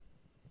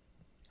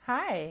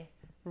Hi,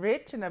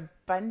 rich and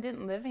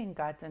abundant living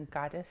gods and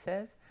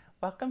goddesses.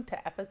 Welcome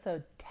to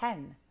episode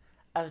 10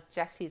 of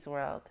Jesse's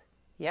World.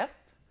 Yep,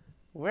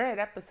 we're at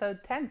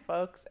episode 10,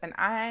 folks, and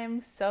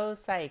I'm so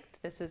psyched.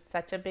 This is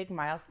such a big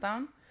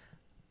milestone.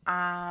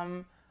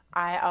 I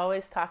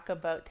always talk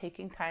about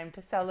taking time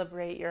to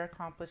celebrate your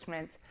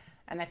accomplishments,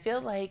 and I feel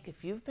like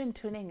if you've been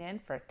tuning in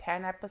for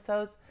 10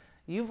 episodes,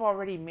 you've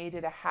already made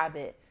it a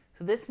habit.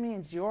 So this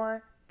means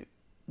you're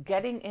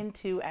getting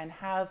into and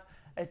have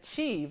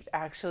achieved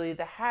actually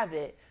the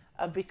habit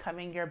of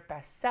becoming your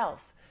best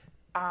self.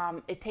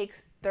 It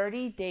takes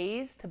 30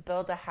 days to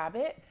build a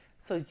habit.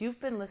 So you've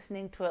been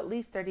listening to at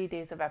least 30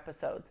 days of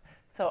episodes.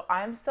 So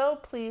I'm so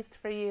pleased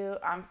for you.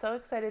 I'm so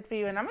excited for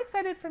you. And I'm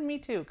excited for me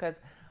too, because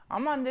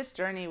I'm on this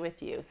journey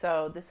with you.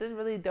 So this is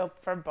really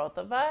dope for both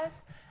of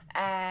us.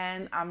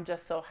 And I'm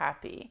just so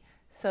happy.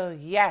 So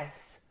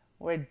yes,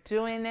 we're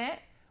doing it.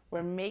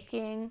 We're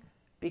making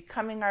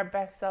becoming our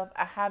best self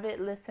a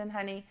habit. Listen,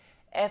 honey,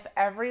 if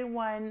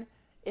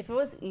it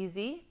was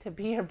easy to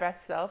be your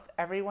best self,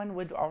 everyone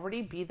would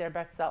already be their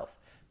best self.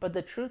 But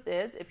the truth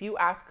is, if you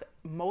ask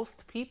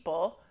most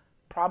people,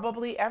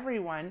 probably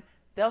everyone,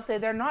 they'll say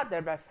they're not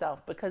their best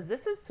self because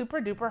this is super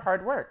duper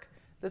hard work.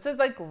 This is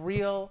like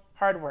real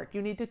hard work.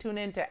 You need to tune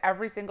into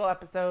every single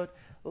episode,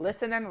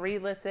 listen and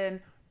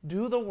re-listen,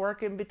 do the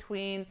work in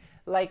between.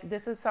 Like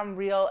this is some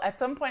real, at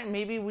some point,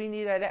 maybe we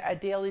need a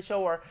daily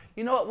show, or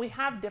you know what? We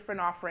have different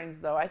offerings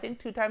though. I think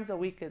 2 times a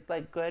week is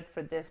like good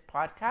for this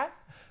podcast,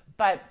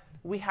 but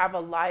we have a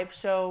live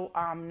show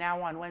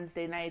now on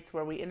Wednesday nights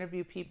where we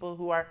interview people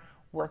who are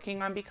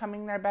working on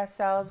becoming their best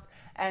selves,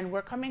 and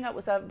we're coming up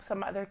with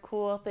some other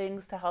cool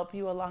things to help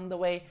you along the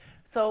way.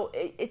 So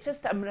it's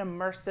just an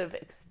immersive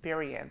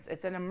experience.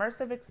 It's an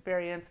immersive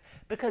experience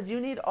because you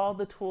need all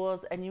the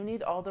tools and you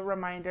need all the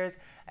reminders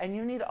and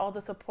you need all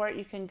the support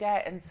you can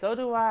get, and so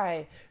do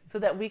I, so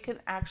that we can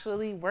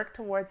actually work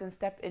towards and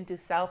step into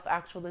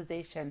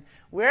self-actualization.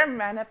 We're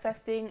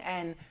manifesting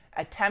and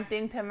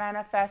attempting to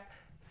manifest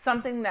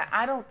something that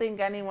I don't think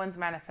anyone's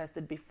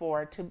manifested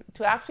before,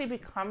 to actually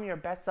become your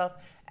best self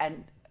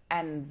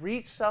and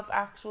reach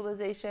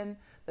self-actualization,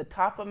 the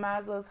top of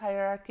Maslow's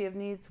hierarchy of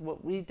needs,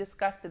 what we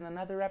discussed in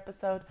another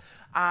episode.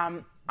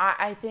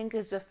 I think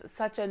is just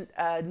such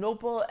a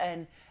noble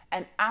and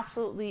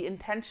absolutely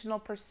intentional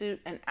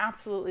pursuit, and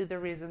absolutely the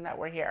reason that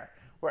we're here.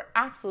 We're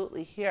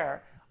absolutely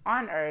here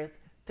on earth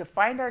to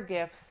find our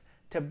gifts,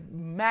 to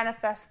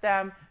manifest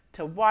them,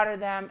 to water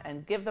them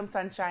and give them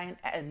sunshine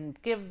and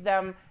give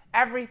them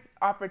every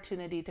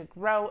opportunity to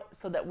grow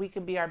so that we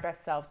can be our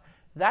best selves.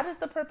 That is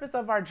the purpose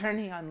of our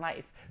journey on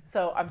life.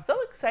 So I'm so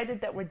excited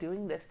that we're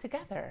doing this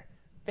together.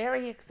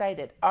 Very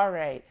excited. All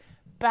right,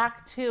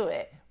 back to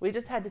it. We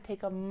just had to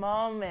take a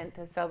moment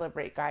to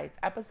celebrate, guys.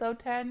 Episode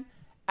 10.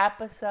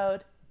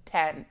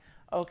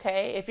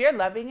 Okay, if you're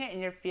loving it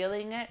and you're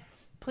feeling it,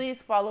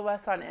 please follow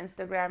us on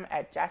Instagram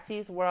at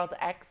Jesse's World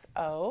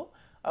XO.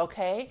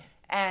 Okay,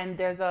 and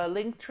there's a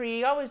link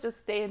tree. Always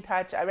just stay in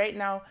touch. Right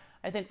now,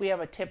 I think we have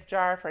a tip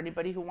jar for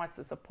anybody who wants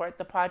to support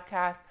the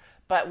podcast,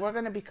 but we're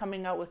going to be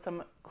coming out with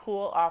some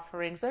cool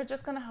offerings. They're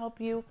just going to help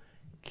you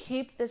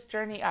keep this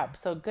journey up.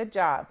 So good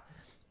job.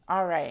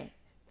 All right.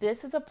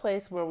 This is a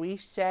place where we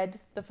shed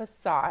the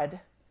facade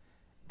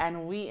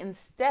and we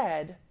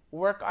instead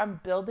work on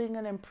building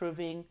and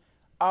improving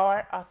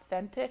our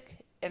authentic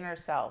inner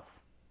self.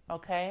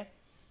 Okay.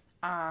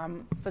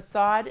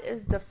 Facade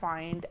is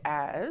defined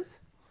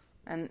as,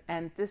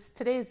 and this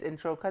today's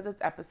intro, because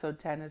it's episode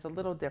 10, is a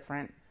little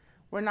different.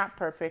 We're not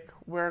perfect.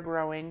 We're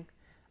growing.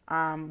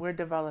 We're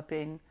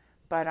developing,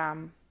 but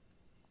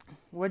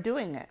we're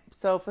doing it.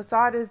 So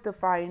facade is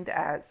defined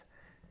as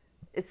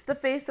it's the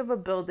face of a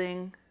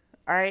building,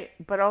 all right,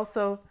 but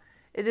also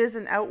it is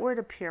an outward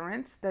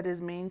appearance that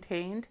is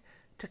maintained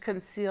to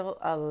conceal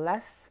a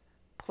less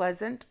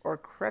pleasant or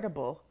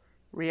credible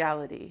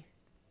reality.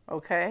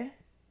 Okay?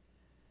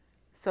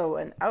 So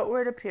an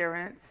outward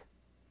appearance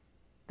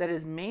that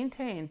is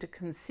maintained to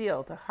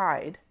conceal, to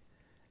hide,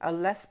 a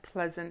less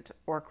pleasant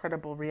or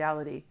credible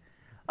reality.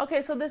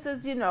 Okay, so this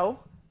is,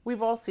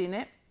 we've all seen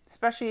it,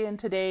 especially in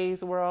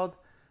today's world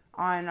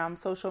on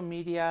social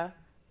media,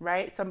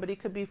 right? Somebody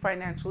could be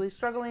financially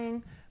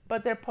struggling,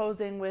 but they're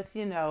posing with,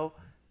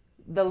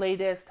 the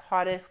latest,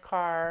 hottest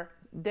car.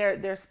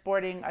 They're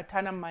sporting a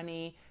ton of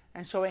money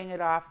and showing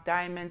it off,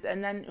 diamonds,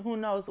 and then who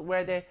knows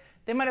where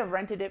they might have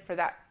rented it for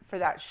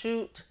that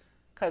shoot,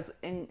 because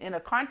in a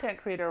content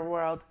creator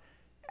world,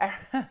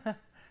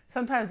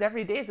 sometimes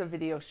every day is a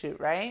video shoot,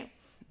 right?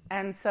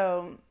 And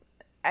so,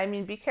 I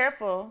mean, be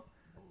careful.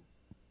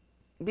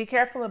 Be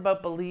careful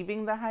about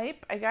believing the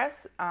hype, I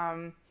guess,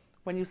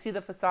 when you see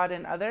the facade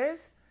in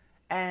others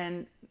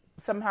and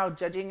somehow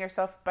judging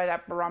yourself by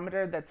that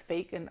barometer that's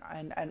fake and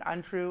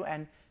untrue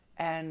and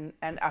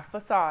a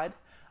facade.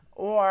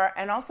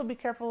 And also be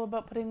careful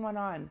about putting one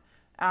on.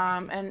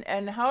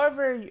 And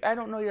however, I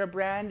don't know your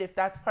brand, if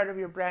that's part of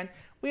your brand,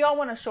 we all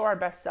want to show our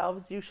best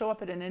selves. You show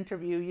up at an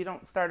interview, you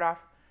don't start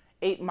off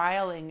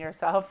 8-miling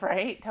yourself,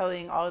 right?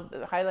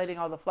 Highlighting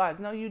all the flaws.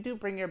 No, you do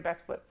bring your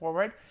best foot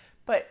forward,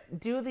 but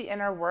do the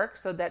inner work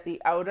so that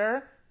the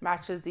outer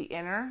matches the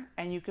inner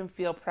and you can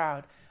feel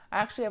proud. I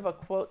actually have a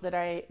quote that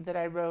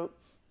I wrote.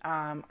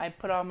 I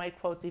put all my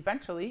quotes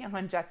eventually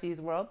on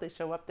Jesse's World. They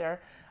show up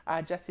there,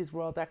 Jesse's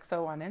World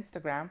XO on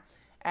Instagram.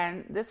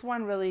 And this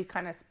one really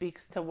kind of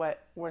speaks to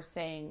what we're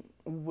saying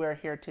we're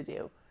here to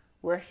do.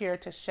 We're here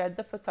to shed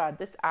the facade.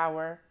 This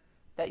hour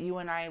that you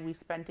and we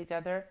spend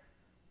together,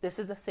 this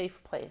is a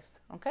safe place,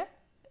 okay?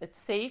 It's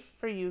safe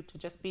for you to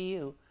just be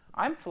you.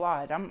 I'm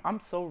flawed. I'm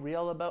so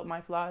real about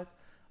my flaws.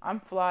 I'm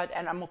flawed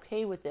and I'm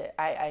okay with it.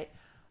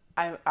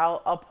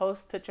 I'll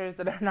post pictures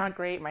that are not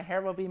great. My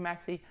hair will be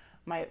messy.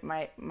 I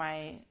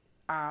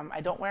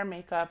don't wear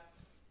makeup,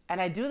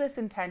 and I do this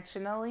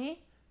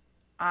intentionally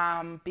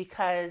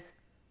because,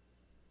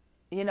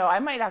 you know, I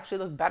might actually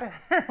look better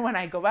when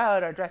I go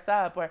out or dress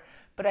up,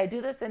 but I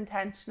do this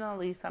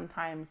intentionally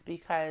sometimes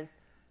because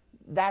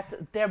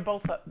they're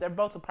both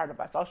a part of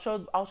us.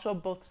 I'll show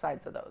both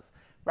sides of those,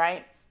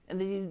 right?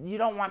 And then you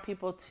don't want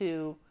people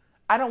to.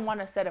 I don't want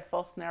to set a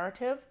false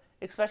narrative,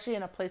 especially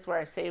in a place where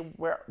I say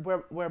we're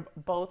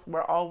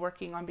all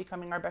working on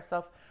becoming our best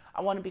self.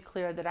 I want to be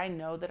clear that I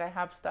know that I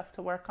have stuff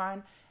to work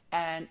on,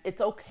 and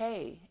it's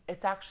okay.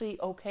 It's actually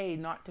okay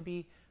not to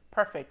be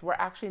perfect. We're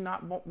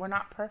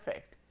not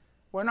perfect.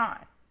 We're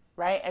not,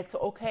 right? It's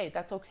okay.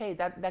 That's okay.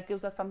 That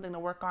gives us something to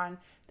work on.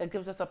 That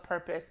gives us a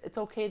purpose. It's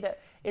okay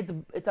that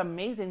it's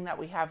amazing that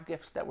we have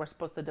gifts that we're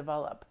supposed to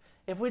develop.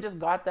 If we just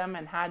got them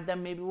and had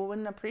them, maybe we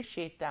wouldn't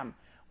appreciate them.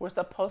 We're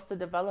supposed to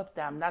develop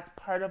them. That's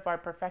part of our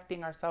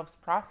perfecting ourselves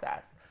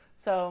process.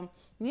 So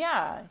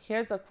yeah,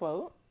 here's a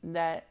quote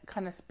that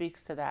kind of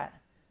speaks to that.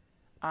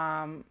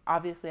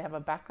 Obviously I have a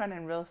background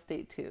in real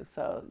estate too,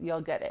 so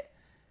you'll get it.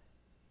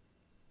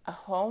 A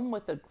home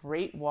with a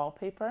great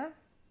wallpaper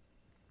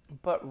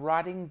but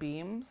rotting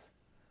beams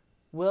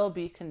will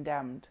be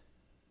condemned.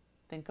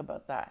 Think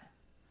about that.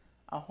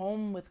 A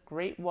home with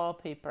great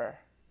wallpaper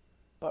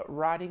but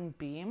rotting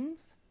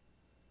beams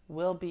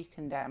will be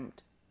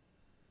condemned.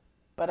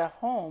 But a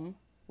home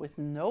with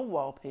no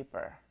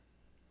wallpaper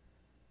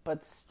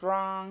but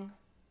strong,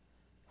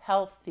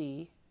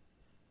 healthy,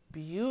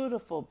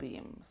 beautiful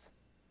beams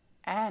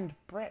and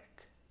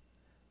brick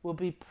will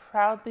be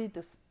proudly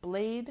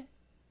displayed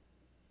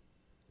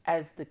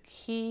as the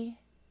key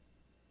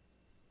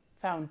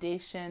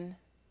foundation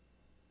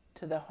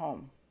to the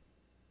home.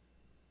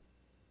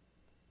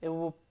 It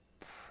will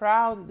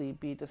proudly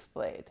be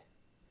displayed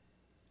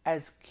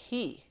as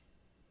key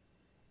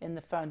in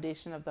the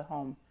foundation of the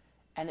home,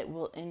 and it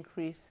will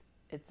increase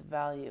its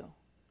value.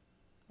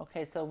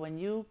 Okay, so when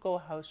you go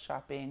house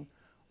shopping,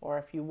 or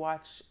if you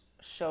watch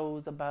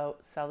shows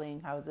about selling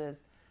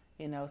houses,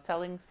 you know,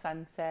 Selling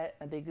Sunset,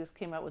 they just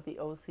came out with the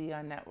OC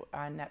on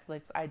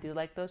Netflix. I do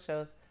like those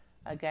shows.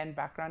 Again,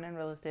 background in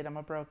real estate, I'm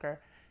a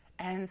broker.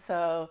 And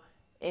so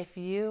if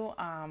you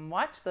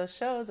watch those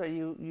shows, or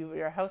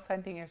you're house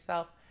hunting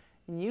yourself,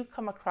 and you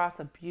come across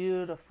a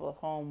beautiful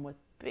home with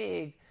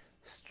big,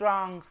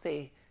 strong,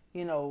 say,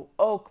 you know,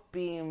 oak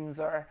beams,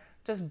 or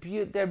just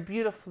they're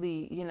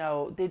beautifully, you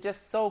know, they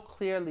just so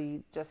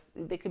clearly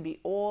they could be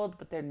old,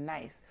 but they're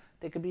nice.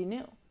 They could be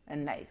new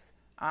and nice.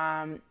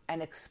 An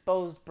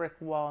exposed brick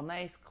wall,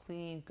 nice,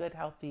 clean, good,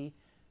 healthy.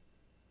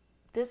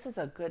 This is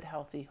a good,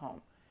 healthy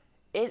home.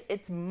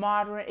 It's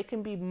modern. It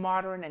can be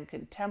modern and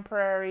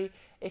contemporary.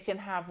 It can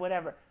have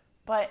whatever.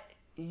 But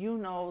you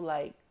know,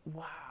 like,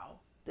 wow,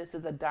 this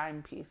is a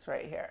dime piece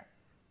right here.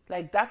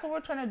 Like, that's what we're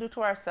trying to do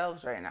to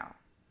ourselves right now.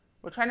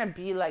 We're trying to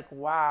be like,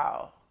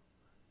 wow,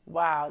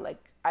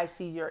 like, I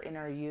see your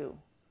inner you.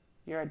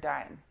 You're a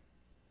dime.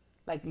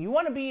 Like, you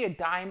want to be a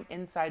dime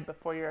inside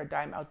before you're a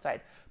dime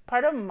outside.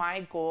 Part of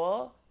my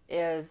goal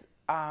is,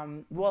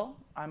 I'm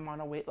on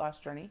a weight loss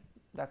journey.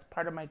 That's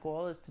part of my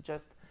goal, is to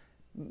just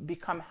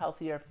become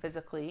healthier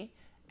physically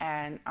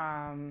and,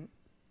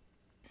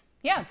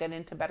 get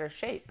into better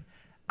shape.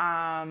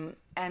 And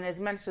as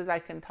much as I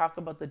can talk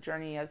about the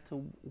journey as to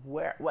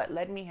what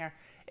led me here,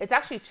 it's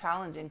actually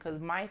challenging, because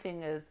my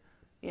thing is,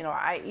 you know,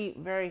 I eat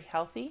very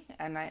healthy,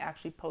 and I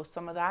actually post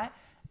some of that.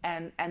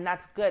 And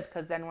that's good,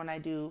 because then when I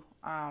do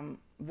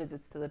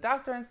visits to the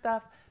doctor and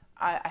stuff,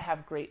 I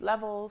have great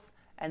levels,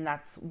 and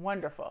that's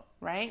wonderful,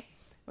 right?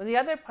 Well, the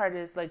other part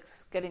is like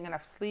getting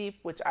enough sleep,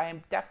 which I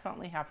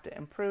definitely have to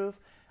improve.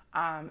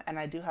 And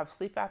I do have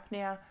sleep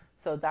apnea,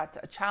 so that's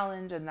a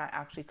challenge, and that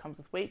actually comes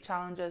with weight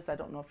challenges. I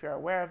don't know if you're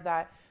aware of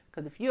that,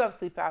 because if you have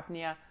sleep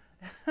apnea,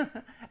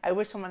 I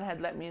wish someone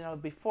had let me know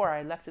before.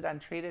 I left it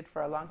untreated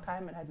for a long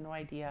time and had no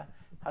idea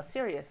how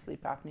serious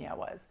sleep apnea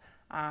was.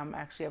 I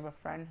actually have a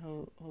friend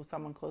who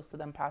someone close to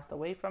them passed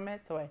away from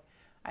it, so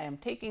I am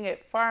taking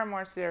it far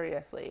more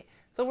seriously.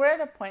 So we're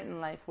at a point in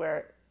life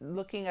where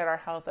looking at our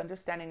health,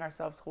 understanding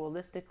ourselves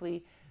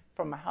holistically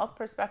from a health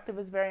perspective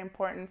is very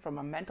important, from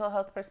a mental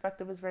health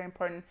perspective is very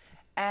important,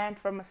 and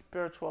from a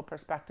spiritual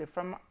perspective,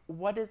 from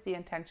what is the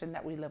intention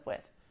that we live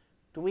with.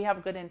 Do we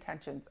have good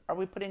intentions? Are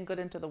we putting good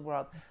into the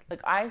world?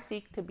 Like, I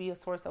seek to be a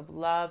source of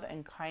love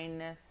and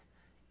kindness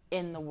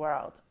in the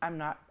world. I'm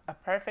not a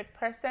perfect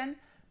person,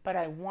 but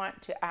I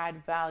want to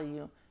add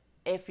value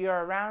If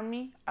you're around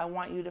me, I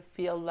want you to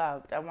feel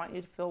loved. I want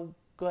you to feel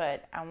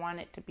good. I want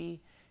it to be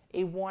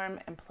a warm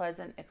and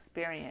pleasant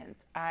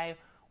experience. I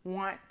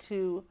want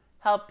to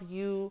help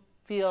you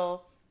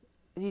feel,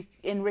 you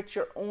enrich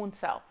your own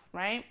self,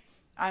 right?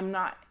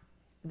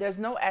 There's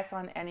no S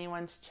on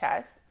anyone's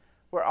chest.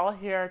 We're all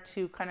here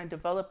to kind of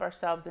develop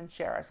ourselves and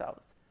share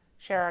ourselves,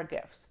 share our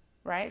gifts,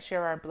 right?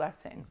 Share our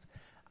blessings.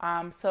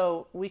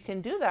 So we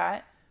can do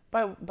that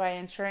by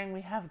ensuring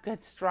we have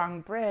good,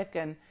 strong brick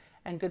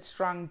and good,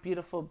 strong,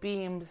 beautiful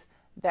beams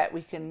that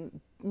we can,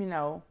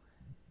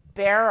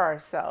 bear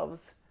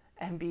ourselves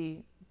and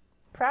be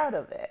proud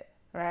of it,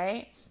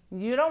 right?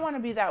 You don't want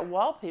to be that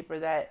wallpaper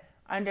that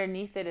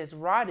underneath it is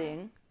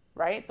rotting,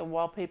 right? The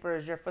wallpaper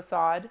is your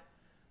facade.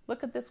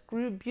 Look at this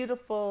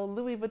beautiful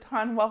Louis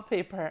Vuitton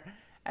wallpaper,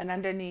 and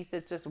underneath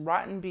is just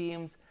rotten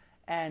beams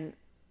and,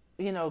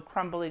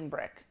 crumbling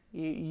brick.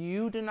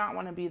 You do not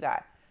want to be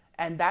that.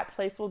 And that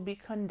place will be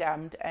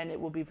condemned, and it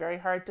will be very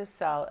hard to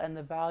sell, and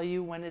the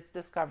value when it's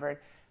discovered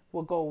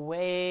will go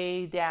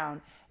way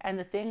down. And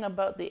the thing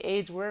about the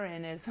age we're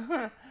in is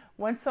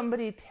when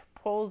somebody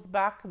pulls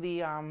back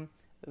the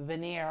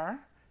veneer,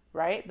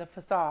 right, the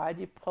facade,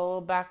 you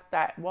pull back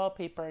that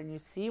wallpaper and you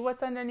see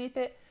what's underneath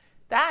it,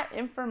 that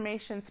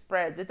information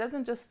spreads. It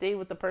doesn't just stay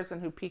with the person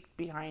who peeked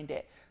behind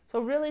it.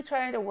 So really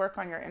trying to work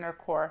on your inner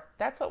core.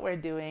 That's what we're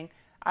doing.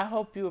 I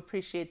hope you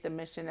appreciate the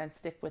mission and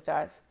stick with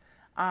us.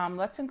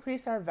 Let's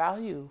increase our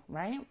value,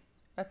 right?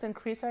 Let's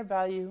increase our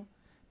value,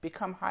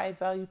 become high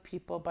value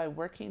people by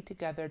working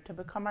together to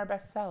become our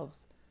best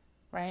selves,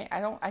 right?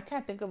 I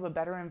can't think of a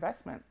better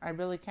investment. I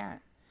really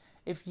can't.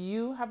 If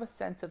you have a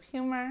sense of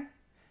humor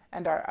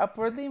and are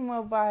upwardly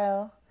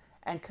mobile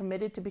and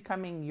committed to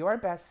becoming your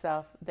best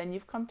self, then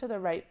you've come to the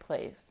right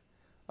place,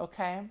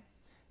 okay?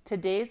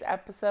 Today's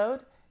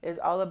episode is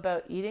all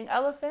about eating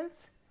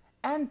elephants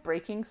and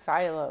breaking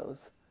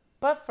silos.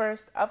 But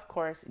first, of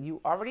course, you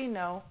already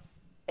know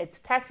it's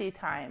Tessie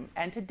time.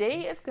 And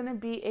today is going to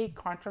be a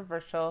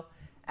controversial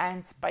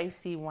and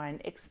spicy one,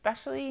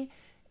 especially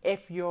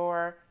if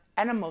you're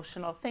an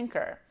emotional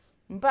thinker.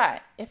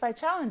 But if I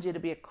challenge you to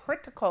be a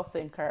critical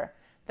thinker,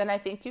 then I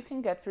think you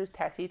can get through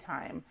Tessie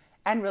time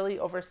and really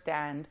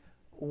understand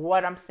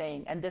what I'm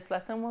saying. And this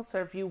lesson will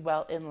serve you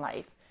well in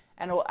life,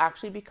 and it will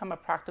actually become a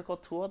practical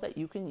tool that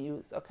you can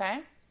use,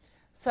 okay?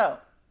 So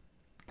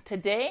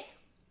today,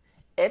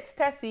 it's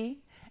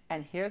Tessie,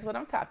 and here's what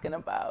I'm talking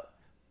about.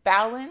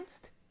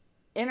 Balanced,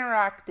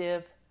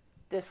 interactive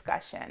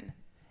discussion.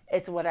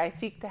 It's what I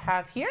seek to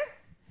have here,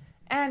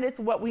 and it's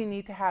what we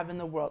need to have in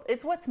the world.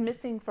 It's what's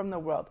missing from the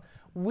world.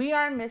 We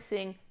are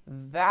missing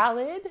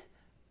valid,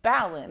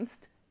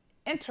 balanced,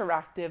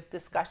 interactive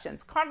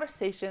discussions,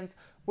 conversations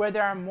where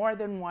there are more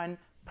than one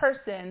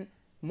person,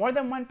 more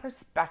than one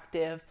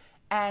perspective,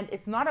 and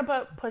it's not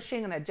about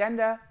pushing an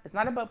agenda. It's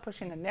not about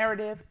pushing a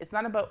narrative. It's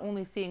not about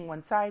only seeing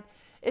one side.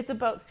 It's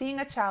about seeing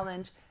a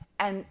challenge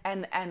and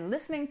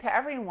listening to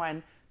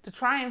everyone to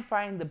try and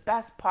find the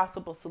best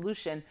possible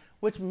solution,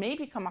 which may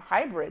become a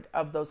hybrid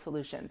of those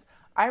solutions.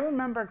 I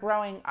remember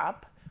growing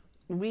up,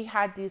 we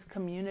had these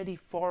community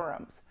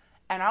forums,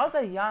 and I was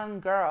a young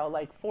girl,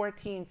 like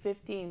 14,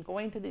 15,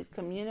 going to these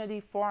community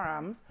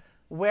forums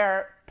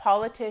where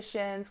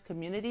politicians,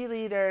 community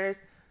leaders,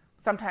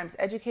 sometimes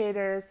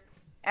educators,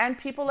 and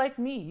people like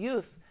me,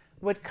 youth,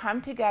 would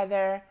come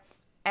together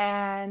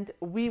and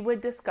we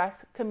would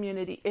discuss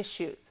community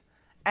issues.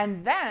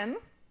 And then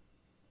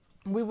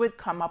we would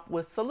come up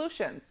with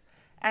solutions.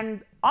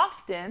 And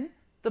often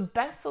the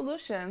best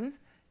solutions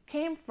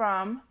came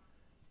from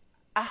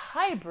a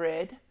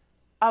hybrid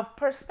of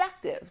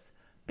perspectives,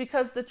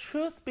 because the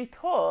truth be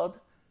told,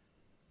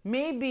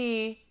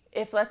 maybe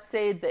if, let's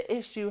say, the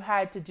issue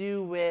had to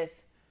do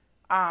with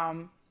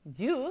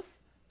youth,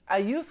 a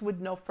youth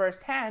would know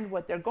firsthand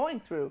what they're going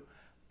through,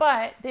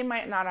 but they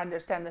might not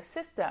understand the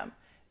system.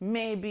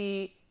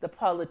 Maybe the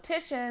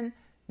politician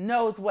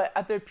knows what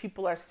other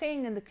people are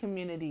saying in the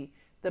community.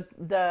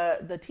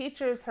 The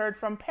teachers heard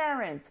from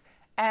parents,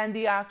 and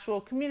the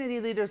actual community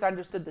leaders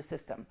understood the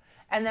system.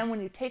 And then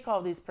when you take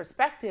all these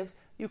perspectives,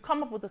 you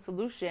come up with a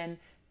solution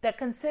that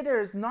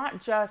considers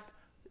not just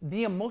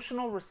the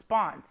emotional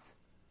response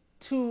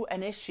to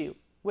an issue,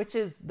 which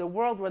is the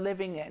world we're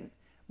living in,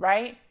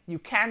 right? The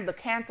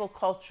cancel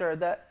culture,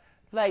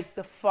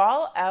 the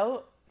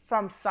fallout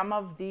from some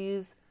of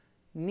these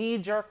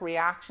knee-jerk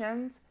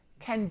reactions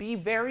can be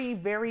very,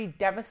 very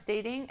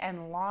devastating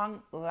and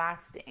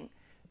long-lasting.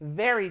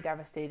 Very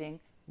devastating,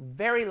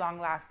 very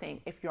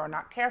long-lasting if you're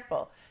not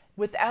careful.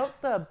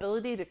 Without the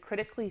ability to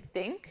critically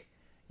think,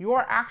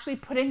 you're actually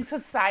putting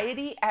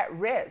society at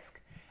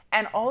risk.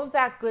 And all of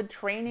that good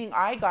training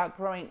I got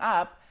growing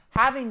up,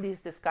 having these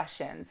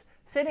discussions,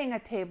 sitting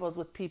at tables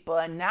with people,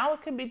 and now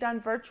it can be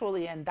done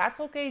virtually, and that's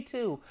okay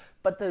too.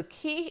 But the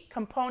key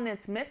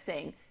components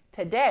missing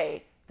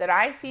today that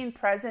I seen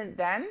present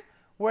then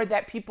were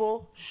that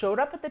people showed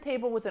up at the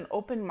table with an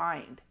open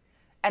mind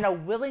and a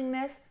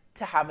willingness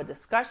to have a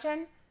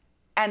discussion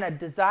and a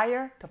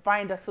desire to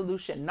find a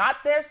solution, not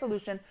their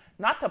solution,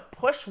 not to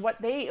push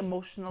what they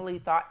emotionally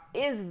thought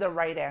is the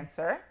right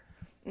answer,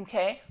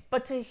 Okay,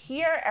 but to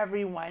hear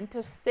everyone,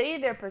 to say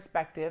their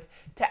perspective,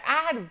 to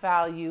add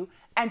value,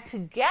 and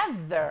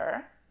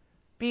together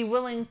be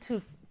willing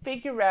to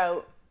figure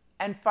out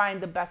and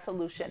find the best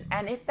solution.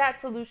 And if that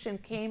solution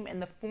came in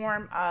the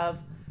form of,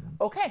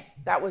 okay,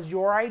 that was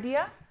your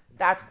idea,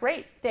 that's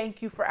great.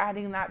 Thank you for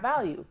adding that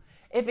value.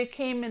 If it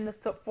came in the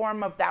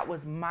form of that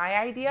was my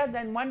idea,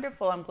 then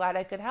wonderful. I'm glad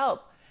I could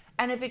help.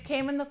 And if it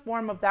came in the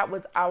form of that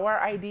was our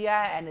idea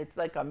and it's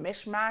like a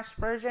mishmash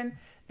version,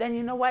 then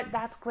you know what?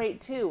 That's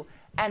great too.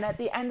 And at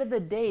the end of the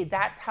day,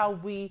 that's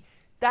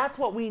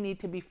what we need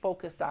to be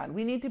focused on.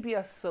 We need to be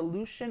a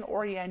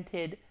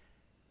solution-oriented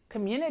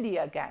community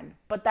again,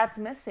 but that's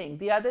missing.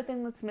 The other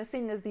thing that's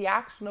missing is the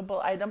actionable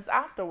items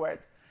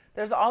afterwards.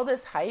 There's all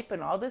this hype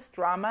and all this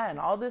drama and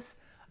all this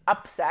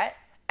upset,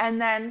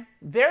 and then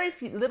very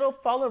little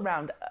follow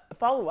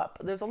up.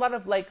 There's a lot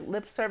of like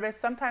lip service.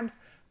 Sometimes,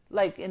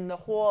 like in the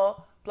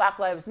whole Black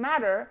Lives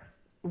Matter,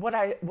 what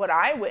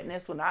I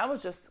witnessed when I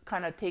was just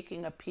kind of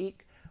taking a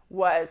peek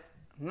was,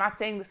 I'm not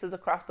saying this is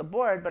across the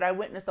board, but I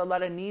witnessed a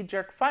lot of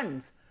knee-jerk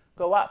funds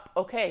go up.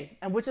 Okay,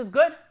 and which is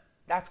good.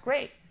 That's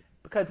great,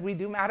 because we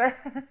do matter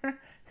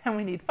and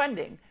we need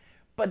funding.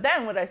 But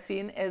then what I've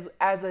seen is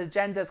as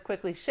agendas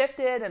quickly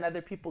shifted and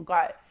other people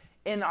got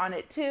in on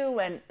it too,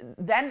 and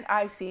then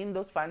I've seen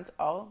those funds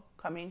all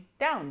coming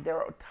down. There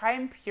are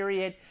time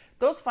period.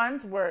 Those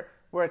funds were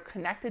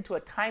connected to a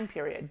time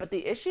period, but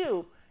the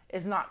issue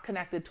is not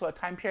connected to a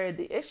time period.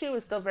 The issue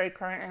is still very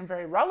current and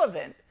very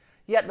relevant,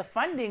 yet the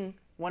funding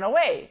went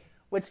away,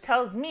 which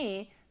tells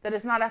me that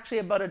it's not actually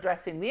about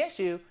addressing the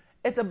issue.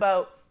 It's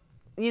about,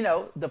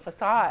 the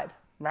facade,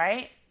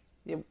 right?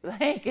 You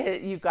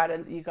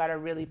gotta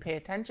really pay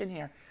attention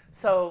here.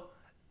 So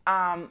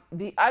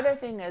the other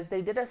thing is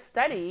they did a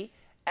study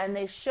and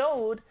they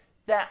showed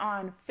that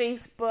on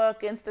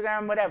Facebook,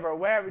 Instagram,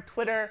 wherever,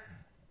 Twitter,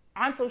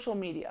 on social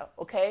media,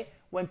 okay,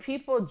 when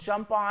people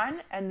jump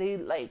on and they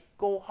like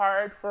go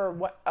hard for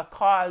what a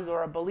cause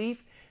or a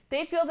belief,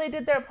 they feel they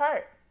did their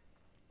part.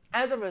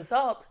 As a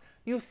result,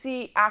 you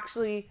see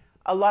actually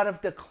a lot of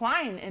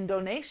decline in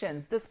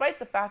donations, despite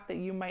the fact that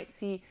you might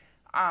see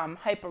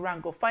hype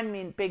around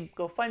GoFundMe, big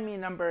GoFundMe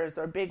numbers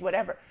or big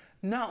whatever.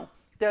 No,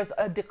 there's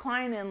a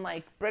decline in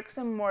like bricks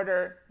and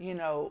mortar,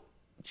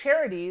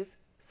 charities,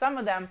 some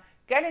of them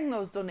getting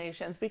those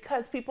donations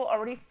because people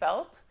already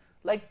felt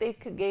like they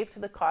gave to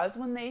the cause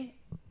when they,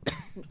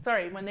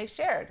 when they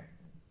shared.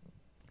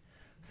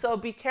 So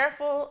be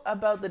careful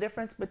about the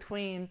difference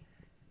between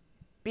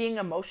being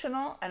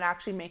emotional and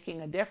actually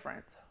making a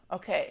difference.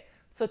 Okay,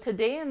 so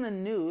today in the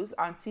news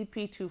on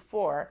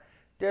CP24,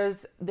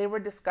 they were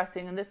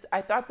discussing, and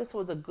I thought this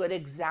was a good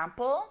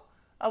example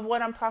of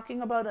what I'm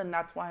talking about, and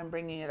that's why I'm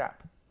bringing it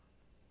up.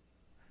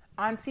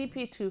 On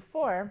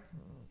CP24,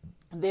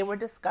 they were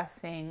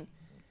discussing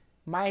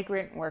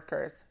migrant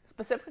workers,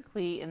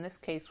 specifically in this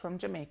case from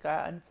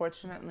Jamaica.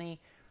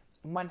 Unfortunately,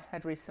 one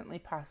had recently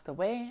passed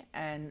away,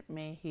 and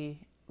may he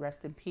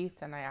rest in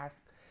peace. And I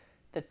ask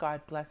that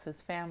God bless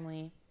his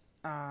family,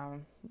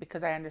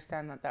 because I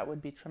understand that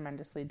would be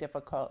tremendously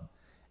difficult.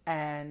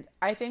 And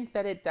I think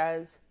that it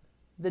does.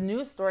 The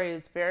news story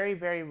is very,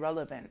 very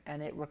relevant,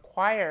 and it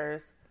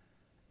requires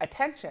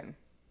attention,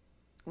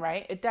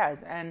 right? It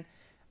does. And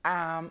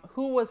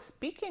who was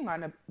speaking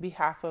on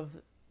behalf of,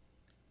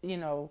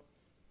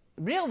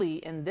 really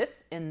in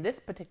this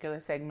particular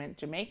segment,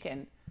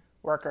 Jamaican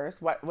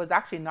workers, what was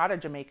actually not a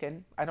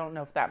Jamaican. I don't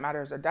know if that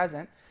matters or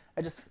doesn't.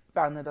 I just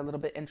found it a little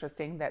bit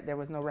interesting that there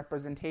was no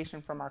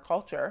representation from our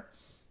culture.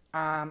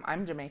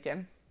 I'm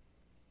Jamaican,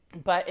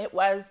 but it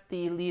was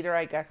the leader,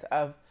 I guess,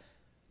 of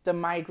the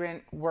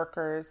Migrant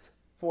Workers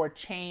for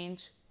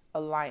Change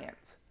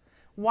Alliance.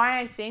 Why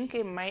I think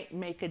it might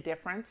make a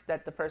difference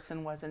that the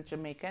person wasn't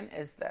Jamaican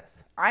is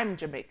this. I'm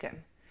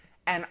Jamaican,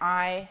 and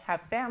I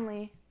have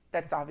family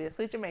that's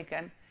obviously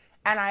Jamaican,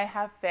 and I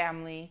have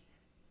family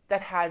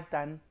that has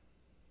done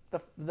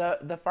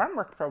the farm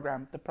work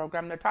program, the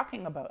program they're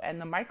talking about, and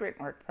the migrant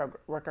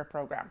worker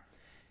program.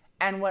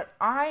 And what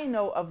I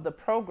know of the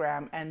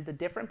program and the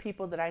different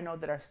people that I know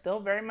that are still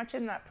very much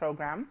in that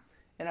program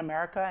in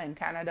America and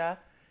Canada,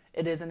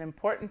 it is an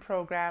important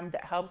program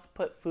that helps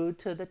put food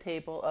to the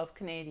table of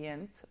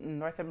Canadians,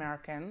 North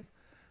Americans.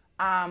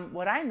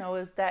 What I know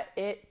is that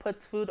it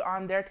puts food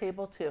on their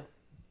table too.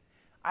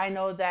 I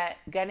know that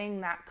getting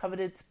that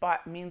coveted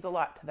spot means a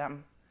lot to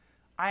them.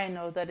 I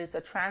know that it's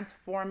a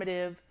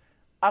transformative,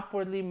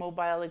 upwardly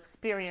mobile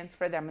experience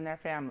for them and their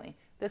family.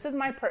 This is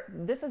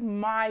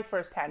my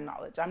firsthand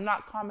knowledge. I'm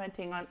not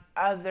commenting on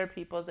other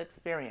people's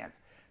experience.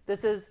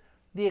 This is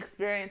the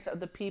experience of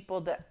the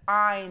people that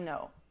I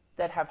know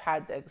that have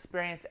had the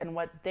experience and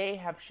what they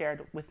have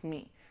shared with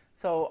me.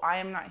 So I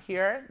am not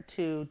here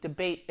to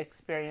debate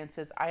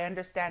experiences. I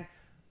understand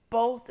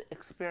both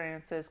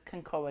experiences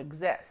can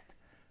coexist,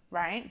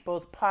 right?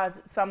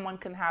 Someone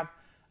can have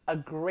a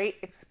great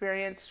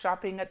experience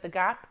shopping at the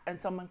Gap, and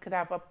someone could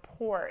have a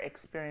poor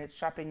experience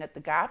shopping at the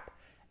Gap,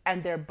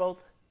 and they're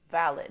both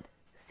valid.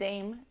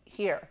 Same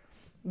here.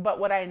 But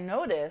what I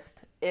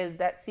noticed is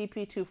that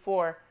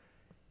CP24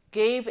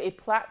 gave a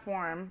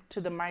platform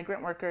to the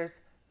Migrant Workers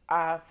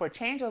for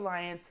Change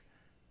Alliance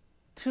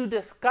to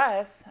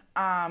discuss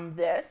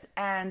this.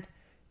 And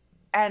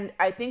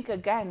I think,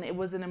 again, it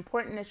was an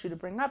important issue to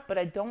bring up, but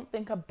I don't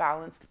think a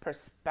balanced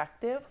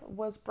perspective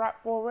was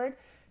brought forward,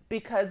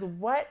 because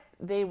what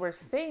they were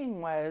saying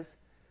was,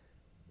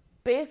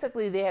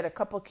 basically, they had a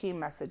couple key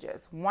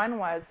messages. One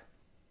was,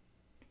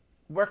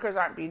 workers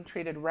aren't being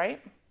treated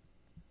right.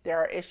 There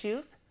are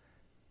issues.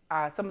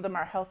 Some of them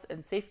are health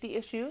and safety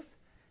issues,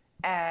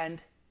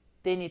 and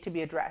they need to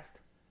be addressed.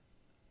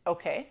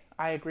 Okay,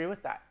 I agree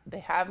with that. They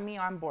have me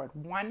on board.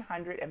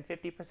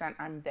 150%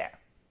 I'm there.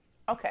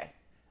 Okay.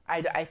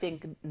 I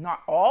think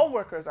not all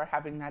workers are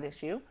having that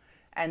issue,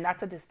 and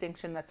that's a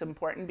distinction that's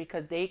important,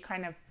 because they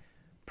kind of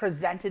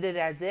presented it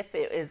as if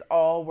it is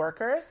all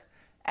workers,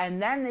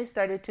 and then they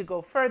started to go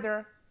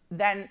further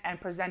and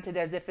present it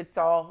as if it's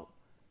all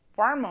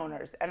farm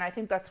owners. And I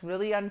think that's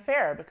really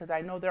unfair, because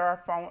I know there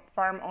are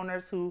farm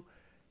owners who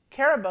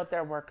care about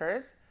their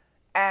workers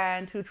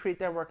and who treat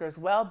their workers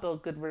well,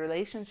 build good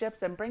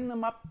relationships, and bring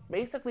them up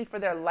basically for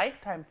their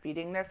lifetime,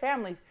 feeding their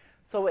family.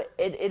 So it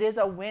is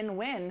a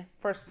win-win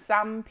for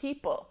some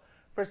people.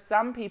 For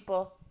some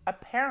people,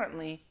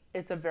 apparently,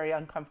 it's a very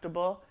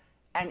uncomfortable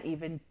and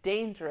even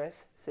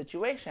dangerous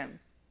situation.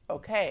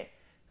 Okay,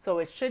 so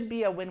it should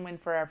be a win-win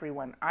for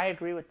everyone. I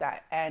agree with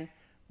that. And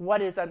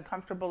what is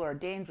uncomfortable or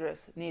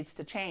dangerous needs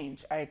to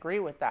change. I agree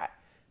with that.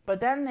 But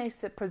then they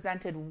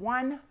presented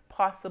one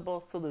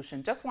possible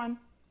solution, just one,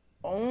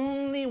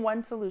 only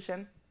one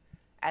solution.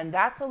 And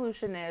that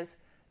solution is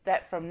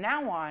that from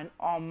now on,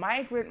 all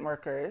migrant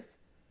workers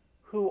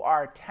who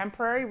are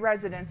temporary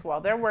residents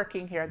while they're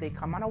working here, they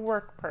come on a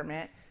work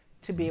permit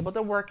to be able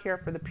to work here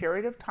for the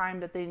period of time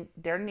that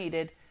they're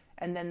needed,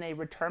 and then they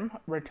return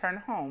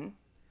home,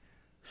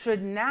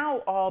 should now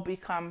all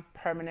become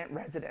permanent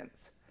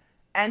residents.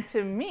 And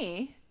to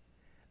me,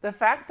 the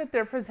fact that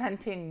they're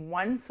presenting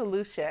one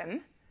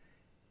solution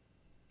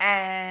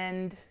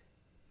and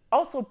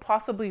also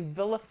possibly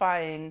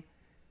vilifying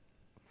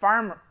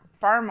farm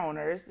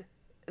owners,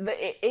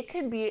 it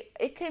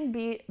can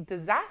be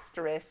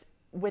disastrous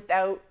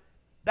without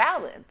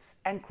balance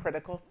and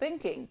critical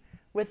thinking,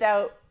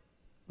 without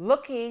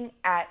looking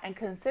at and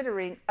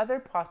considering other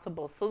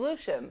possible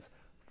solutions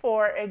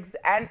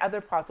and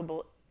other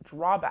possible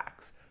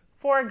drawbacks.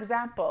 For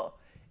example,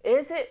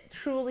 is it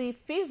truly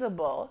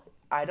feasible,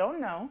 I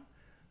don't know,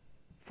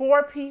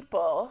 for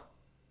people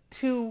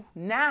to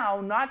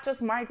now not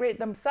just migrate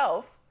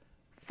themselves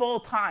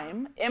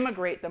full-time,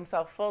 immigrate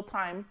themselves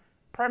full-time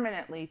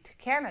permanently to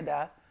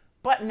Canada,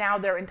 but now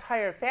their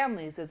entire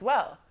families as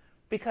well?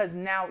 Because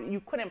now you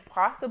couldn't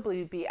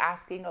possibly be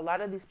asking, a lot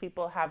of these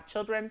people have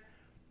children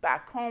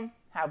back home,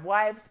 have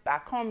wives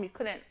back home. You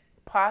couldn't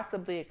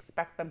possibly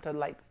expect them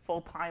to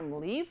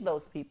full-time leave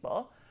those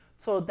people.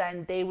 So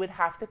then they would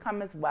have to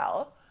come as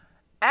well.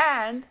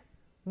 And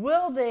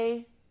will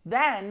they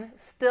then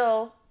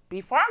still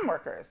be farm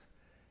workers?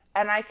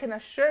 And I can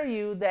assure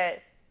you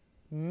that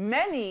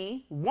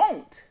many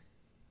won't.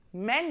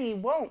 Many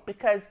won't,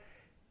 because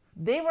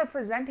they were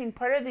presenting,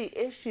 part of the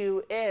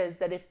issue is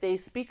that if they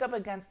speak up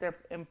against their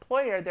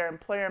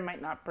employer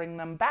might not bring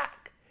them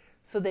back.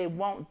 So they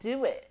won't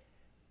do it.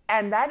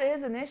 And that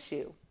is an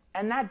issue.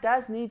 And that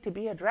does need to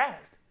be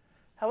addressed.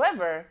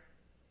 However,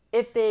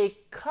 if they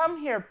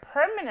come here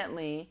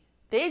permanently,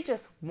 they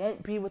just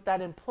won't be with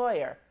that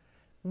employer.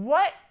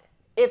 What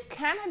if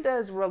Canada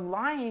is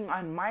relying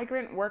on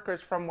migrant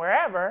workers from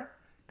wherever,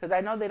 because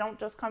I know they don't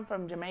just come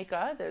from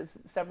Jamaica, there's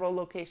several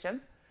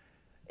locations.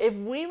 If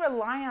we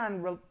rely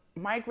on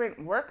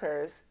migrant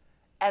workers,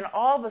 and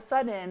all of a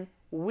sudden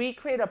we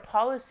create a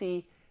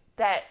policy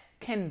that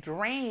can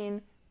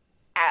drain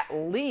at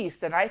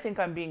least, and I think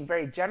I'm being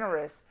very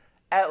generous,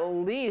 at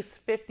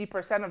least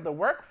 50% of the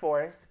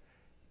workforce,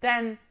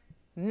 then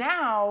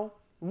now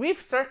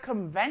we've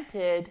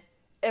circumvented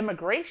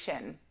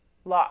immigration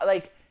law. We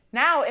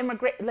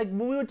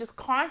would just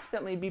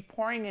constantly be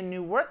pouring in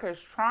new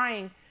workers,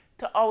 trying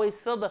to always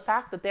fill the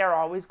fact that they're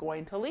always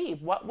going to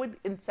leave. What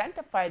would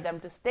incentivize them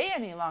to stay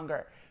any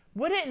longer?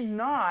 Would it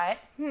not,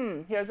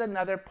 here's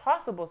another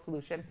possible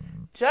solution,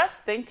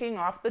 just thinking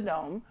off the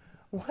dome,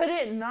 would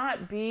it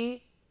not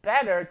be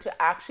better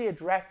to actually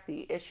address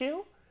the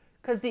issue?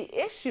 Because the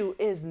issue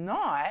is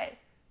not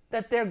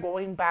that they're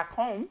going back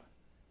home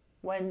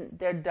when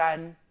they're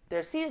done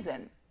their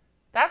season.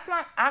 That's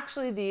not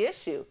actually the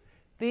issue.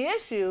 The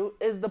issue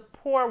is the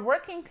poor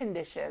working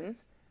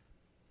conditions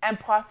and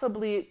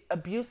possibly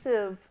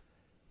abusive,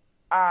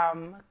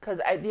 because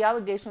the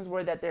allegations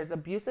were that there's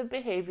abusive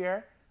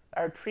behavior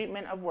or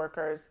treatment of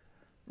workers,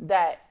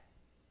 that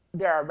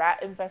there are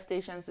rat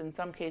infestations in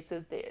some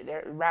cases,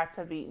 their rats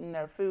have eaten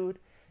their food,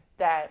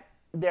 that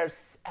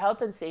there's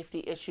health and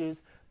safety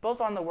issues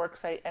both on the work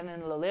site and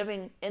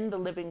in the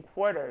living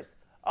quarters.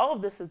 All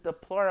of this is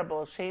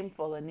deplorable,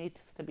 shameful, and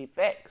needs to be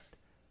fixed.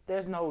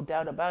 There's no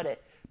doubt about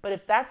it. But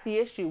if that's the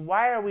issue,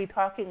 why are we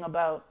talking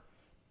about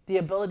the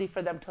ability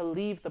for them to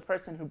leave the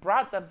person who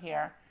brought them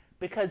here?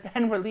 Because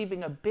then we're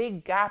leaving a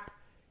big gap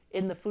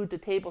in the food to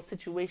table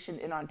situation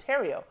in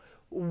Ontario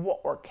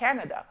or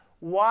Canada?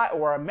 Why,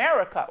 or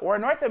America or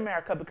North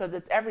America, because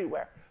it's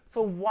everywhere.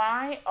 So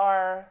why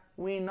are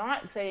we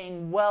not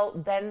saying, well,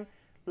 then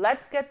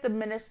let's get the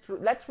ministry,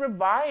 let's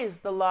revise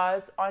the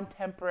laws on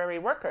temporary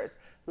workers.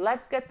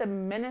 Let's get the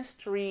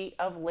Ministry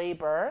of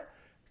Labor,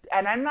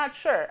 and I'm not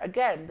sure,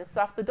 again, this is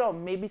off the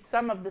dome, maybe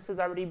some of this is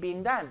already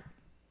being done.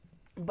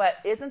 But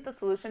isn't the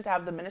solution to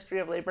have the Ministry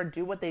of Labor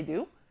do what they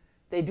do?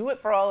 They do it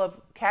for all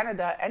of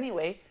Canada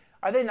anyway.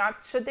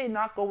 Should they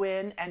not go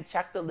in and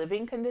check the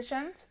living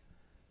conditions?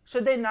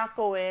 Should they not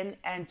go in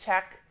and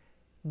check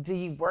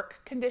the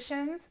work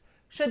conditions?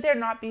 Should there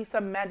not be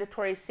some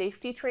mandatory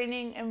safety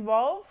training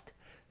involved,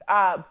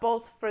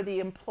 both for the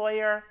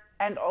employer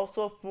and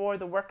also for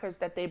the workers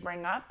that they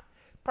bring up?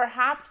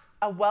 Perhaps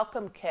a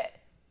welcome kit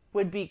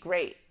would be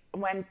great.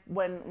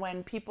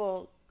 When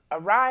people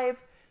arrive,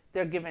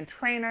 they're given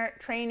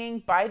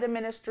training by the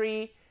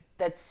ministry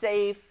that's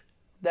safe.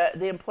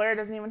 The employer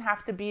doesn't even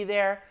have to be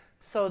there,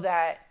 so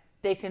that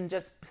they can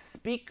just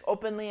speak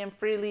openly and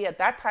freely at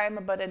that time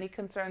about any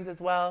concerns as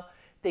well.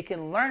 They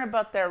can learn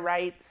about their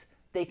rights.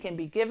 They can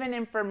be given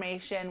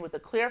information with a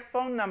clear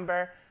phone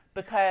number,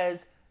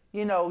 because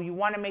you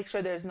want to make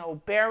sure there's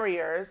no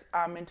barriers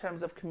in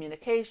terms of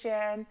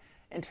communication,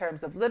 in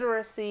terms of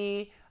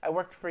literacy. I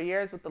worked for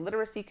years with the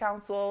Literacy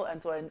Council,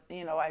 and so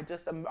I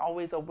just am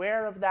always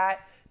aware of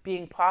that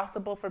being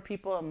possible for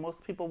people, and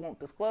most people won't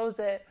disclose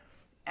it.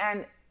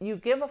 And you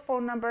give a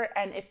phone number,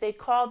 and if they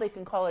call, they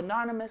can call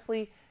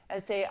anonymously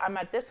and say, I'm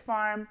at this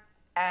farm,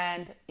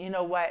 and you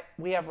know what,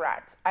 we have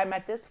rats. I'm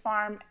at this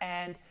farm,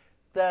 and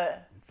the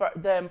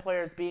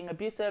employer is being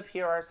abusive.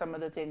 Here are some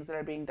of the things that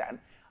are being done.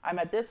 I'm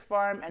at this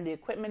farm, and the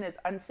equipment is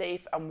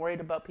unsafe. I'm worried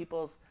about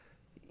people's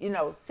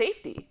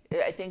safety.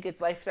 I think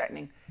it's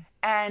life-threatening.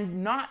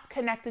 And not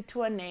connected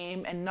to a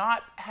name, and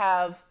not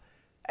have,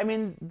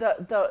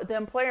 the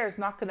employer is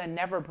not going to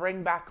never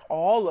bring back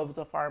all of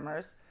the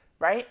farmers,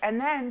 right? And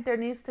then there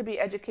needs to be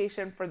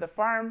education for the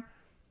farm,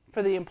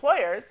 for the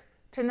employers,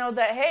 to know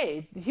that,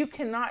 hey, you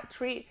cannot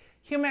treat,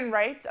 human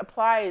rights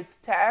applies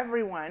to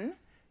everyone.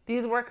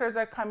 These workers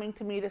are coming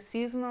to meet a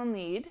seasonal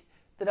need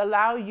that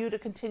allow you to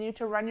continue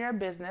to run your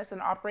business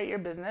and operate your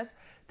business.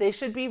 They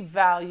should be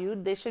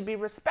valued. They should be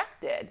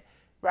respected,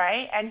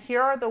 right? And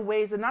here are the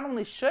ways, and not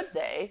only should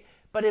they,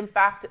 but in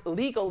fact,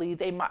 legally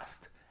they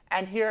must.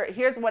 And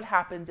here's what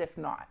happens if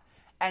not.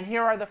 And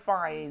here are the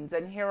fines,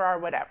 and here are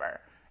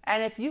whatever.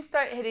 And if you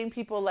start hitting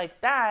people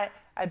like that,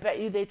 I bet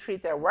you they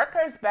treat their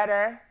workers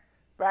better,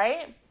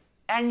 right?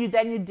 And you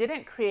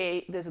didn't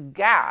create this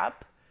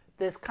gap,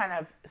 this kind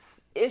of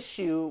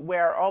issue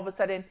where all of a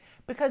sudden,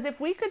 because if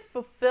we could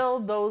fulfill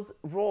those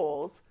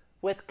roles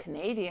with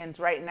Canadians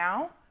right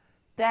now,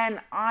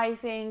 then I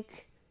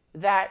think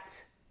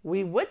that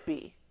we would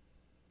be.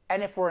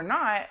 And if we're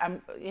not,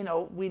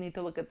 we need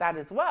to look at that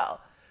as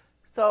well.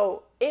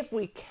 So if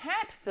we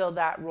can't fill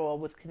that role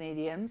with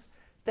Canadians,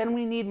 then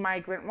we need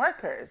migrant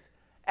workers.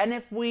 And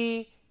if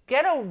we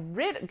get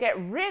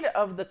rid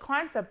of the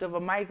concept of a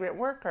migrant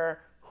worker,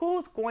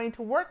 who's going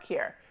to work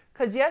here?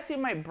 Because yes, you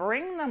might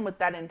bring them with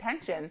that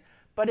intention,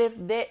 but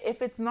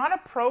if it's not a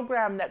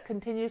program that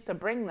continues to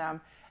bring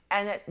them,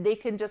 and that they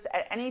can just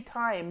at any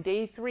time,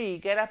 day 3,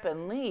 get up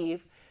and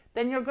leave,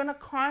 then you're going to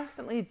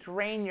constantly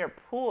drain your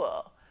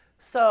pool.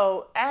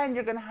 So, and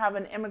you're going to have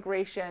an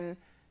immigration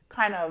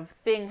kind of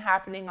thing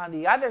happening on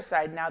the other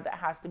side now that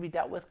has to be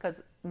dealt with,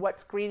 because what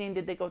screening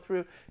did they go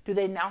through? Do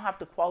they now have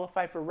to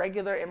qualify for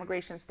regular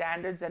immigration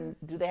standards, and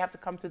do they have to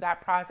come through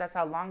that process?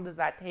 How long does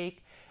that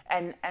take?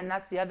 And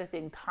that's the other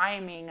thing,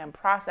 timing and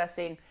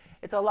processing.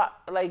 It's a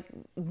lot, like,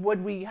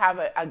 would we have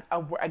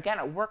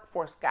a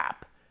workforce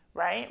gap,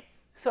 right?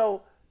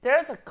 So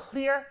there's a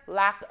clear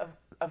lack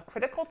of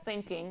critical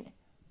thinking.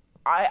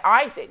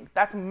 I think,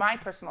 that's my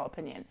personal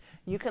opinion.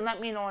 You can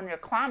let me know in your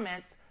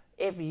comments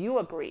if you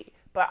agree.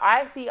 But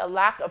I see a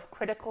lack of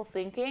critical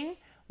thinking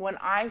when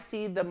I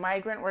see the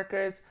Migrant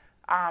Workers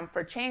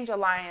for Change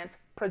Alliance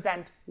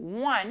present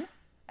one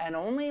and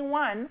only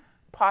one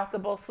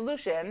possible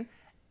solution,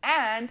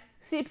 and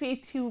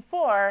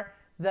CP24,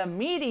 the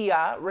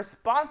media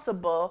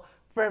responsible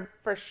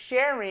for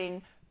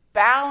sharing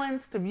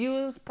balanced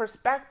views,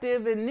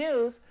 perspective, and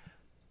news,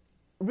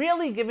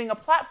 really giving a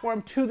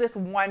platform to this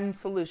one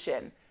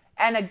solution.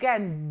 And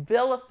again,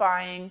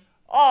 vilifying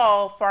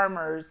all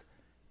farmers,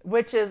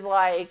 which is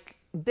like,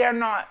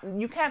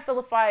 you can't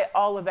vilify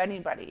all of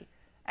anybody,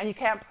 and you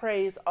can't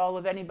praise all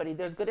of anybody.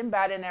 There's good and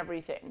bad in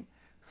everything.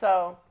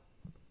 So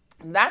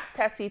that's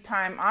Tessie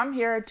time. I'm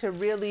here to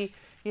really,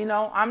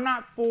 I'm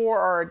not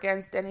for or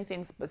against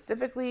anything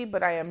specifically,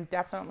 but I am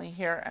definitely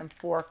here and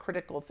for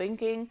critical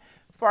thinking.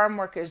 Farm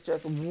work is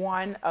just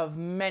one of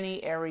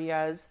many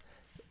areas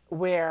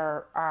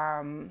where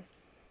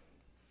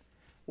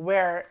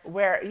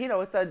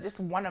it's just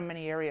one of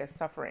many areas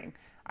suffering.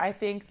 I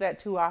think that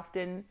too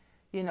often,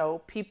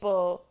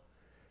 people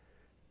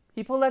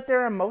let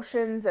their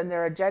emotions and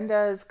their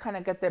agendas kind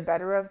of get the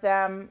better of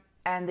them,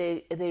 and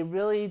they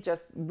really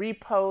just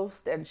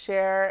repost and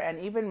share and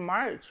even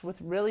march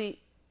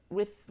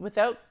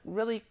without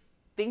really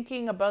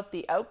thinking about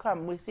the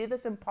outcome. We see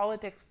this in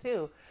politics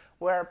too,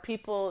 where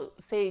people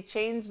say,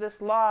 change this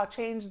law,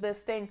 change this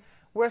thing.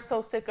 We're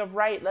so sick of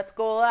right, let's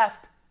go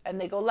left. And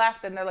they go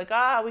left and they're like,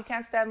 we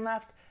can't stand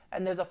left.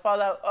 And there's a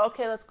fallout,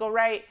 okay, let's go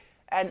right.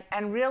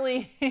 And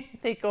really,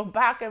 they go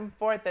back and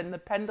forth and the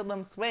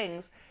pendulum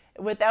swings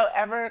without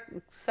ever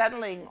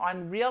settling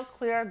on real,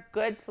 clear,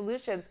 good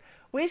solutions.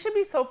 We should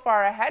be so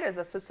far ahead as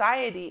a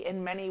society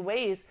in many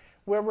ways.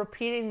 We're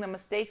repeating the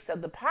mistakes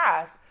of the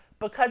past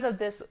because of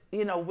this,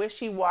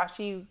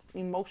 wishy-washy,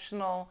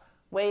 emotional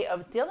way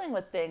of dealing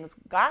with things.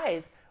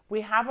 Guys,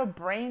 we have a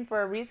brain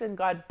for a reason.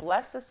 God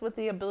blessed us with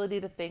the ability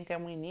to think,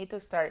 and we need to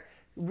start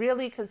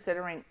really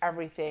considering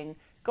everything,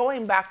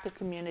 going back to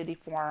community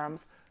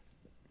forums,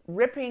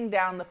 ripping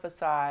down the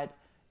facade,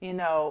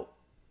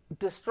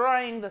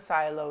 destroying the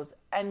silos,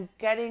 and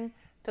getting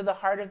to the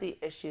heart of the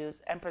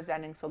issues and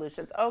presenting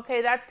solutions.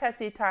 Okay, that's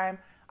Tessie time.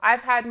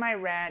 I've had my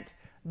rant.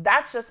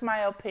 That's just my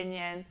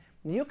opinion.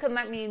 You can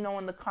let me know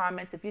in the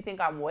comments if you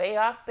think I'm way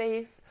off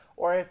base,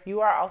 or if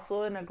you are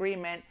also in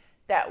agreement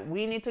that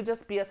we need to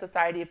just be a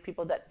society of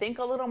people that think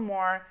a little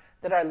more,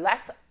 that are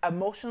less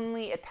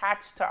emotionally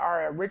attached to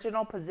our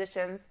original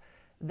positions,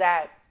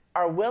 that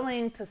are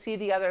willing to see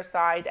the other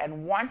side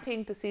and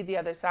wanting to see the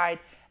other side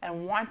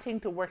and wanting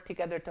to work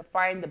together to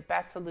find the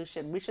best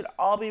solution. We should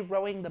all be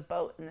rowing the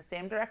boat in the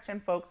same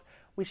direction, folks.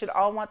 We should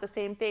all want the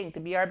same thing, to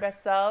be our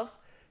best selves,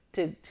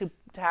 to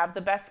have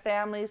the best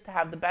families, to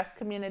have the best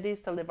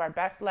communities, to live our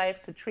best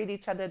life, to treat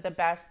each other the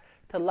best,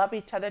 to love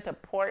each other, to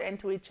pour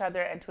into each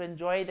other, and to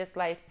enjoy this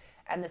life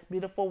and this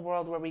beautiful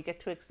world where we get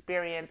to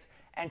experience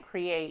and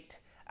create.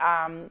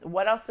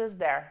 What else is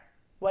there?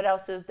 What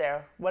else is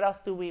there? What else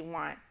do we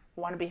want?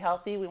 We want to be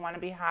healthy. We want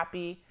to be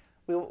happy.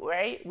 We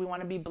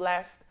want to be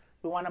blessed.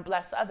 We want to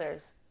bless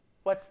others.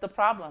 What's the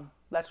problem?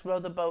 Let's row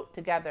the boat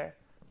together.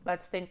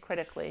 Let's think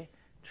critically.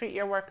 Treat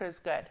your workers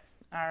good.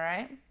 All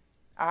right?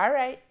 All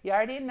right. You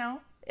already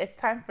know. It's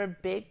time for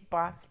Big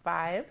Boss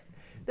Vibes.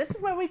 This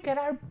is where we get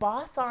our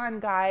boss on,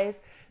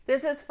 guys.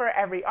 This is for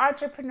every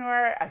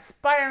entrepreneur,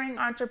 aspiring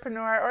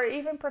entrepreneur, or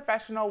even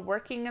professional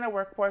working in a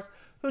workforce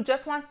who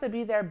just wants to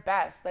be their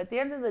best. At the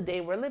end of the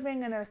day, we're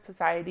living in a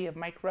society of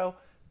micro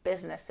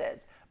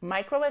businesses.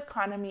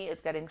 Microeconomy is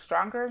getting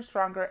stronger and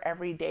stronger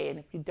every day. And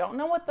if you don't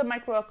know what the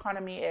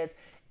microeconomy is,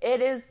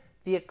 it is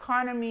the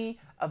economy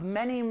of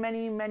many,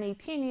 many, many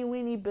teeny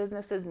weeny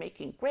businesses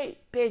making great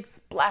big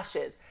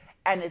splashes.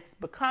 And it's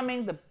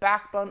becoming the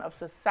backbone of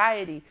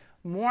society.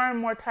 More and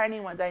more tiny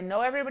ones. I know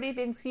everybody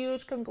thinks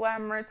huge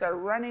conglomerates are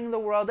running the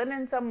world, and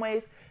in some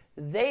ways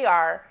they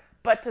are.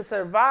 But to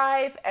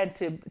survive and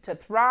to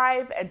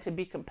thrive and to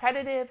be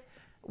competitive,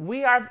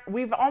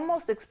 we've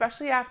almost,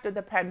 especially after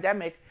the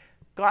pandemic,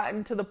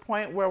 gotten to the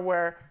point where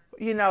we're,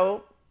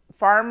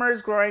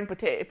 farmers growing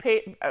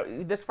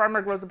this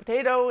farmer grows a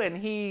potato and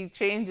he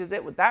changes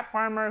it with that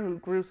farmer who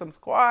grew some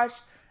squash,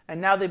 and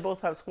now they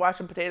both have squash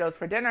and potatoes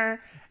for dinner.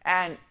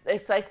 And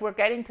it's like we're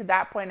getting to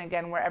that point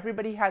again where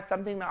everybody has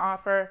something to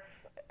offer.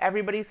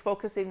 Everybody's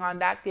focusing on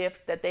that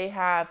gift that they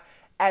have.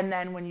 And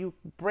then when you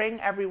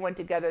bring everyone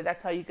together,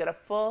 that's how you get a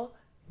full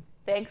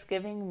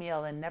Thanksgiving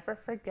meal. And never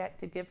forget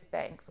to give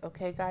thanks.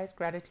 Okay, guys?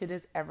 Gratitude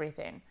is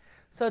everything.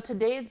 So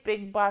today's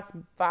Big Boss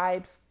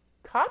Vibes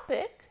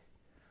topic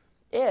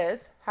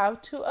is how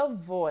to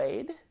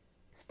avoid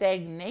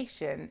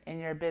stagnation in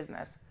your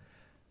business.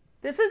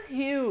 This is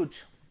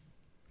huge.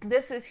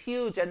 This is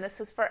huge, and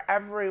this is for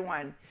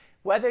everyone.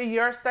 Whether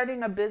you're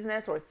starting a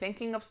business or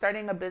thinking of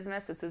starting a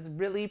business, this is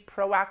really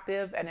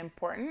proactive and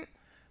important.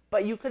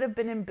 But you could have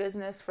been in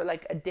business for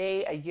like a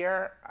day, a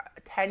year,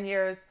 10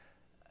 years.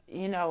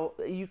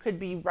 You could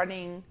be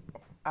running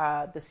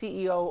the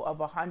CEO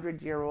of a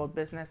 100-year-old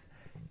business.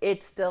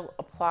 It still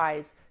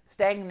applies.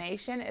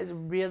 Stagnation is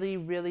really,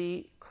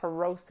 really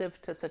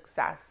corrosive to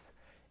success.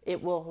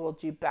 It will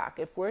hold you back.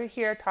 If we're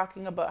here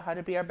talking about how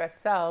to be our best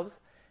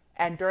selves,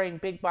 and during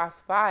Big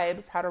Boss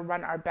Vibes, how to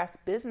run our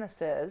best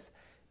businesses,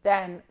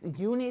 then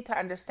you need to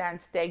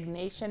understand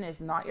stagnation is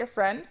not your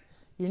friend.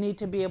 You need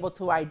to be able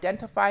to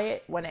identify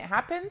it when it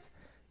happens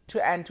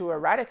and to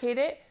eradicate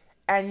it,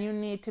 and you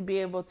need to be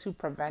able to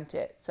prevent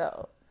it.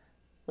 So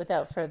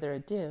without further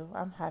ado,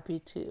 I'm happy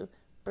to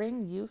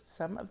bring you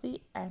some of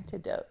the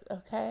antidote,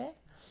 okay?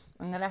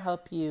 I'm going to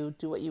help you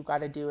do what you got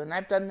to do. And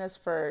I've done this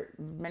for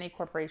many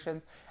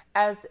corporations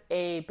as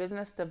a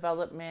business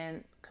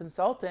development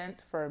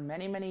consultant for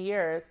many, many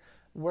years,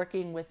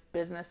 working with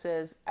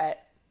businesses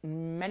at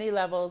many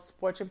levels,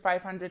 Fortune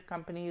 500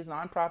 companies,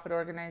 nonprofit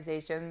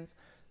organizations,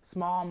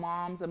 small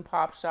moms and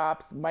pop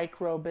shops,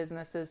 micro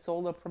businesses,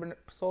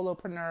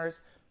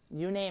 solopreneurs,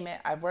 you name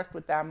it. I've worked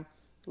with them.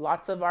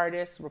 Lots of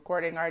artists,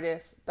 recording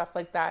artists, stuff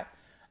like that.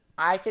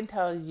 I can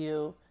tell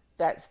you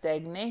that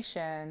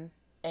stagnation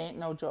ain't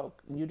no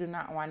joke. You do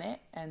not want it.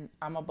 And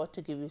I'm about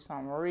to give you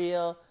some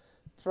real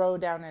throw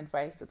down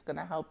advice that's going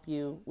to help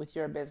you with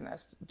your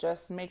business.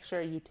 Just make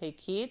sure you take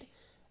heed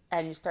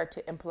and you start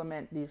to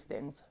implement these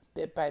things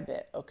bit by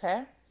bit,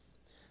 okay?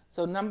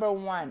 So number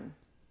one,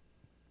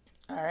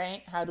 all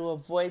right, how to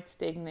avoid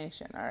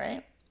stagnation, all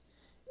right,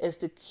 is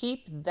to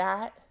keep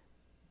that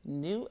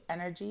New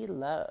energy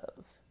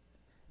love.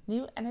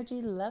 New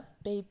energy love,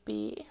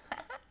 baby.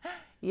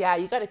 Yeah,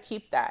 you got to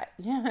keep that.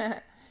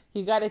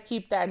 You got to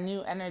keep that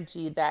new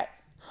energy, that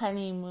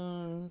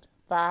honeymoon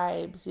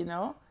vibes,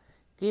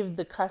 Give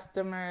the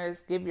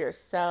customers, give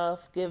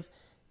yourself, give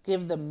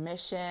the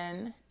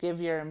mission,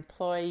 give your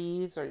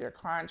employees or your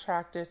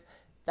contractors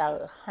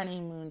that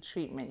honeymoon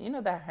treatment. You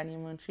know that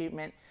honeymoon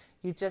treatment.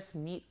 You just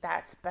meet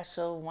that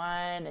special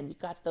one and you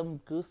got them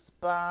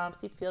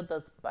goosebumps. You feel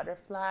those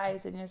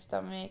butterflies in your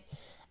stomach.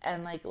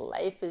 And like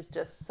life is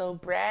just so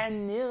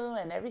brand new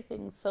and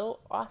everything's so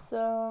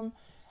awesome.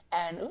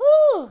 And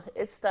woo,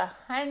 it's the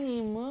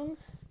honeymoon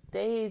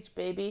stage,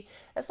 baby.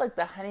 It's like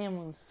the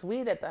honeymoon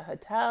suite at the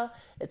hotel.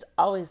 It's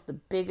always the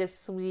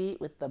biggest suite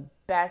with the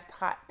best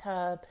hot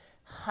tub.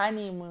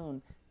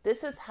 Honeymoon.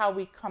 This is how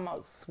we come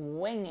out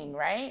swinging,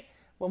 right?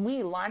 When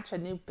we launch a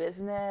new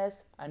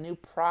business, a new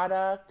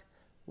product,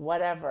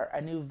 whatever,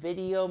 a new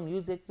video,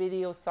 music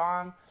video,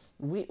 song,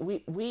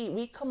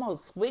 we come out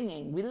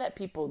swinging. We let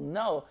people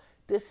know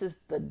this is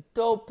the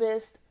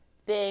dopest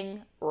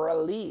thing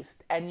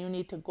released, and you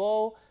need to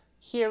go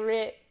hear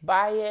it,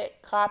 buy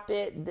it, cop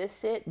it,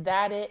 this it,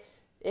 that it.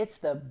 It's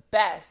the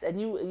best. And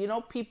you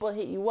know, people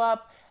hit you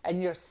up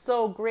and you're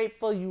so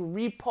grateful. You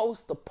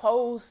repost the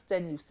post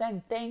and you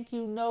send thank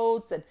you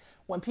notes. And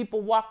when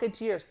people walk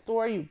into your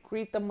store, you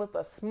greet them with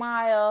a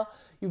smile.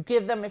 You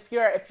give them, if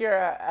you're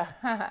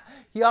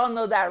you all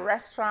know that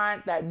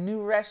restaurant, that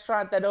new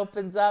restaurant that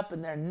opens up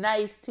and they're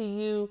nice to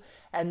you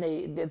and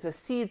the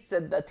seats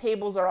and the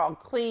tables are all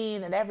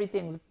clean and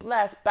everything's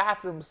blessed,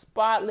 bathroom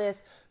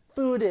spotless.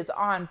 Food is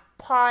on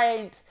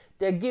point.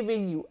 They're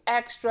giving you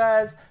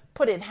extras,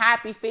 putting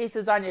happy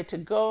faces on your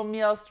to-go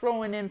meals,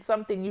 throwing in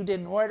something you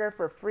didn't order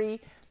for free.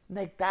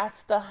 Like,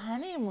 that's the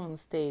honeymoon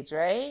stage,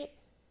 right?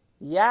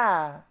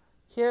 Yeah.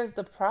 Here's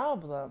the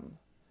problem.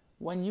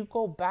 When you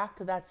go back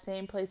to that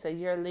same place a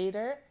year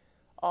later,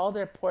 all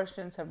their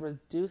portions have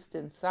reduced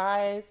in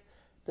size.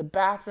 The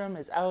bathroom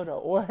is out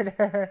of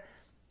order.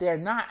 They're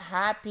not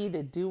happy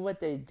to do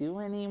what they do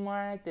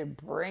anymore. They're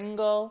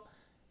bringle.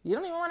 You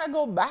don't even want to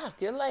go back.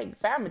 You're like,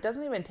 fam, it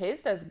doesn't even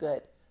taste as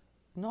good.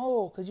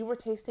 No, because you were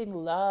tasting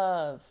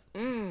love.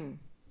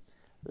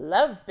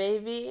 Love,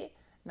 baby.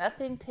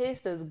 Nothing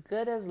tastes as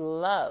good as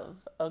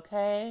love,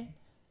 okay?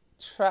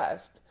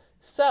 Trust.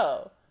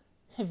 So,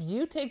 if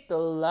you take the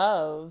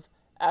love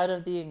out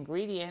of the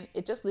ingredient,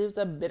 it just leaves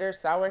a bitter,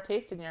 sour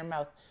taste in your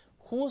mouth.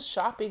 Who's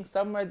shopping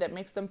somewhere that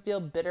makes them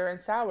feel bitter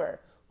and sour?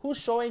 Who's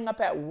showing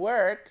up at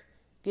work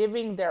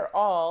giving their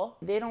all?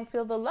 They don't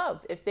feel the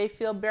love. If they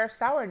feel bare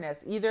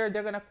sourness, either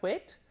they're going to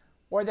quit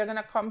or they're going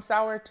to come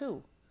sour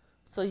too.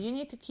 So you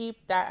need to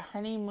keep that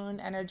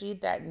honeymoon energy,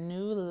 that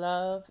new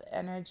love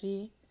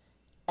energy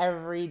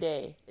every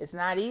day. It's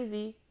not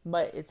easy,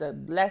 but it's a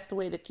blessed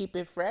way to keep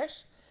it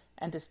fresh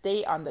and to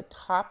stay on the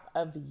top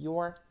of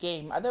your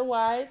game.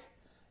 Otherwise,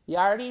 you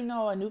already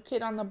know a new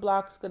kid on the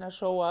block is going to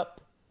show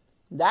up.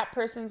 That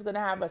person's going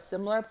to have a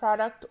similar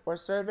product or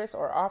service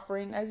or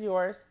offering as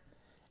yours.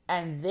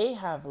 And they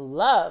have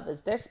love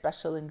as their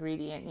special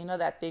ingredient. You know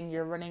that thing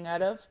you're running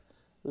out of?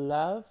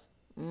 Love?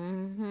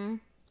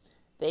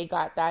 They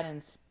got that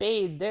in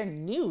spades. They're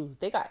new.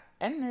 They got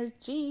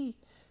energy.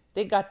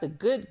 They got the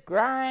good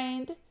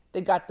grind.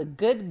 They got the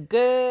good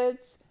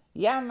goods.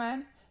 Yeah,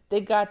 man. They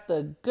got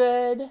the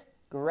good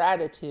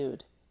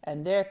gratitude.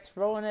 And they're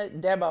throwing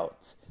it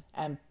about.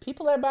 And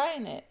people are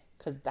buying it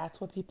because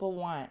that's what people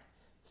want.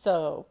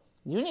 So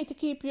you need to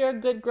keep your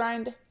good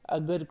grind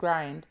a good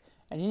grind.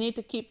 And you need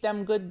to keep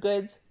them good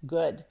goods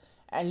good.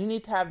 And you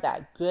need to have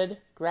that good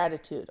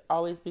gratitude.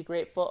 Always be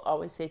grateful.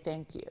 Always say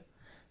thank you.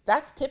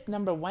 That's tip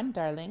number 1,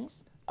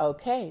 darlings.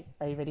 Okay,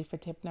 are you ready for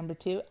tip number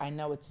 2? I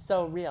know it's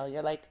so real.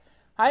 You're like,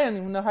 I don't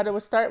even know how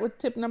to start with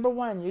tip number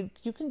 1.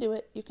 You can do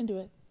it. You can do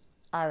it.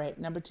 All right,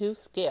 number 2,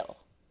 scale.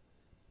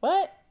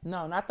 What?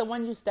 No, not the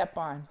one you step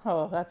on.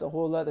 Oh, that's a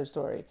whole other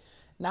story.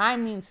 Now I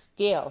mean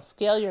scale.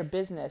 Scale your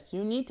business.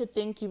 You need to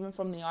think even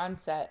from the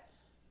onset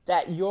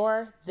that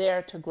you're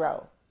there to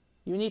grow.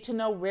 You need to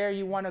know where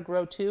you want to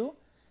grow to,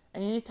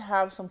 and you need to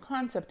have some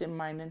concept in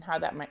mind and how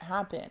that might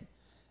happen.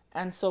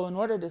 And so in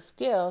order to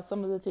scale,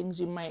 some of the things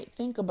you might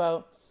think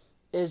about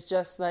is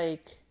just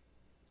like,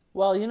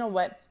 well, you know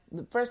what?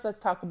 First, let's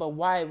talk about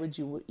why would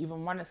you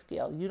even want to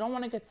scale. You don't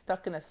want to get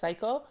stuck in a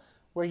cycle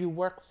where you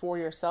work for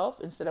yourself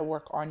instead of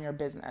work on your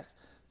business.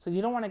 So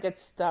you don't want to get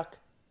stuck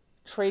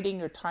trading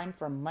your time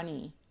for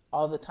money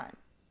all the time,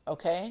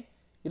 okay?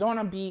 You don't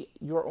want to be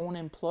your own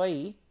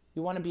employee.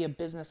 You want to be a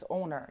business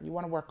owner. You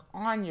want to work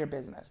on your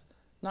business,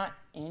 not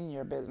in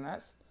your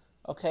business,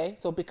 okay?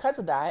 So because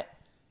of that,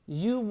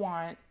 you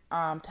want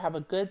to have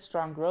a good,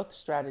 strong growth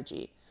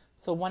strategy.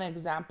 So one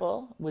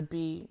example would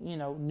be,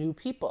 new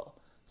people.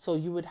 So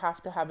you would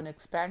have to have an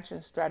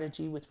expansion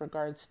strategy with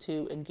regards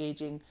to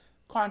engaging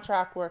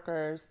contract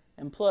workers,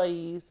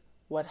 employees,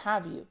 what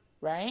have you,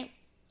 right?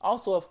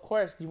 Also, of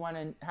course, you want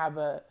to have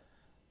a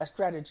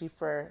strategy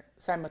for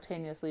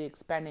simultaneously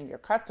expanding your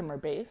customer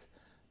base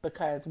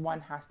because one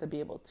has to be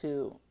able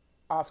to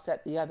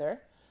offset the other.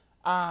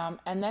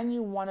 And then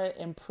you want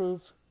to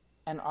improve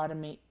and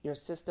automate your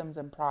systems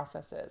and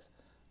processes.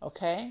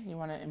 Okay? You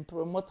want to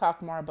improve, and we'll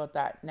talk more about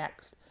that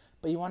next.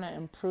 But you want to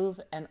improve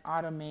and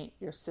automate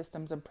your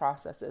systems and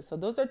processes. So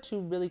those are two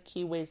really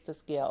key ways to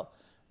scale,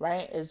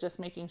 right? Is just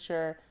making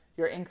sure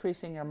you're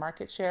increasing your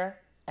market share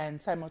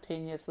and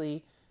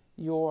simultaneously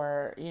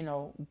you're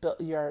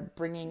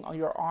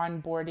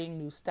onboarding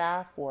new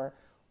staff or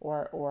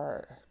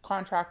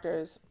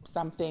contractors,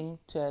 something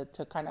to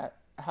kind of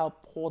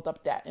help hold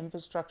up that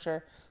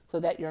infrastructure so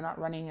that you're not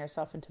running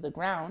yourself into the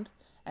ground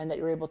and that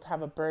you're able to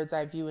have a bird's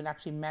eye view and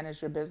actually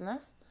manage your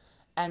business.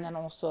 And then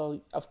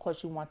also, of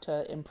course, you want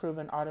to improve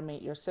and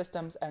automate your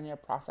systems and your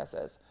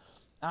processes.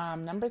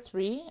 Number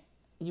 3,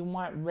 you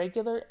want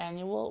regular,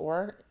 annual,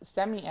 or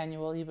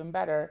semi-annual, even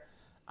better,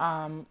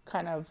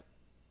 kind of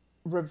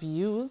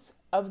reviews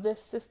of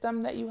this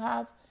system that you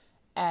have,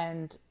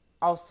 and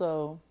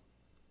also,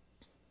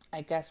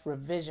 I guess,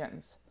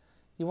 revisions.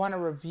 You want to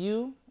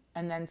review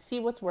and then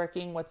see what's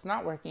working, what's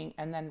not working,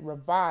 and then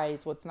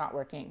revise what's not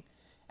working,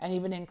 and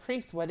even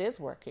increase what is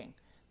working.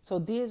 So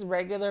these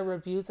regular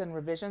reviews and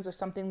revisions are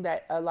something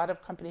that a lot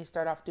of companies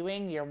start off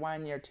doing year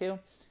 1, year 2,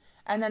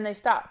 and then they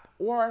stop.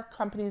 Or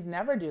companies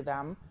never do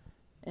them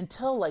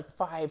until like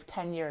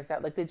 5-10 years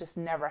out. Like they just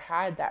never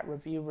had that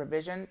review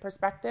revision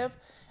perspective.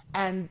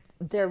 And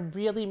they're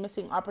really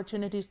missing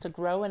opportunities to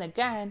grow. And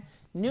again,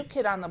 new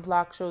kid on the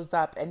block shows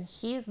up and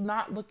he's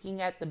not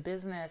looking at the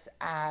business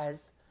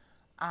as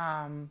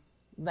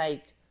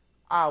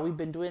we've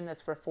been doing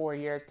this for 4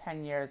 years,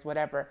 10 years,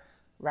 whatever,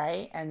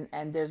 right?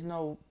 And there's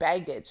no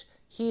baggage.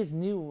 He's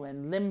new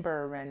and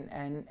limber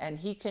and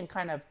he can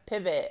kind of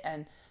pivot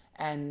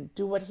and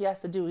do what he has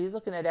to do. He's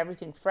looking at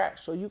everything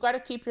fresh. So you got to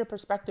keep your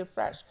perspective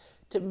fresh.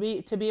 To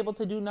be able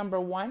to do number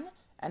 1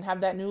 and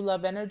have that new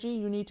love energy,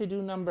 you need to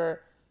do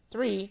number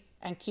 3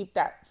 and keep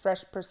that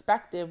fresh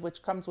perspective,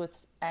 which comes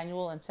with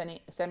annual and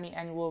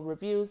semi-annual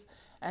reviews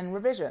and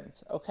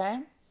revisions.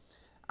 Okay.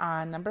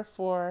 Number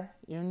 4,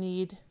 you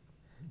need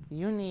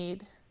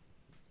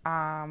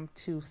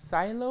to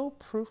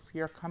silo-proof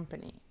your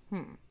company.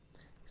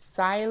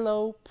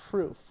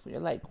 Silo-proof. You're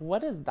like,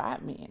 what does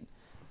that mean?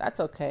 That's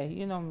okay.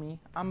 You know me.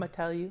 I'm going to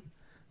tell you.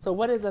 So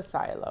what is a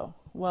silo?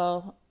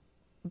 Well,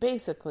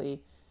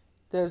 basically,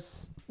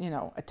 there's,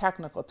 a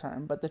technical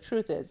term, but the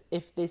truth is,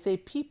 if they say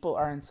people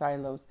are in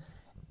silos,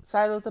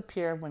 silos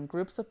appear when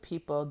groups of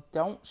people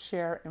don't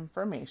share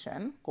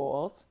information,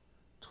 goals,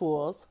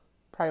 tools,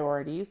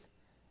 priorities,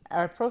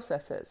 or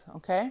processes,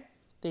 okay?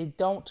 They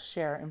don't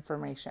share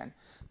information.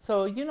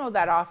 So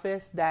that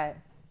office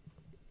that,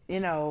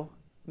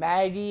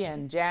 Maggie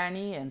and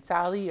Janny and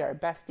Sally are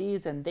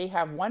besties and they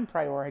have one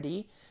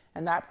priority,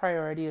 and that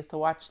priority is to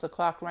watch the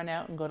clock run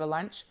out and go to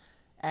lunch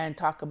and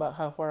talk about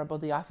how horrible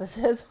the office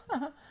is.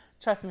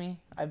 Trust me,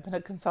 I've been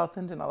a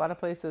consultant in a lot of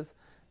places.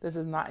 This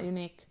is not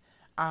unique.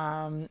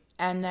 And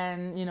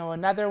then,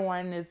 another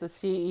one is the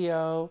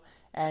CEO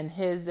and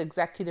his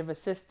executive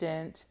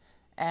assistant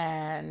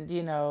and,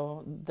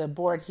 the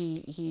board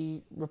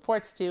he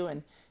reports to,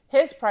 and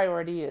his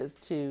priority is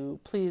to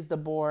please the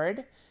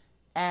board.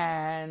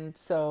 And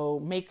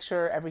so make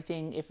sure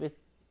everything, if it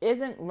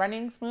isn't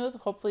running smooth,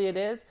 hopefully it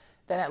is,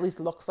 then at least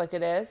looks like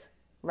it is,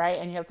 right?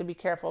 And you have to be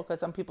careful because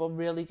some people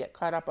really get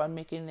caught up on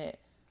making it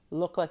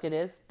look like it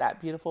is,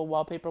 that beautiful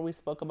wallpaper we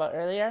spoke about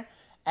earlier,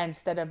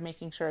 instead of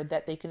making sure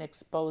that they can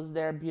expose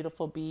their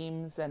beautiful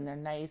beams and their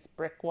nice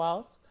brick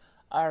walls.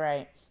 All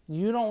right.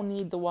 You don't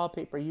need the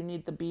wallpaper. You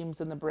need the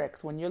beams and the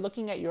bricks. When you're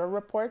looking at your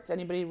reports,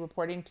 anybody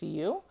reporting to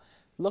you,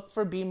 look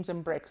for beams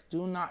and bricks.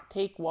 Do not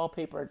take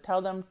wallpaper.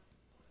 Tell them,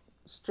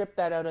 strip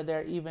that out of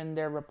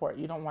their report.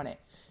 You don't want it.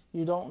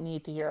 You don't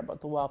need to hear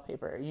about the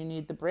wallpaper. You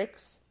need the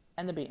bricks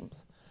and the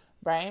beams,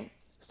 right?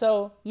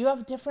 So you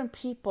have different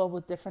people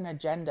with different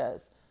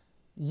agendas.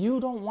 You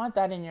don't want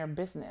that in your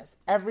business.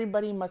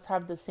 Everybody must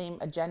have the same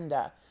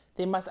agenda.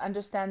 They must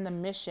understand the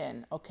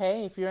mission,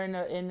 okay? If you're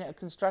in a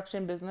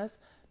construction business,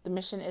 the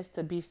mission is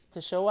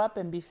to show up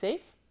and be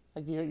safe.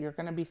 Like you're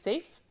going to be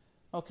safe,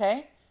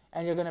 okay?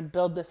 And you're going to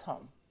build this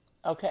home,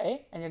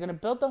 okay? And you're going to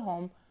build the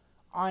home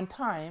on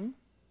time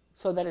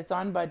so that it's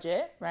on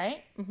budget,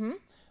 right?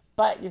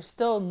 But you're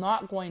still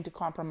not going to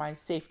compromise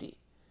safety,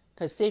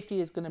 because safety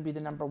is going to be the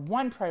number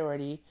 1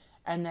 priority,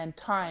 and then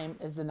time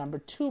is the number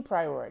 2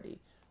 priority.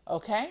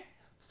 Okay?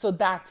 So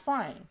that's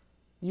fine.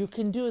 You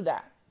can do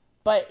that.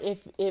 But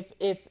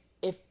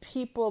if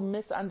people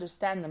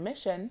misunderstand the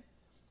mission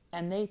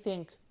and they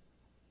think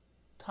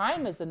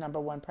time is the number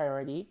 1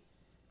 priority,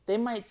 they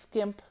might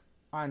skimp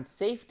on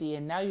safety,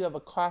 and now you have a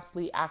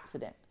costly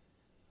accident.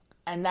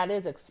 And that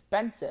is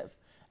expensive.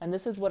 And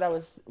this is what I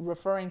was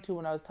referring to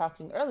when I was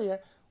talking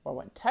earlier, or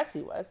when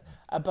Tessie was,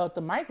 about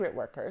the migrant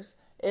workers,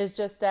 is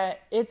just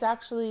that it's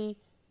actually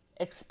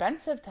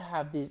expensive to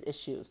have these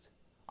issues.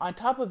 On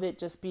top of it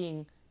just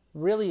being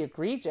really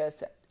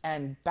egregious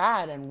and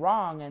bad and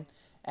wrong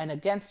and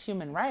against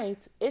human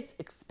rights, it's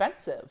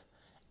expensive.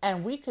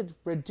 And we could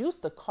reduce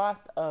the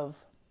cost of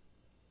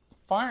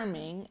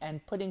farming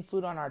and putting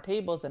food on our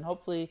tables, and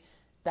hopefully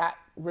that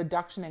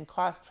reduction in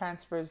cost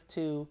transfers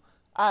to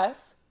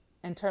us,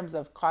 in terms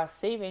of cost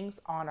savings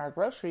on our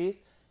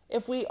groceries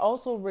if we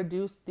also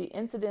reduce the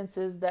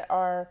incidences that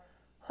are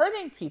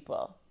hurting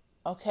people.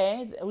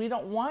 Okay? We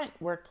don't want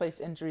workplace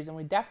injuries, and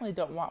we definitely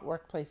don't want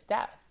workplace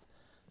deaths.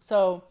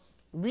 So,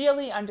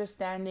 really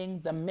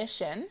understanding the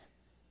mission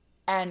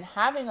and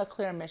having a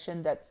clear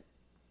mission that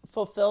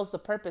fulfills the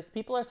purpose.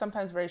 People are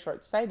sometimes very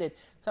short-sighted.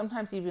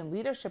 Sometimes even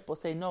leadership will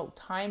say, no,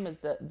 time is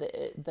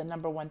the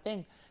number one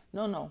thing.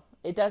 No,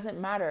 it doesn't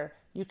matter.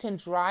 You can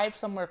drive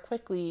somewhere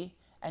quickly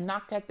and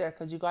not get there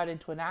because you got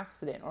into an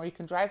accident, or you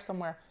can drive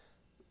somewhere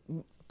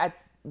at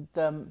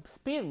the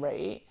speed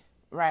rate,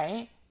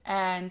 right,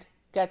 and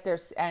get there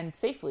and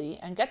safely,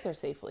 and get there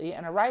safely,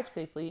 and arrive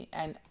safely,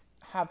 and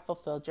have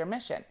fulfilled your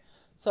mission.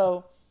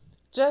 So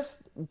just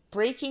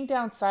breaking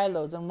down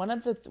silos, and one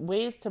of the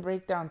ways to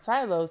break down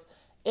silos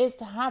is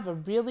to have a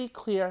really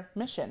clear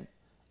mission.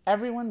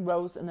 Everyone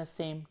rows in the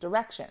same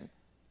direction.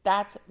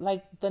 That's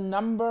like the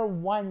number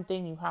one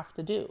thing you have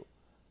to do.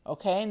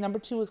 Okay? Number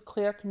two is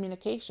clear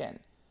communication,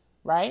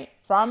 right?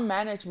 From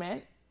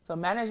management. So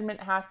management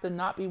has to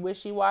not be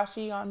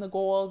wishy-washy on the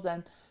goals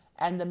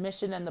and the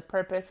mission and the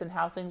purpose and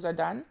how things are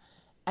done.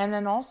 And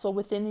then also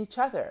within each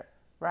other,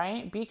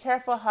 right? Be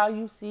careful how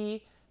you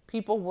see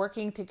people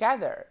working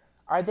together.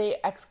 Are they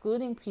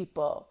excluding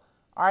people?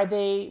 Are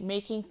they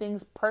making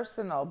things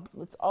personal?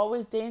 It's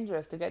always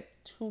dangerous to get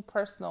too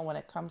personal when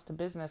it comes to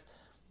business.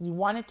 You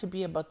want it to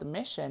be about the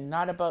mission,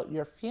 not about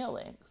your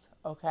feelings,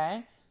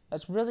 okay?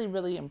 That's really,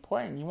 really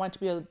important. You want it to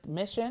be about the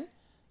mission.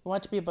 You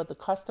want it to be about the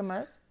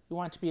customers. You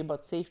want it to be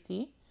about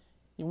safety.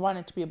 You want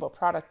it to be about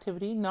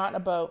productivity, not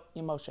about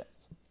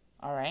emotions,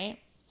 all right?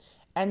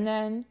 And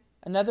then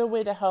another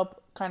way to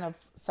help kind of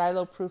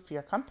silo-proof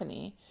your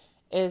company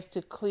is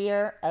to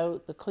clear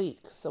out the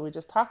cliques. So we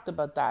just talked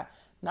about that.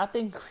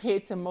 Nothing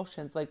creates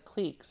emotions like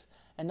cliques,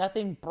 and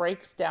nothing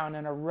breaks down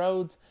and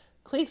erodes.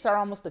 Cliques are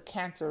almost the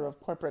cancer of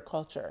corporate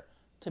culture,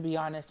 to be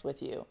honest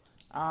with you.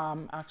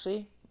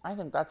 Actually, I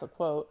think that's a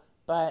quote,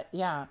 but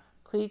yeah,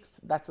 cliques,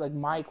 that's like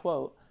my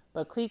quote,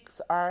 but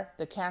cliques are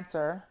the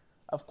cancer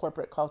of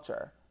corporate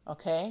culture,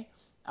 okay?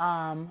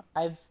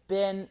 I've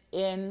been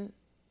in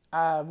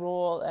a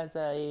role as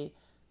a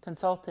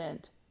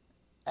consultant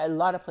at a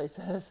lot of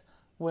places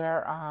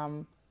where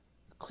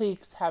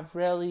cliques have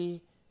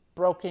really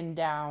broken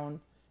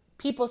down.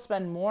 People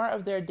spend more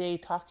of their day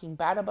talking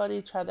bad about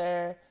each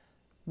other,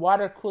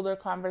 water cooler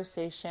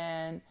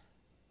conversation,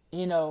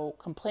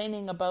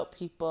 complaining about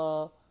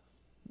people,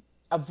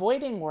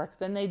 avoiding work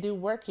than they do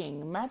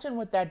working. Imagine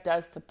what that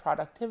does to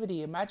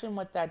productivity. Imagine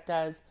what that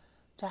does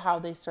to how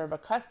they serve a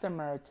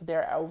customer, to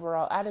their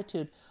overall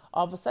attitude.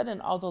 All of a sudden,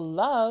 all the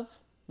love,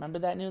 remember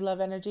that new love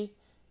energy,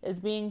 is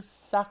being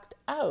sucked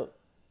out,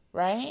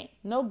 right?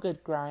 No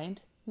good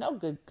grind, no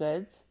good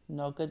goods,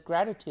 no good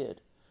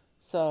gratitude.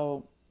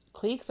 So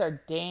cliques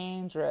are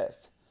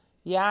dangerous.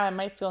 Yeah, it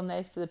might feel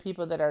nice to the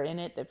people that are in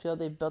it, that feel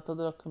they've built a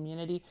little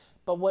community,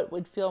 but what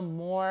would feel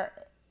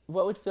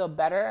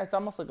better, it's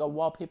almost like a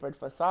wallpapered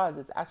facade.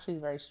 It's actually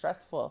very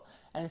stressful.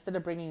 And instead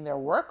of bringing their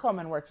work home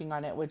and working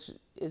on it, which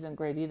isn't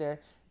great either,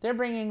 they're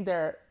bringing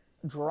their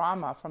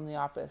drama from the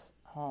office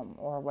home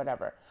or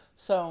whatever.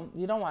 So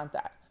you don't want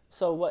that.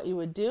 So what you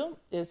would do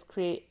is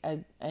create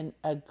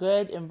a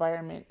good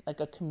environment, like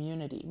a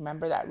community.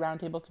 Remember that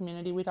roundtable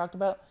community we talked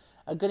about?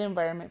 A good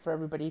environment for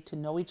everybody to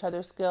know each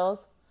other's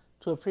skills,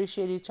 to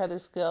appreciate each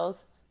other's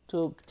skills,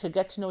 to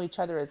get to know each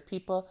other as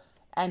people,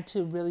 and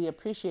to really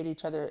appreciate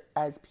each other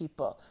as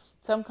people.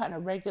 Some kind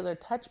of regular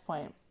touch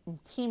point,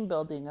 team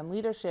building and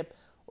leadership.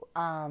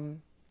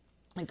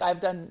 Like I've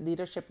done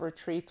leadership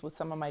retreats with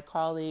some of my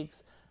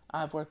colleagues.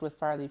 I've worked with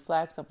Farley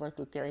Flex. I've worked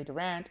with Gary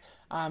Durant.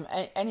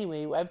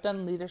 Anyway, I've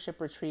done leadership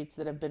retreats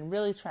that have been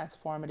really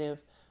transformative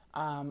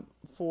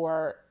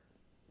for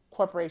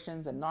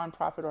corporations and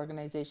nonprofit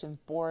organizations,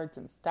 boards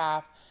and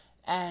staff.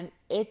 And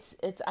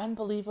it's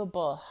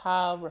unbelievable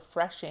how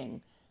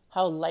refreshing,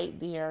 how light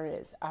the air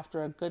is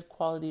after a good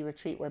quality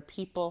retreat where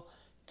people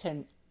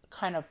can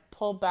kind of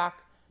pull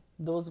back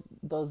those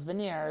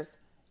veneers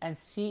and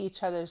see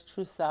each other's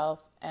true self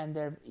and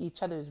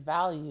each other's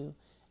value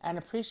and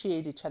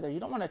appreciate each other. You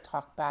don't want to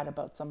talk bad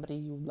about somebody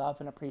you love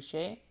and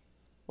appreciate.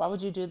 Why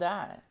would you do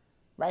that?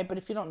 Right? But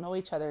if you don't know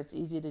each other, it's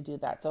easy to do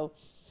that. So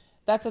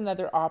that's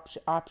another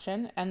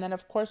option. And then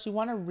of course you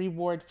want to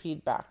reward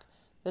feedback.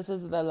 This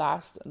is the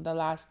last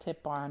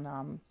tip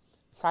on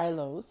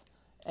silos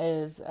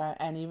is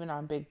and even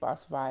on Big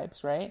Boss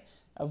Vibes, right?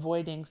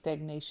 Avoiding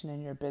stagnation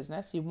in your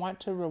business. You want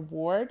to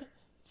reward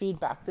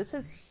feedback. This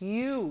is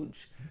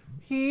huge.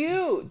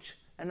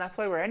 And that's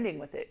why we're ending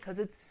with it, because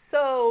it's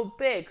so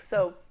big.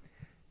 So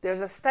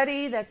there's a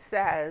study that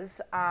says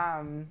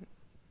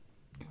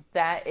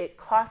that it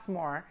costs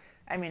more.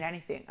 I mean,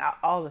 anything,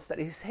 all the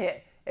studies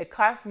say it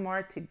costs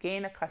more to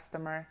gain a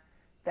customer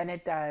than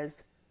it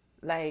does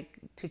like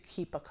to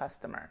keep a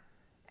customer.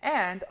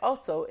 And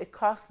also it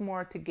costs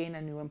more to gain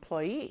a new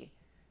employee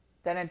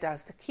than it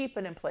does to keep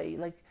an employee.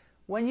 Like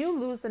when you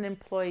lose an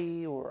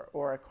employee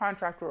or a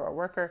contractor or a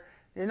worker,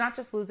 you're not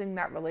just losing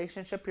that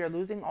relationship, you're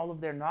losing all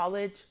of their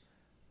knowledge.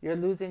 You're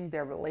losing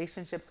their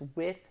relationships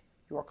with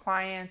your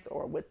clients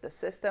or with the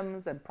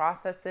systems and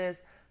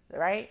processes,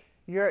 right?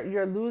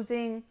 You're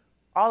losing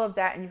all of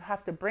that, and you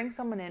have to bring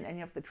someone in and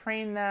you have to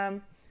train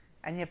them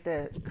and you have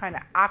to kind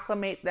of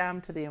acclimate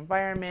them to the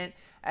environment.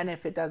 And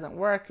if it doesn't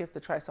work, you have to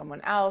try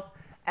someone else.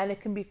 And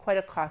it can be quite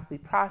a costly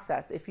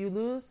process. If you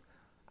lose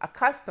a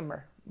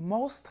customer,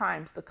 most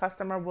times the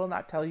customer will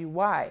not tell you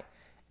why.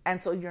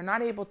 And so you're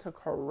not able to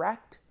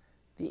correct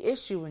the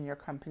issue in your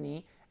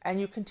company, and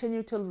you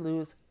continue to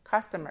lose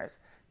customers.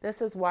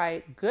 This is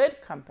why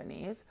good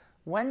companies,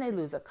 when they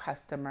lose a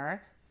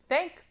customer,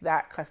 thank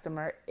that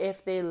customer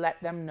if they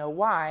let them know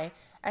why,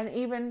 and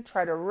even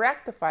try to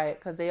rectify it,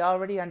 because they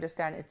already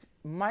understand it's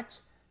much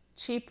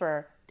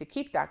cheaper to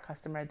keep that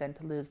customer than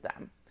to lose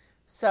them.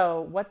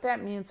 So what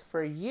that means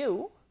for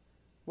you,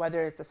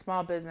 whether it's a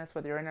small business,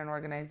 whether you're in an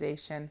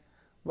organization,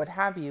 what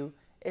have you,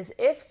 is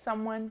if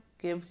someone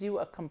gives you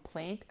a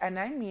complaint, and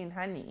I mean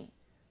honey,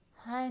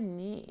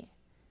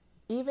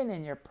 even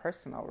in your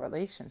personal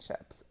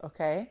relationships,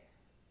 okay?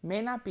 May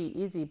not be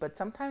easy, but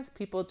sometimes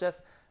people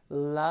just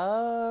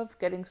love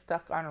getting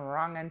stuck on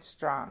wrong and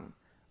strong,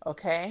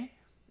 okay?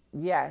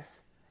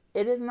 Yes,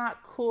 it is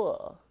not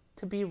cool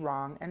to be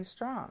wrong and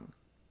strong.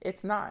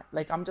 It's not.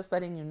 Like, I'm just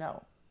letting you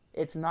know.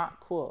 It's not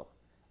cool,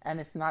 and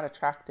it's not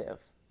attractive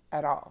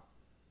at all.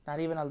 Not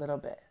even a little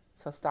bit.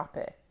 So stop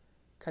it,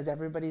 because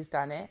everybody's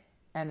done it,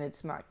 and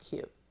it's not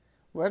cute.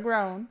 We're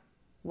grown.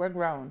 We're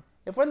grown.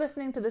 If we're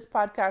listening to this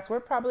podcast,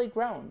 we're probably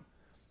grown,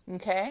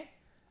 okay?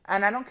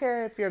 And I don't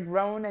care if you're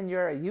grown and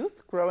you're a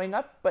youth growing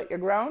up, but you're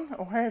grown,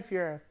 or if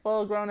you're a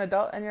full-grown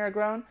adult and you're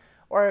grown,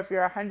 or if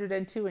you're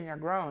 102 and you're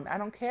grown. I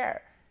don't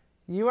care.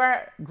 You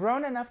are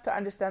grown enough to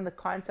understand the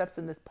concepts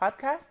in this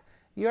podcast.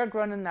 You are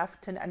grown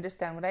enough to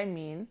understand what I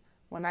mean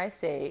when I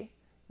say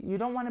you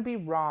don't want to be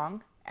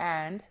wrong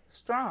and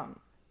strong,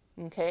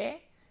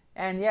 okay?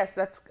 And yes,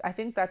 I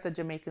think that's a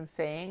Jamaican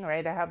saying,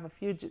 right? I have a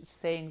few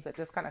sayings that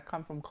just kind of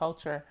come from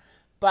culture.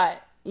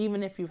 But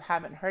even if you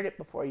haven't heard it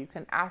before, you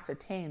can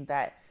ascertain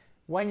that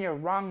when you're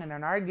wrong in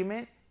an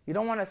argument, you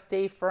don't want to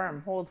stay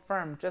firm, hold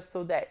firm, just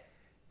so that,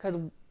 because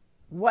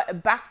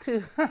back to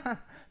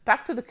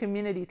the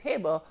community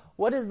table,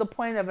 what is the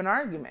point of an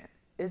argument?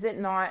 Is it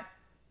not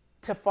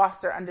to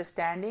foster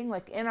understanding?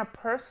 Like in a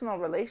personal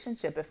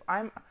relationship, if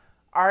I'm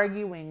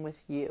arguing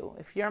with you,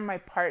 if you're my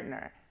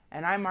partner,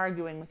 and I'm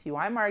arguing with you,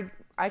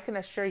 I can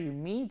assure you,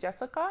 me,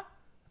 Jessica,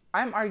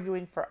 I'm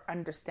arguing for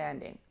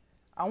understanding.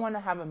 I want to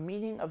have a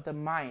meeting of the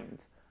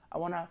minds. I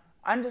want to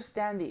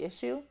understand the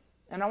issue,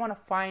 and I want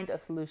to find a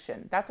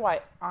solution. That's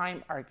why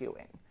I'm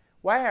arguing.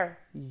 Why are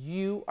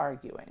you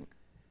arguing?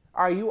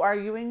 Are you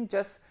arguing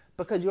just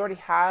because you already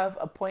have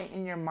a point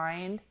in your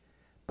mind,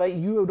 but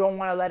you don't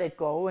want to let it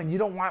go, and you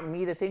don't want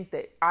me to think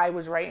that I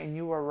was right and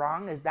you were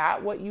wrong? Is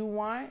that what you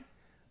want?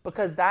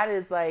 Because that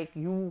is like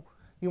you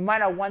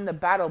might have won the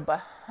battle,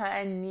 but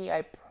honey,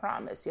 I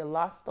promise you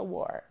lost the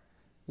war.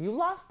 You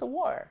lost the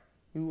war.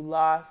 You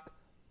lost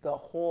the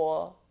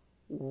whole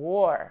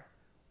war.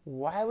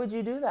 Why would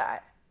you do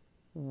that?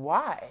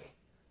 Why?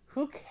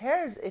 Who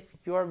cares if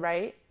you're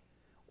right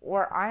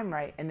or I'm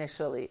right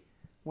initially?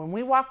 When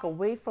we walk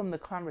away from the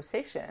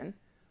conversation,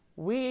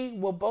 we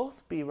will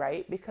both be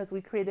right because we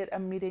created a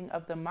meeting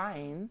of the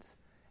minds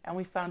and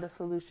we found a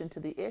solution to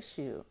the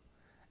issue.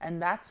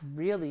 And that's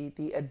really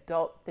the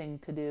adult thing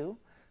to do.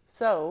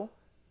 So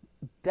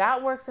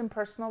that works in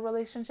personal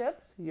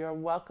relationships. You're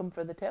welcome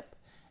for the tip.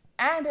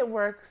 And it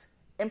works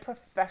in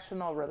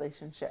professional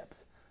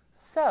relationships.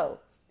 So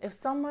if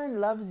someone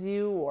loves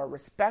you or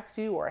respects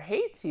you or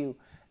hates you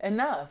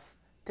enough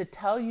to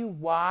tell you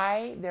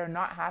why they're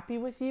not happy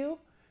with you,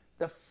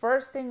 the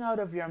first thing out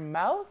of your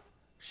mouth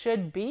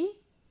should be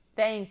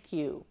thank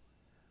you.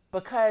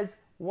 Because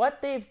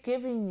what they've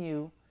given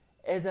you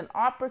is an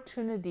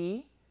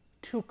opportunity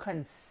to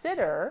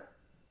consider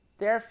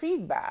their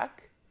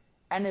feedback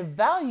and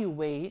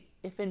evaluate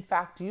if in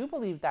fact you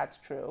believe that's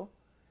true,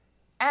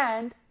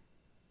 and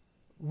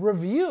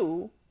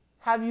review,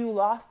 have you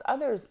lost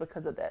others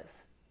because of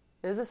this?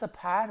 Is this a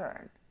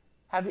pattern?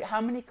 How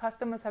many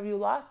customers have you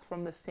lost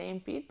from the same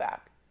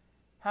feedback?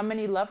 How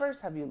many lovers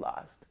have you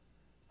lost?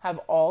 Have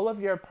all of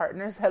your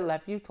partners that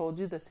left you told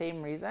you the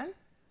same reason?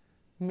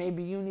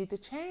 Maybe you need to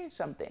change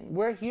something.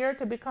 We're here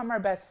to become our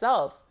best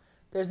self.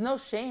 There's no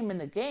shame in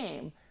the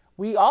game.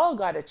 We all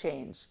got to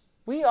change.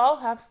 We all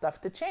have stuff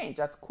to change.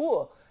 That's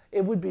cool.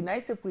 It would be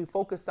nice if we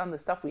focused on the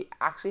stuff we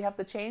actually have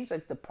to change,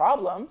 like the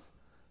problems.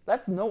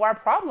 Let's know our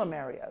problem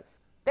areas.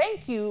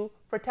 Thank you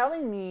for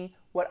telling me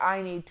what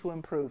I need to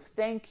improve.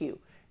 Thank you.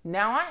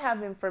 Now I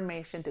have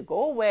information to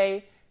go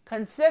away,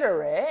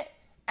 consider it,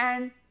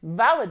 and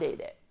validate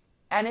it.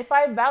 And if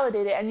I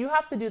validate it, and you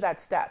have to do that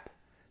step,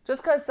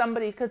 just because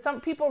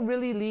some people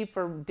really leave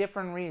for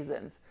different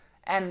reasons.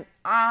 And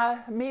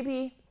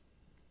maybe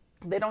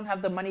they don't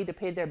have the money to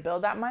pay their bill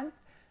that month.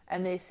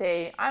 And they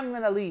say, I'm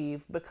going to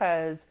leave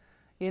because,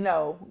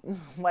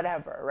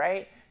 whatever,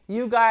 right?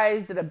 You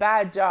guys did a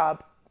bad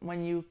job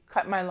when you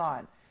cut my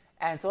lawn.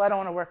 And so I don't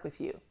want to work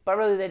with you. But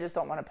really, they just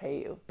don't want to pay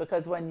you.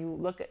 Because when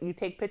you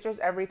take pictures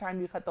every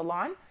time you cut the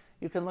lawn,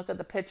 you can look at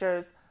the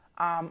pictures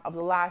of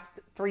the last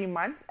 3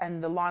 months,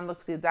 and the lawn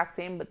looks the exact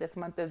same, but this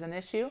month there's an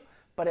issue,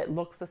 but it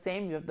looks the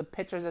same, you have the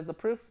pictures as a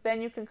proof,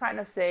 then you can kind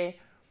of say,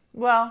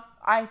 well,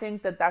 I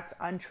think that that's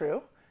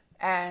untrue,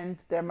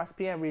 and there must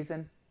be a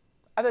reason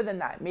other than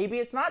that. Maybe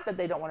it's not that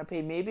they don't want to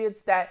pay. Maybe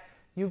it's that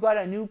you got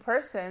a new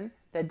person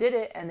that did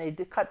it and they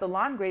cut the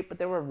lawn great, but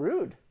they were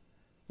rude.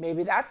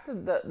 Maybe that's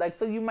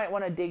so you might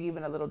want to dig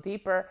even a little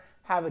deeper,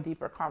 have a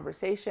deeper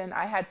conversation.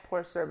 I had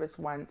poor service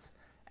once,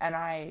 and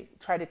I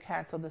tried to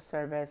cancel the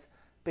service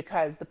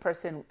because the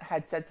person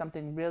had said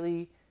something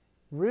really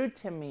rude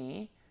to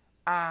me,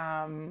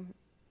 and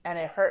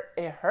it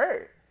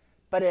hurt,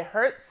 but it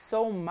hurt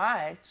so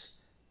much,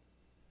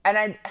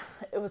 and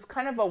it was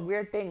kind of a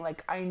weird thing.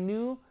 Like I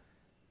knew,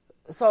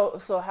 so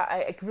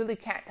I really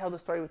can't tell the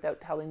story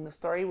without telling the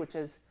story, which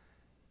is,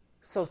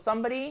 so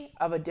somebody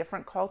of a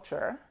different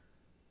culture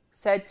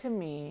said to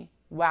me,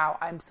 wow,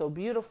 I'm so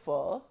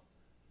beautiful.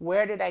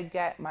 Where did I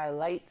get my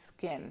light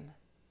skin?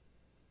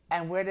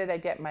 And where did I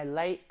get my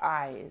light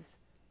eyes?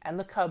 And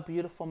look how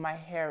beautiful my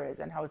hair is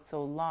and how it's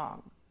so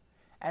long.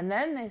 And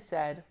then they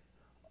said,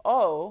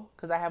 oh,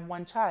 because I have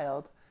one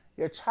child,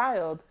 your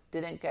child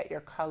didn't get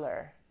your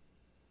color.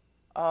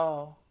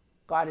 Oh,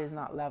 God is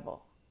not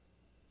level.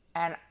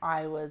 And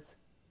I was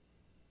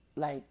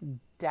like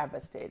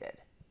devastated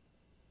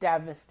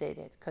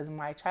because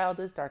my child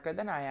is darker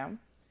than I am.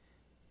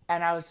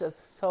 And I was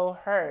just so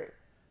hurt.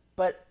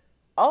 But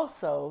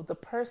also the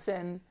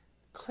person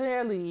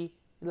clearly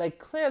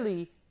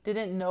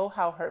didn't know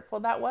how hurtful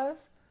that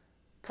was,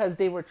 because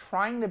they were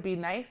trying to be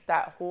nice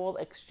that whole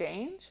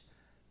exchange,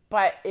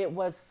 but it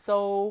was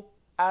so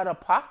out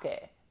of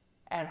pocket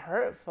and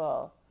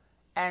hurtful.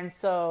 And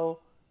so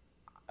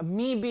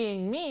me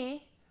being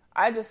me,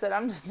 I just said,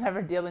 I'm just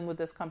never dealing with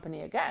this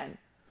company again,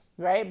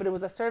 right? But it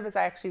was a service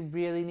I actually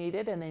really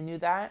needed, and they knew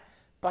that,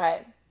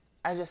 but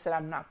I just said,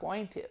 I'm not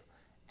going to.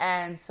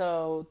 And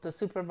so the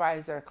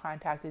supervisor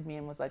contacted me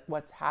and was like,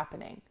 what's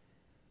happening,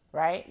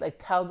 right?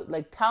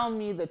 Tell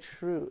me the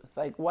truth,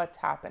 like what's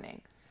happening.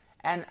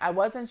 And I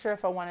wasn't sure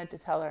if I wanted to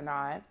tell or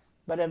not,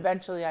 but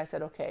eventually I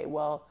said, okay,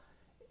 well,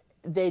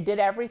 they did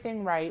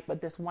everything right,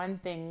 but this one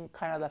thing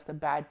kind of left a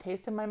bad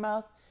taste in my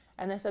mouth.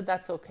 And they said,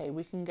 that's okay.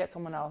 We can get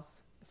someone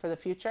else for the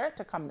future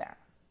to come there.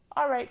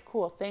 All right,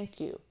 cool. Thank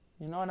you.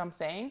 You know what I'm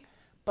saying?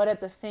 But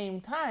at the same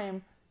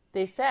time,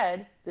 they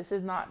said, this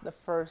is not the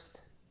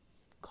first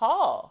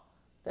call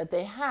that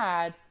they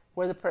had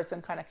where the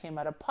person kind of came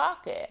out of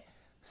pocket.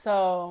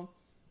 So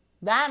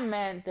that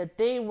meant that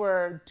they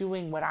were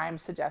doing what I'm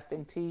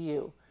suggesting to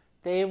you.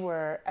 They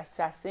were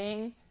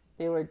assessing,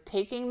 they were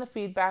taking the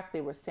feedback,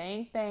 they were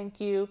saying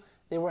thank you,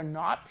 they were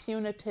not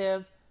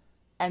punitive,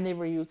 and they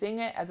were using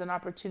it as an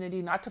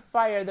opportunity not to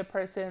fire the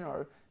person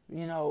or,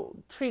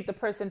 treat the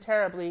person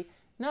terribly.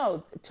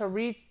 No,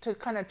 to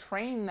kind of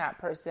train that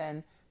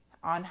person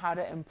on how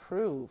to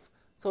improve.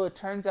 So it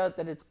turns out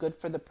that it's good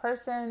for the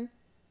person,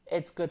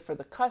 it's good for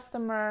the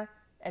customer,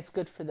 it's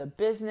good for the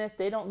business.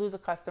 They don't lose a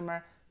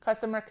customer.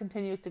 Customer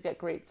continues to get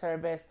great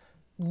service.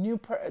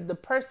 The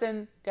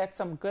person gets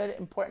some good,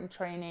 important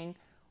training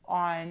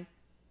on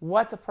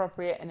what's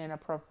appropriate and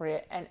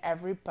inappropriate, and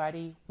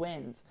everybody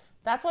wins.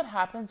 That's what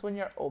happens when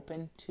you're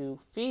open to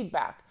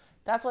feedback.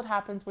 That's what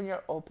happens when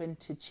you're open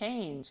to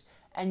change.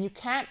 And you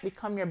can't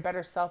become your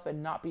better self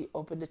and not be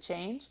open to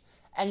change.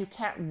 And you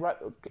can't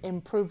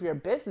improve your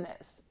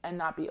business and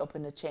not be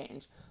open to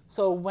change.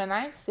 So when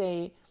I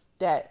say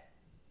that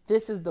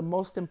this is the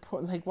most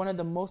important, like one of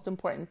the most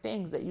important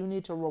things, that you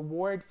need to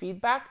reward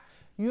feedback,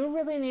 you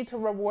really need to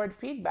reward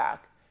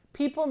feedback.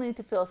 People need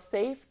to feel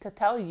safe to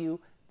tell you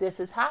this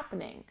is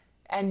happening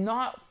and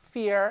not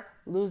fear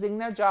losing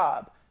their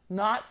job,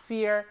 not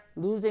fear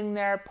losing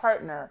their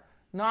partner,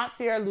 not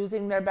fear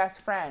losing their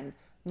best friend,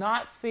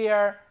 not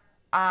fear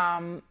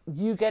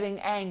you getting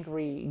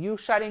angry, you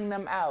shutting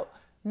them out.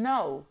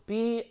 No,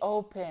 be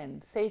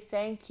open, say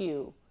thank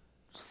you,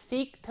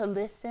 seek to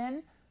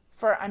listen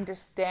for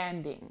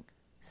understanding.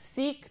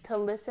 Seek to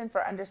listen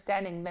for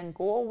understanding, then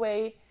go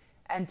away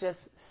and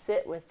just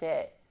sit with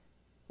it,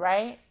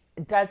 right?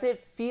 Does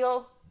it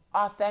feel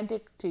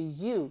authentic to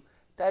you?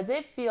 Does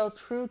it feel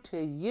true to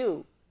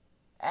you?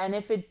 And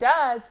if it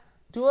does,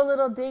 do a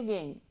little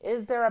digging.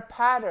 Is there a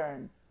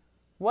pattern?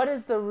 What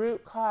is the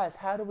root cause?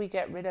 How do we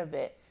get rid of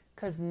it?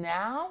 Because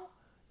now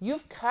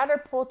you've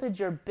catapulted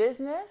your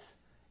business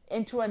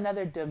into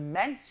another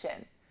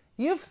dimension.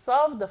 You've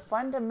solved the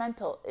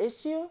fundamental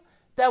issue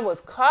that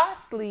was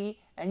costly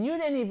and you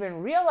didn't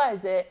even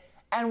realize it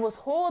and was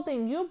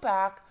holding you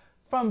back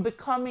from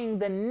becoming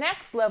the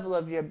next level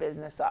of your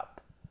business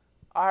up.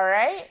 All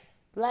right?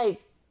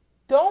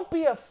 Don't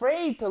be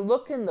afraid to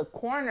look in the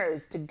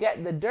corners to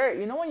get the dirt.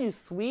 You know, when you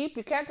sweep,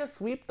 you can't just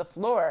sweep the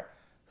floor.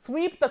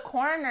 Sweep the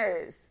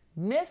corners.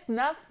 Miss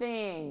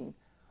nothing.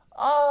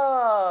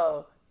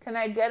 Oh, can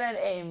I get an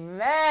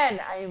amen?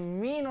 I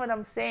mean what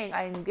I'm saying.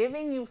 I'm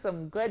giving you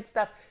some good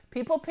stuff.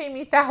 People pay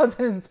me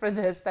thousands for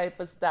this type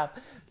of stuff.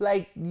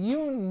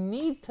 You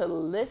need to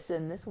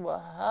listen. This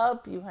will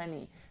help you,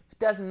 honey.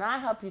 does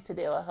not help you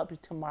today, it will help you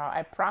tomorrow.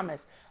 I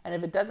promise. And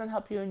if it doesn't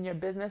help you in your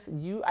business,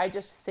 I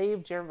just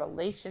saved your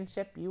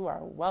relationship. You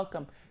are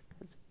welcome.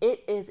 Because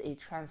it is a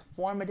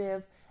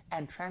transformative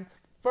and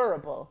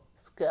transferable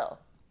skill.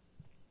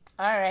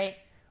 All right.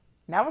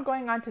 Now we're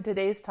going on to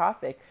today's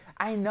topic.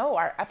 I know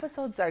our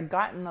episodes are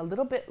gotten a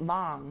little bit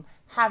long,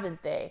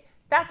 haven't they?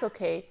 That's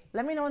okay.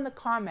 Let me know in the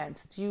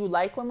comments. Do you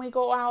like when we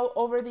go out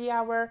over the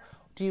hour?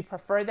 Do you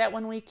prefer that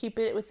when we keep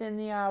it within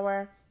the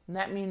hour?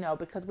 Let me know,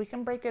 because we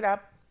can break it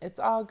up. It's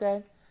all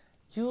good.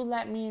 You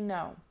let me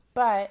know.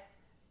 But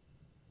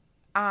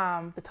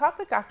the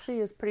topic actually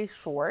is pretty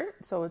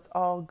short, so it's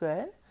all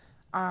good.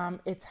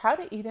 It's how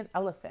to eat an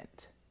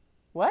elephant.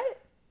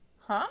 What?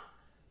 Huh?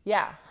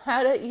 Yeah,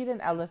 how to eat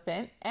an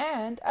elephant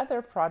and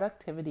other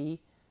productivity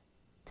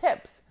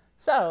tips.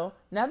 So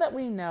now that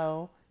we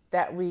know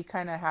that we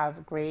kind of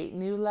have great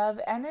new love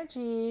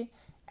energy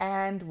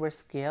and we're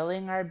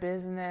scaling our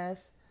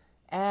business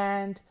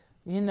and,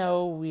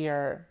 we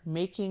are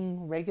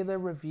making regular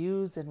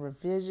reviews and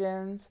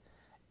revisions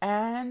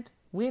and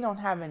we don't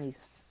have any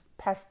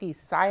pesky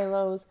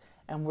silos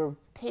and we're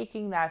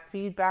taking that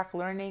feedback,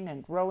 learning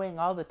and growing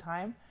all the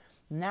time.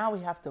 Now we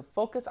have to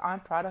focus on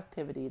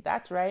productivity.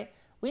 That's right.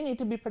 We need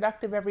to be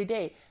productive every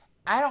day.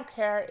 I don't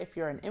care if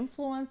you're an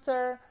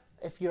influencer,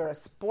 if you're a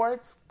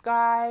sports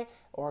guy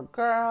or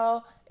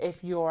girl,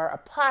 if you're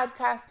a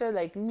podcaster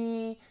like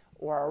me,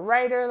 or a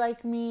writer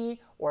like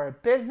me, or a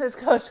business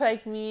coach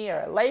like me,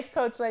 or a life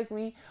coach like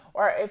me,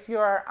 or if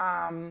you're,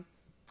 I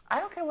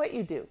don't care what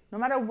you do. No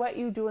matter what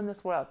you do in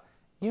this world,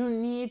 you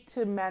need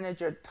to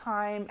manage your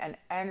time and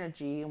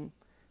energy.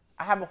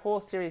 I have a whole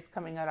series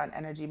coming out on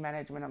energy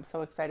management I'm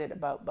so excited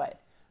about, but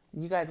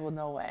you guys will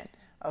know when.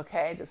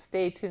 Okay, just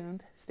stay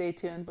tuned.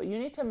 But you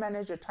need to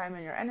manage your time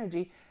and your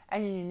energy,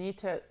 and you need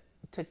to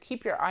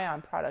keep your eye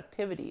on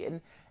productivity.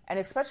 And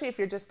especially if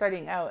you're just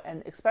starting out,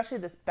 and especially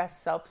this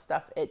best self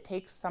stuff, it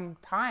takes some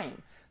time.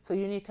 So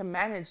you need to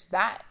manage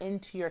that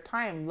into your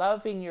time,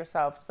 loving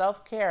yourself,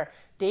 self-care,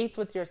 dates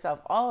with yourself,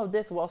 all of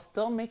this while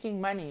still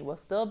making money, while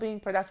still being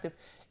productive.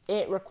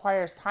 It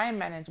requires time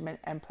management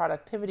and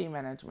productivity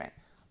management.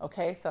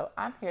 Okay, so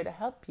I'm here to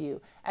help you.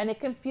 And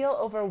it can feel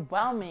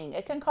overwhelming.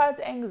 It can cause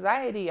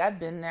anxiety. I've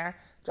been there.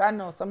 John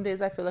knows some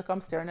days I feel like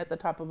I'm staring at the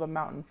top of a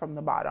mountain from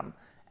the bottom.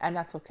 And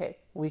that's okay.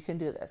 We can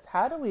do this.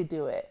 How do we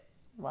do it?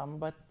 Well, I'm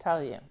about to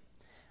tell you.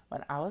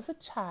 When I was a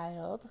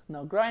child,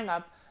 growing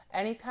up,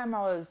 anytime I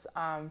was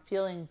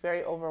feeling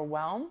very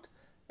overwhelmed,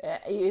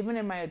 even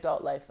in my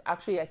adult life,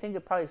 actually, I think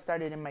it probably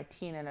started in my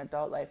teen and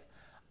adult life,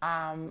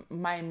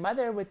 my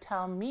mother would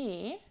tell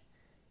me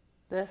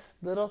this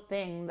little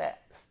thing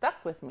that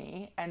stuck with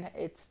me, and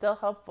it's still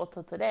helpful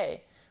till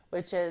today,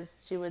 which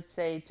is she would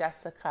say,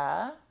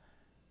 Jessica,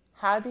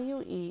 how do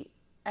you eat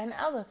an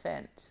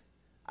elephant?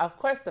 Of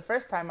course, the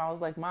first time I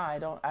was like, Ma, I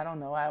don't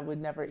know. I would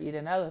never eat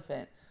an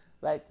elephant.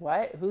 Like,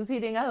 what? Who's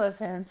eating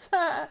elephants?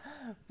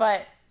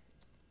 But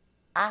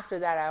after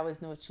that, I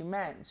always knew what she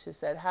meant. She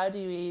said, how do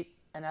you eat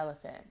an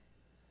elephant?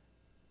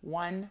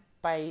 One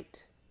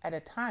bite at a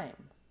time.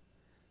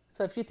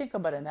 So if you think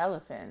about an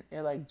elephant,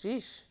 you're like,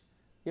 geesh,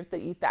 you have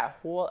to eat that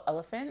whole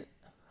elephant?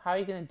 How are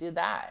you going to do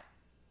that?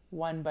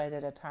 One bite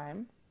at a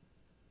time.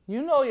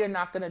 You know you're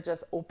not going to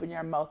just open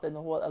your mouth and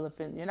the whole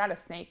elephant. You're not a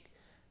snake.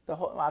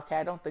 Okay,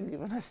 I don't think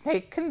even a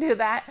snake can do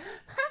that.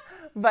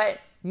 But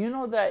you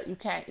know that you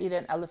can't eat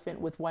an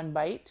elephant with one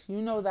bite. You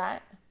know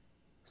that.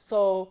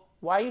 So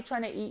why are you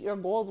trying to eat your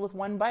goals with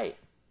one bite?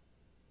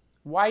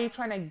 Why are you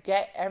trying to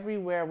get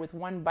everywhere with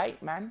one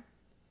bite, man?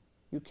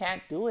 You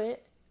can't do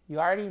it. You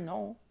already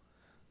know.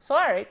 So,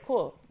 all right,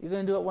 cool. You're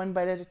going to do it one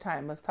bite at a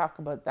time. Let's talk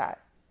about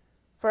that.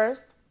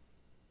 First,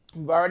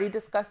 we've already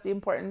discussed the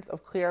importance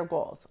of clear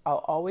goals.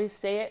 I'll always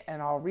say it and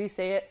I'll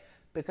re-say it,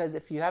 because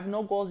if you have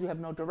no goals, you have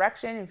no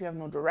direction. If you have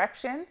no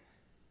direction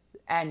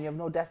and you have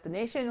no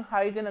destination, how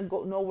are you going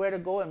to know where to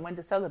go and when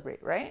to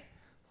celebrate, right?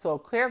 So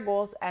clear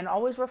goals, and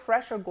always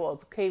refresh your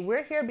goals. Okay,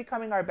 we're here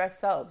becoming our best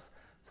selves.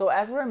 So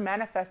as we're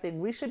manifesting,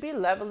 we should be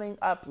leveling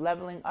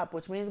up,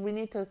 which means we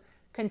need to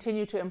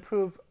continue to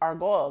improve our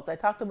goals. I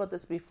talked about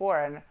this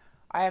before, and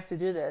I have to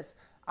do this.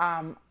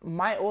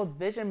 My old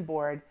vision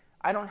board,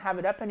 I don't have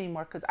it up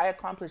anymore because I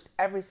accomplished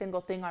every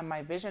single thing on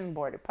my vision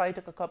board. It probably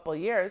took a couple of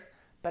years,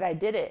 but I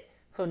did it.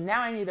 So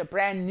now I need a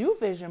brand new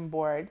vision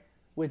board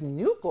with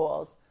new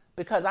goals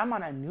because I'm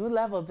on a new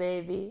level,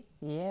 baby.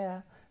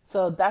 Yeah.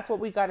 So that's what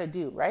we got to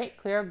do, right?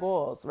 Clear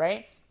goals,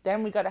 right?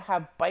 Then we got to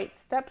have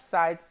step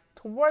sides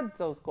towards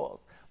those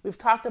goals. We've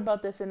talked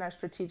about this in our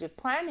strategic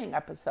planning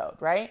episode,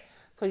 right?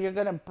 So you're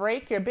going to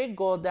break your big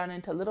goal down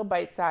into little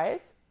bite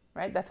size,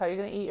 right? That's how you're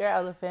going to eat your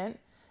elephant.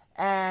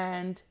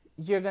 And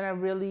you're going to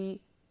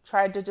really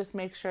try to just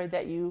make sure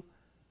that you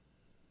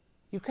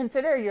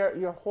consider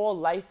your whole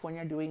life when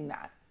you're doing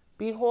that.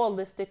 Be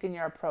holistic in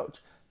your approach.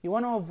 You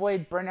want to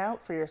avoid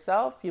burnout for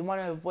yourself. You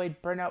want to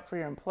avoid burnout for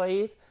your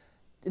employees.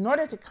 In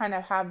order to kind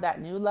of have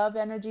that new love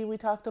energy we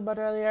talked about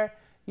earlier,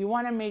 you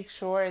want to make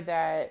sure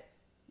that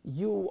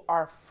you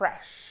are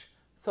fresh.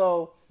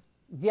 So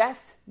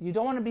yes, you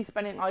don't want to be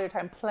spending all your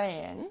time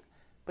playing,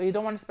 but you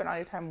don't want to spend all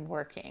your time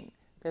working.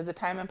 There's a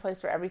time and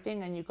place for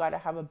everything, and you got to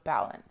have a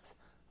balance.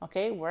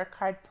 Okay, work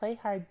hard, play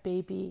hard,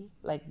 baby,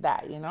 like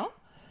that, you know?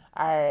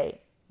 All right,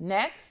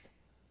 next,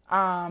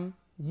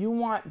 you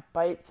want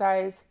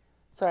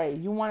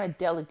you want to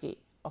delegate,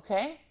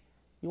 okay?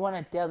 You want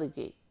to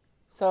delegate.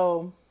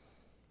 So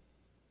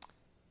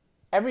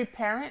every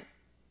parent,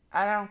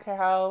 I don't care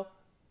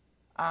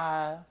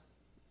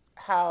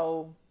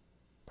how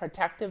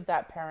protective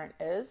that parent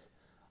is.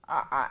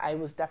 I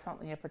was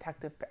definitely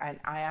and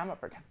I am a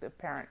protective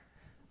parent.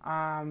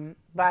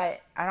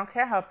 But I don't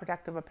care how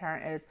protective a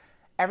parent is.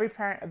 Every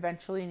parent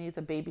eventually needs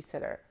a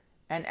babysitter.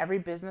 And every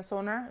business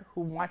owner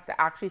who wants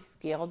to actually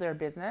scale their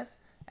business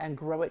and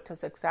grow it to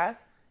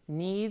success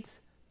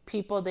needs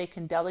people they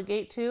can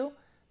delegate to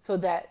so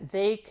that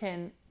they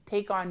can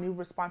take on new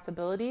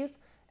responsibilities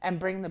and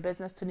bring the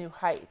business to new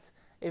heights.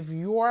 If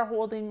you're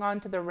holding on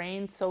to the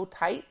reins so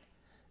tight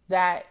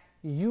that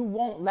you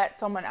won't let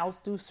someone else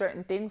do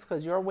certain things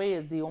because your way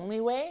is the only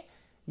way,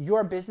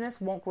 your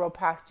business won't grow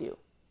past you.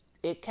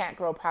 It can't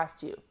grow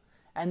past you.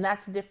 And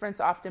that's the difference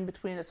often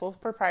between a sole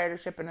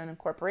proprietorship and an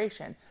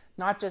incorporation.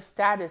 Not just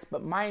status,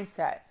 but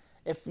mindset.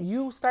 If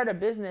you start a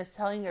business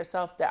telling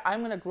yourself that I'm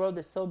going to grow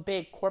this so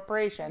big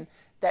corporation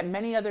that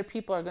many other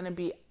people are going to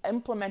be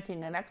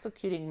implementing and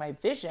executing my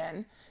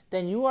vision,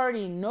 then you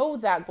already know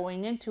that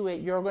going into it,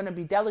 you're going to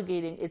be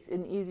delegating. It's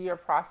an easier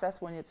process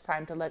when it's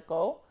time to let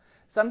go.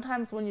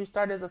 Sometimes when you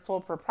start as a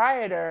sole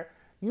proprietor,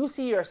 you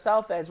see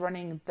yourself as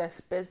running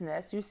this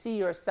business. You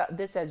see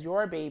this as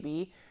your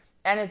baby.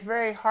 And it's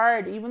very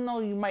hard, even though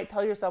you might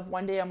tell yourself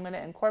one day I'm going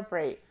to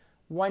incorporate,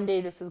 one day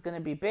this is going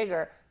to be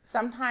bigger.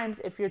 Sometimes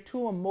if you're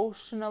too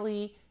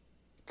emotionally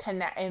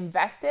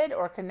invested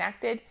or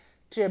connected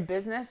to your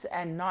business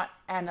and not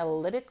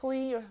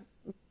analytically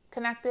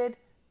connected,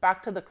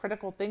 back to the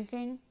critical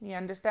thinking, you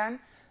understand?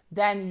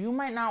 Then you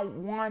might not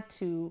want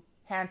to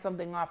hand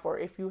something off, or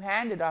if you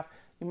hand it off,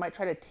 you might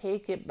try to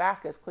take it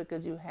back as quick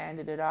as you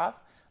handed it off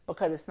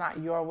because it's not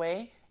your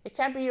way. It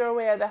can't be your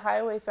way or the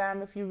highway,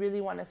 fam, if you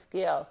really want to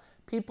scale.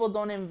 People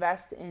don't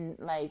invest in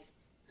like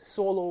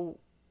solo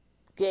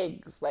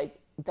gigs like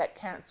that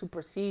can't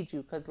supersede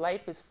you because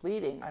life is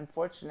fleeting.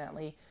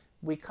 Unfortunately,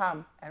 we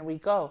come and we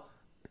go.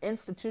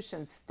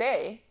 Institutions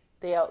stay,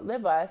 they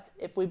outlive us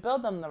if we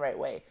build them the right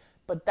way.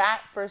 But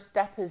that first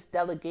step is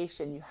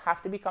delegation. You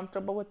have to be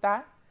comfortable with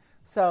that.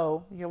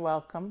 So you're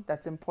welcome.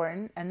 That's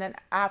important. And then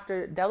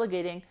after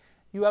delegating,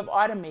 you have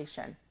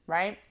automation,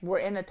 right? We're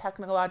in a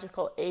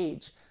technological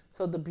age.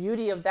 So the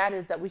beauty of that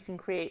is that we can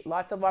create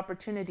lots of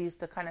opportunities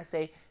to kind of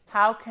say,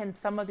 how can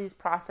some of these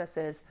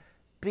processes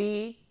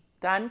be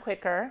done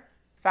quicker,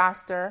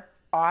 faster,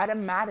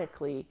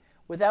 automatically,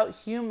 without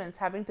humans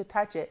having to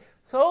touch it,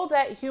 so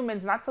that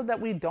humans, not so that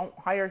we don't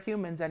hire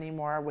humans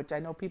anymore, which I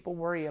know people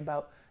worry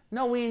about.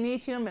 No, we need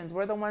humans.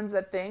 We're the ones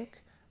that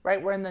think,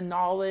 right? We're in the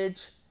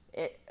knowledge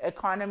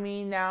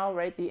economy now,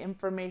 right? The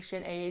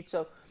information age.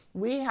 So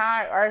we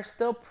are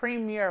still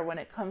premier when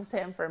it comes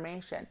to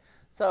information.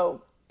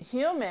 So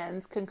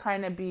humans can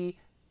kind of be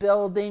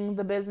building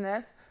the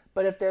business,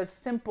 but if there's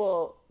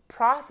simple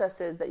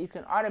processes that you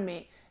can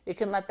automate, it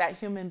can let that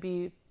human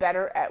be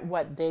better at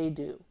what they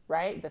do,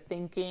 right? The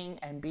thinking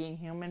and being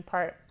human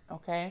part,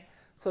 okay?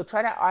 So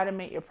try to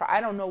automate I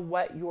don't know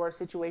what your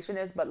situation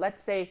is, but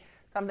let's say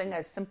something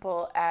as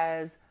simple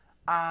as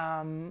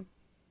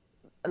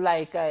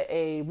like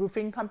a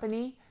roofing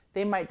company.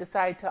 They might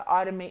decide to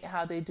automate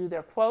how they do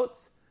their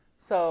quotes.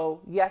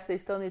 So yes, they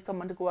still need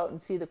someone to go out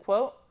and see the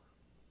quote.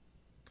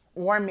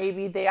 Or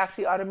maybe they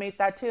actually automate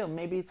that too.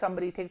 Maybe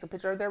somebody takes a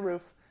picture of their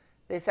roof,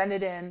 they send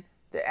it in,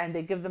 and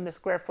they give them the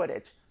square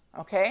footage.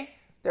 Okay?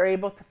 They're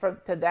able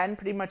to then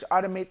pretty much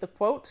automate the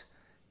quote,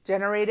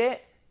 generate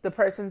it. The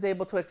person's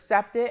able to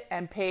accept it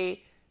and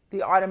pay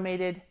the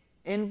automated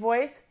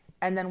invoice.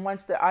 And then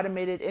once the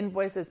automated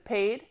invoice is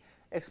paid,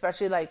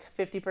 especially like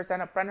 50%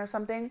 upfront or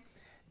something,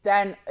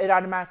 then it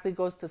automatically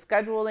goes to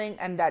scheduling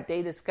and that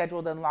date is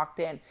scheduled and locked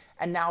in.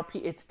 And now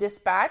it's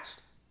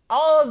dispatched.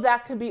 All of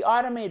that could be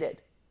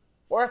automated.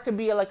 Or it could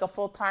be like a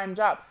full-time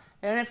job.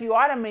 And if you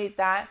automate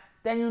that,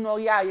 then you know,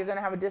 yeah, you're going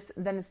to have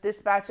then it's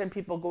dispatched and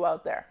people go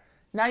out there.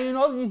 Now you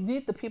know you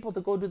need the people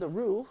to go do the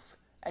roof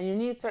and you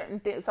need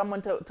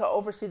someone to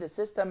oversee the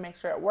system, make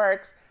sure it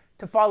works,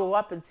 to follow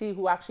up and see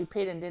who actually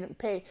paid and didn't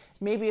pay.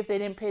 Maybe if they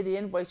didn't pay the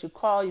invoice, you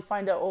call, you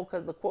find out,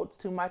 because the quote's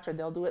too much or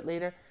they'll do it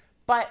later.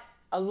 But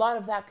a lot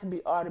of that can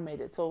be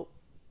automated. So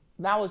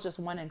that was just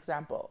one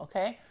example,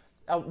 okay?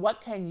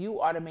 What can you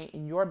automate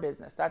in your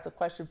business? That's a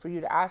question for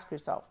you to ask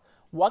yourself.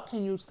 What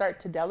can you start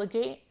to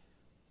delegate?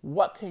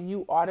 What can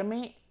you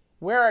automate?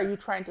 Where are you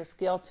trying to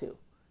scale to?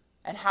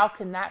 And how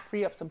can that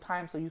free up some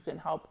time so you can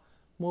help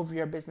move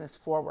your business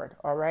forward,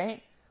 all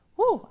right?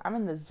 Woo, I'm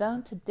in the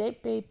zone today,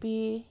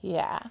 baby.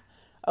 Yeah.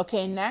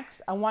 Okay,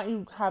 next, I want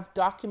you to have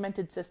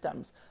documented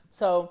systems.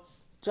 So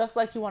just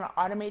like you want to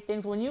automate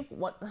things,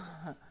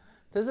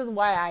 this is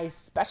why I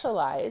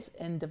specialize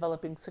in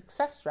developing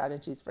success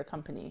strategies for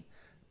company,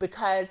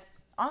 because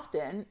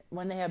often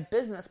when they have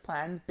business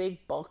plans,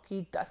 big,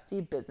 bulky,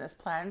 dusty business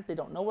plans, they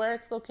don't know where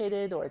it's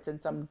located, or it's in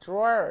some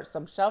drawer or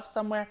some shelf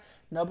somewhere.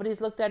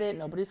 Nobody's looked at it,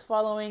 nobody's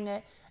following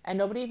it, and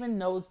nobody even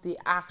knows the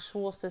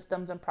actual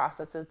systems and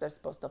processes they're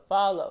supposed to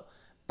follow.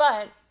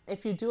 But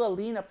if you do a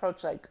lean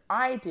approach like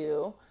I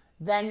do,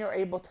 then you're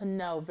able to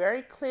know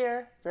very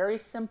clear, very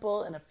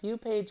simple in a few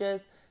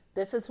pages,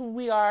 this is who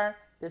we are,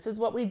 this is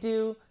what we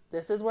do,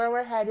 this is where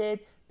we're headed,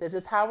 this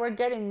is how we're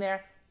getting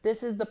there,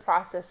 this is the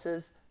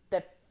processes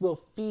that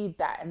will feed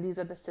that, and these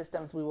are the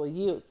systems we will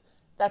use.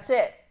 That's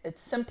it.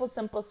 It's simple,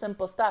 simple,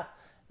 simple stuff.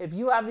 If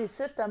you have these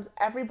systems,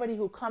 everybody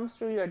who comes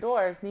through your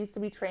doors needs to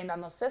be trained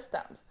on those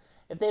systems.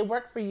 If they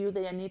work for you,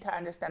 they need to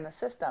understand the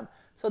system,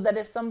 so that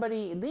if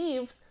somebody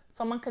leaves,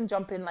 someone can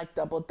jump in like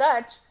double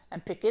dutch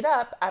and pick it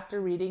up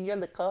after reading your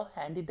little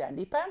handy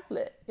dandy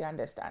pamphlet. You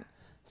understand?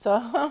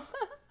 So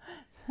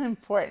it's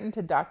important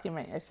to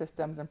document your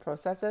systems and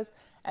processes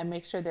and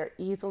make sure they're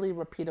easily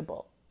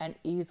repeatable and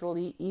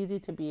easy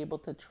to be able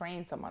to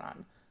train someone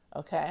on.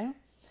 Okay?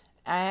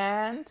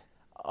 And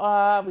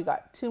we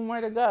got 2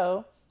 more to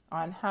go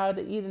on how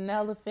to eat an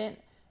elephant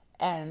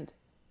and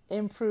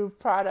improve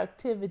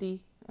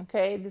productivity.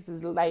 Okay? This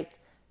is like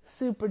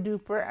super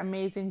duper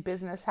amazing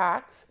business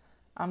hacks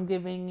I'm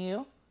giving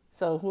you.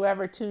 So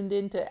whoever tuned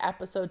into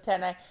episode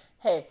 10,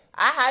 I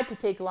had to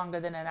take longer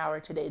than an hour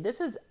today.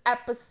 This is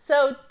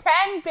episode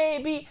 10,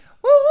 baby.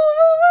 Woo, woo,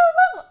 woo,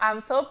 woo, woo.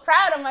 I'm so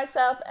proud of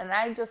myself, and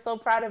I'm just so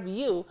proud of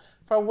you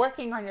for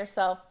working on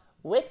yourself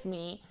with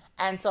me.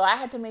 And so I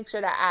had to make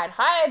sure to add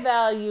high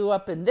value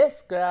up in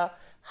this, girl.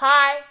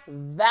 High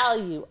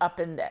value up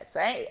in this,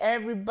 right?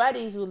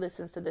 Everybody who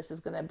listens to this is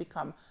going to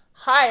become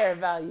higher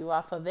value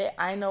off of it.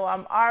 I know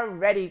I'm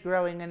already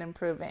growing and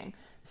improving.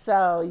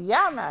 So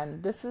yeah,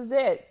 man, this is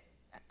it.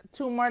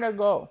 2 more to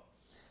go.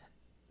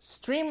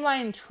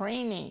 Streamline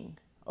training,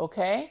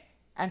 okay?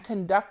 And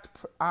conduct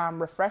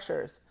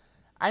refreshers.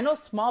 I know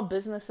small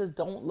businesses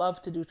don't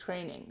love to do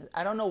training.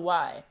 I don't know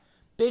why.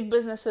 Big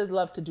businesses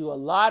love to do a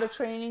lot of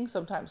training,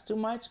 sometimes too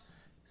much.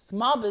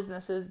 Small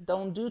businesses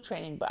don't do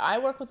training, but I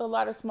work with a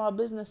lot of small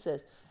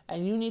businesses,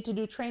 and you need to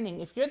do training.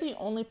 If you're the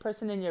only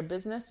person in your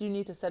business, you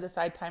need to set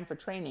aside time for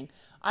training.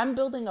 I'm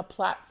building a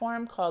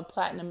platform called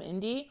Platinum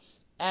Indie,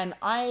 and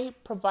I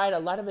provide a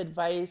lot of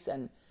advice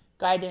and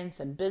guidance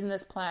and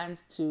business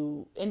plans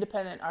to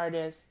independent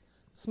artists,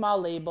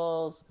 small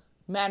labels,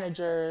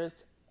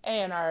 managers,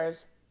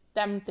 A&Rs,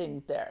 them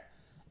things there.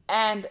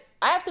 And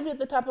I have to be at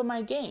the top of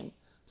my game.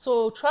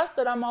 So trust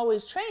that I'm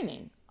always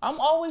training. I'm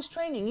always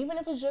training, even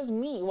if it's just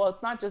me. Well,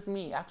 it's not just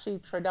me. Actually,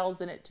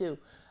 Tredel's in it too.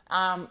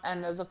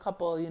 And there's a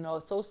couple,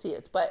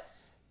 associates. But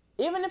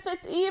even if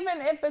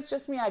it's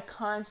just me, I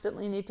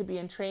constantly need to be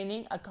in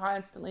training. I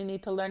constantly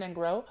need to learn and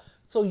grow.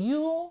 So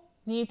you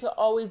need to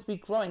always be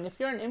growing. If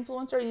you're an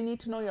influencer, you need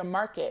to know your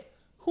market.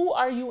 Who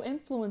are you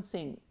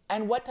influencing?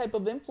 And what type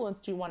of influence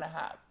do you want to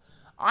have?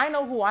 I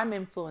know who I'm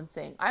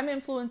influencing. I'm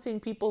influencing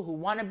people who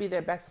want to be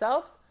their best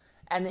selves.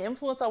 And the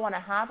influence I want to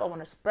have, I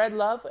want to spread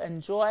love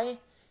and joy.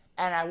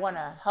 And I want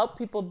to help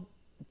people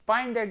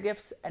find their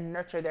gifts and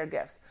nurture their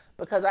gifts.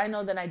 Because I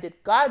know that I did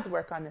God's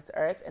work on this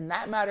earth, and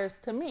that matters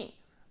to me,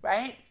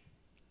 right?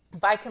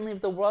 If I can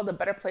leave the world a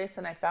better place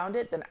than I found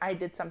it, then I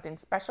did something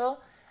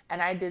special.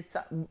 And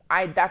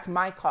that's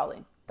my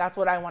calling. That's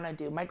what I want to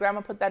do. My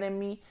grandma put that in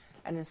me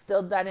and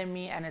instilled that in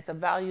me, and it's a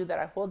value that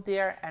I hold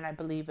dear and I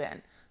believe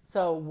in.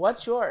 So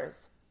what's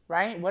yours,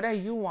 right? What are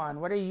you on?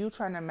 What are you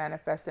trying to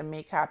manifest and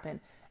make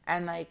happen?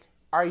 And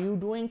are you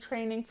doing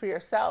training for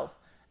yourself?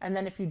 And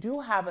then if you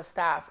do have a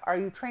staff, are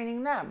you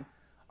training them?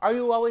 Are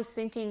you always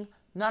thinking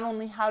not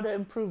only how to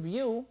improve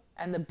you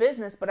and the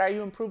business, but are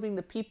you improving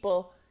the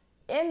people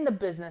in the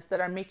business that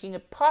are making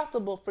it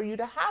possible for you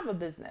to have a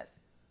business?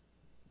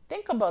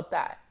 Think about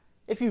that.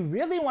 If you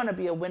really want to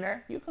be a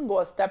winner, you can go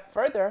a step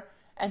further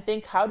and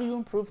think, how do you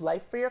improve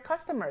life for your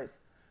customers?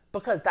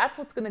 Because that's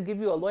what's going to give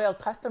you a loyal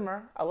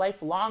customer, a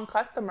lifelong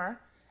customer.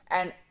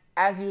 And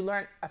as you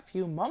learned a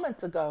few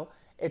moments ago,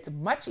 it's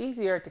much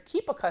easier to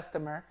keep a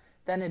customer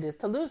than it is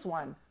to lose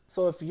one.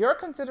 So if you're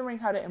considering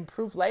how to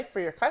improve life for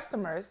your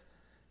customers,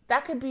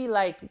 that could be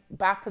like,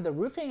 back to the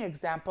roofing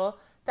example,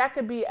 that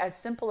could be as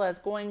simple as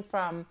going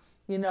from,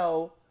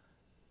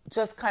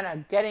 just kind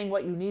of getting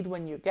what you need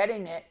when you're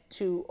getting it,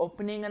 to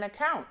opening an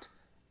account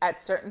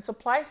at certain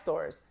supply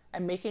stores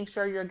and making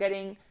sure you're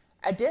getting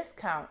a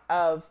discount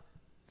of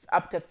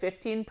up to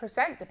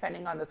 15%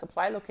 depending on the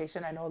supply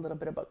location. I know a little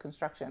bit about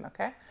construction,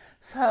 okay?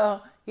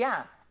 So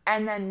yeah,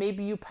 and then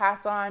maybe you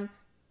pass on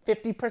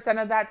 50%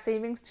 of that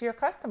savings to your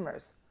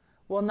customers.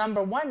 Well,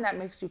 number one, that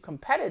makes you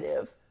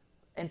competitive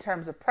in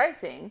terms of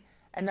pricing,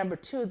 and number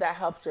two, that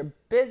helps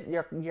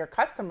your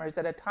customers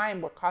at a time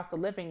where cost of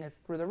living is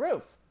through the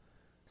roof.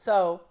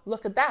 So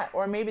look at that.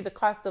 Or maybe the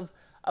cost of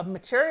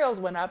materials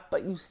went up,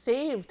 but you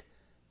saved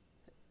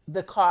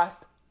the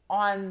cost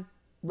on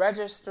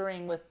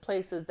registering with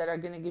places that are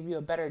going to give you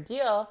a better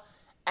deal.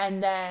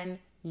 And then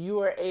you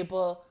are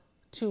able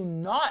to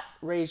not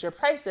raise your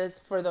prices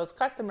for those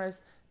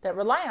customers that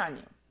rely on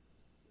you.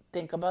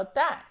 Think about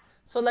that.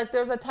 So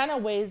there's a ton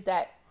of ways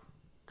that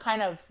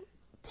kind of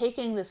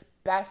taking this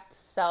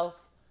best self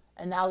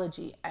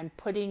analogy and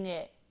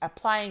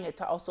applying it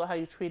to also how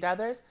you treat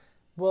others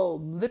will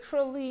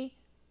literally,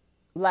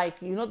 like,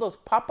 you know, those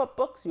pop-up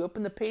books, you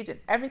open the page and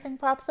everything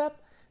pops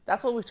up.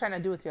 That's what we're trying to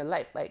do with your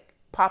life. Like,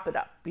 pop it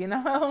up, you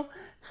know?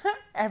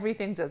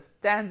 Everything just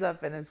stands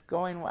up and it's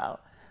going well.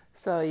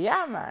 So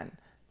yeah, man,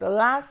 the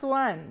last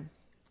one,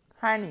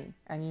 honey,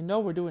 and you know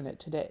we're doing it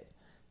today.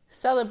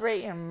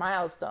 Celebrate your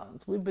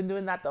milestones. We've been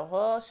doing that the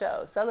whole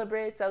show.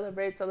 Celebrate,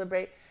 celebrate,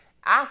 celebrate.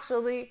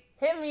 Actually,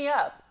 hit me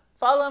up.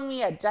 Follow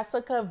me at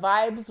Jessica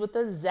Vibes with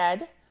a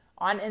Z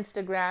on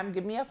Instagram.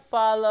 Give me a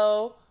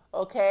follow,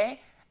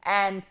 okay?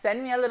 And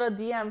send me a little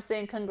DM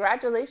saying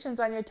congratulations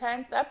on your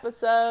 10th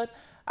episode.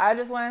 I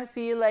just want to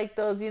see like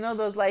those, you know,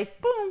 those like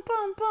boom,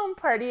 boom, boom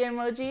party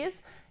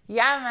emojis.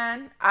 Yeah,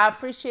 man. I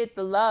appreciate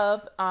the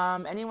love.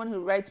 Anyone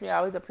who writes me, I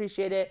always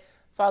appreciate it.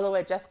 Follow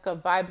at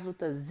Jessica Vibes with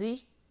a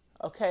Z.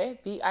 Okay,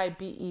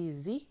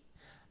 Vibez.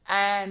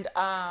 And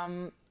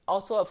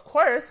also, of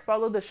course,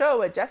 follow the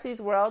show at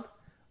Jesse's World.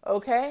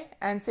 Okay,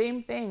 and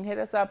same thing. Hit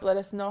us up. Let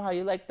us know how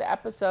you liked the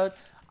episode.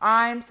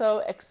 I'm so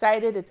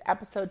excited. It's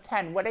episode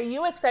 10. What are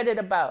you excited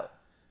about?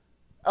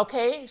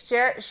 Okay,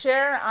 share.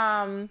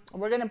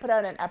 We're gonna put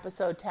out an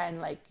episode 10,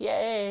 like,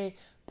 yay,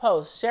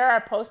 post. Share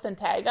our post and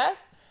tag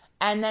us,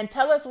 and then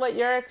tell us what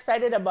you're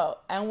excited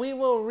about, and we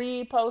will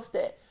repost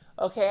it.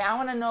 Okay, I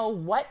want to know,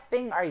 what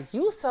thing are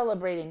you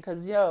celebrating?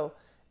 Because,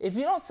 if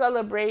you don't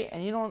celebrate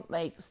and you don't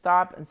like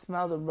stop and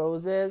smell the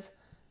roses,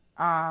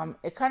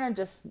 it kind of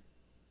just,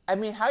 I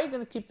mean, how are you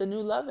going to keep the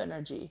new love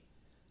energy?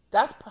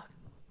 That's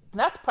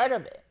part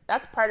of it.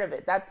 That's part of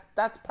it.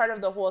 That's part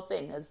of the whole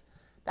thing, is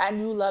that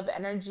new love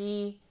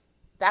energy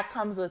that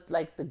comes with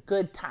like the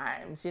good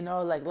times,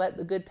 like let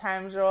the good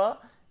times roll.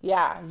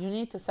 Yeah, you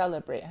need to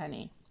celebrate,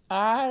 honey.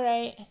 All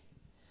right.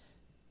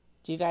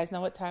 Do you guys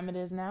know what time it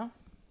is now?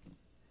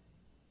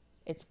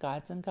 It's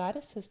Gods and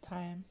Goddesses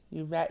time.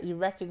 You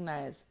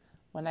recognize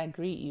when I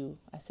greet you,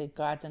 I say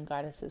gods and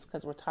goddesses,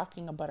 because we're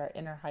talking about our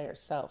inner higher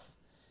self.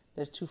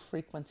 There's 2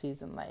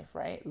 frequencies in life,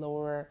 right?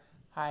 Lower,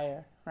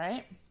 higher,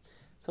 right?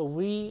 So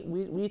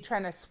we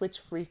trying to switch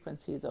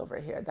frequencies over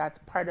here. That's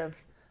part of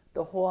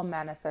the whole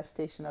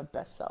manifestation of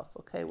best self,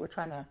 okay? We're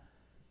trying to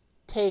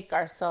take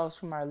ourselves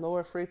from our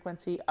lower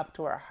frequency up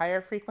to our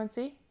higher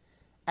frequency,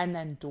 and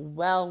then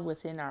dwell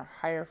within our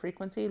higher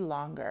frequency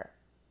longer,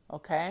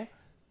 okay?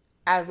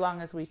 As long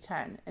as we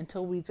can,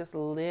 until we just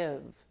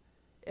live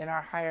in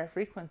our higher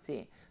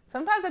frequency.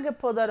 Sometimes I get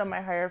pulled out of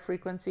my higher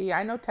frequency.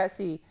 I know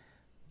Tessie's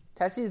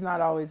not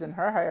always in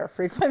her higher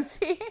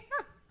frequency.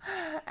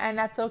 And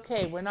that's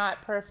okay. We're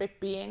not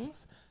perfect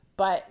beings,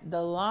 but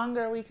the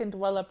longer we can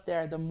dwell up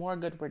there, the more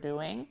good we're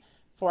doing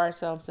for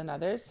ourselves and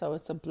others. So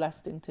it's a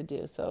blessed thing to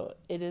do. So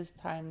it is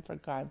time for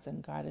Gods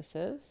and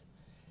Goddesses.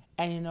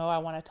 And I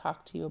want to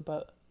talk to you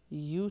about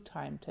you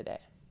time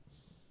today.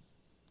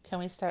 Can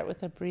we start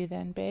with a breathe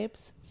in,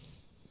 babes?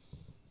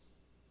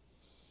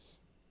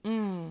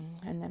 And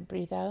then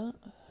breathe out.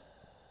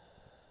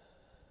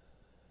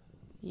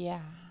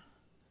 Yeah.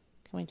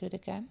 Can we do it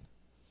again?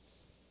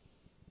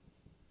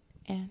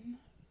 In.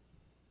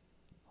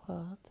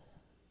 Hold.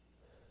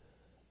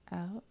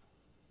 Out.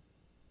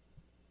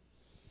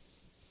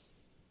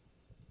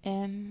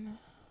 In.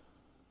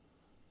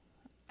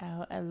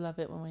 Out. I love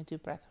it when we do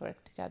breath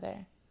work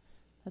together.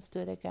 Let's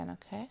do it again,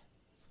 okay?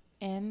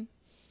 In.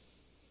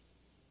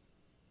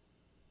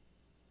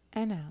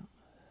 And out.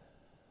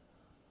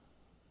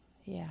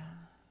 Yeah.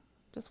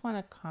 Just want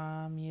to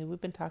calm you.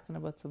 We've been talking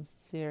about some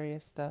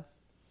serious stuff.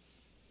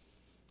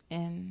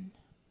 In.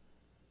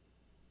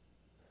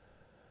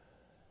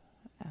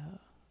 Out.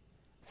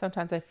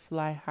 Sometimes I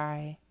fly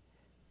high,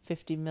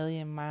 50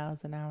 million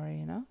miles an hour,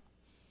 In.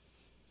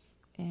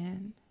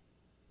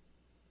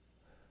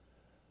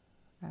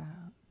 Out.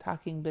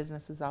 Talking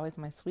business is always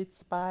my sweet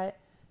spot.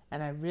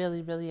 And I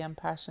really, really am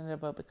passionate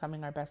about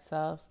becoming our best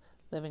selves,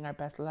 living our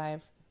best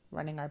lives,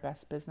 running our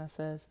best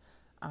businesses.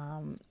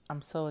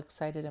 I'm so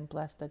excited and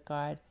blessed that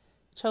God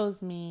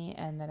chose me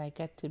and that I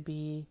get to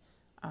be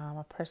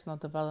a personal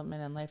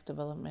development and life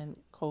development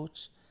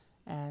coach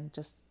and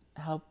just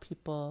help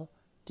people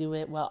do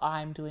it while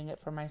I'm doing it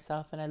for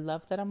myself. And I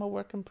love that I'm a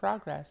work in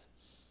progress.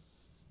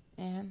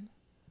 And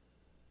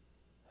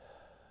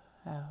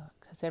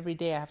because every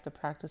day I have to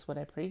practice what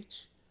I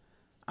preach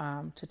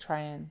to try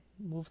and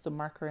move the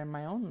marker in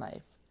my own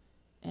life.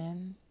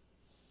 In.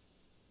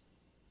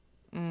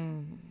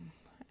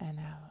 And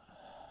out.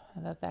 I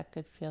love that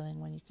good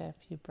feeling when you get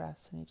a few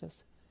breaths and you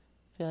just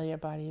feel your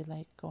body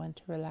like go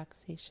into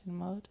relaxation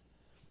mode.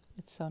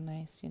 It's so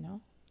nice,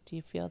 Do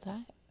you feel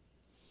that?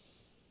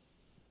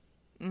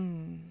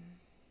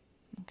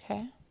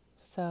 Okay.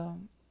 So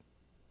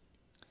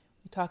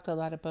we talked a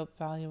lot about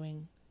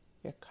valuing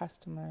your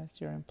customers,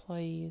 your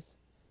employees,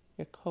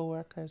 your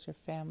coworkers, your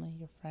family,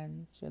 your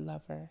friends, your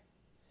lover.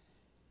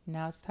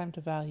 Now it's time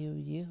to value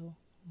you,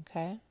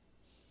 okay?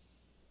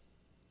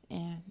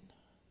 And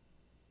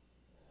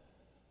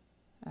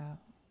out.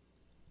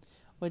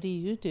 What do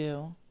you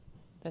do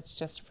that's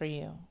just for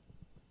you?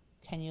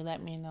 Can you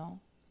let me know?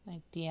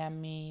 Like DM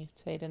me,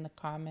 say it in the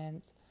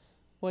comments.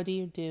 What do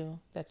you do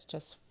that's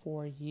just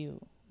for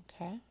you?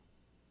 Okay?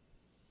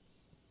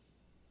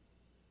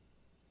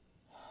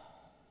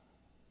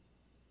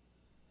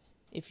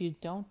 If you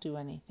don't do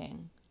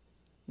anything,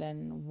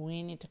 then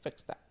we need to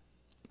fix that.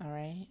 All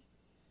right?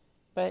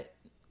 But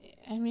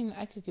I mean,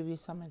 I could give you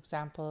some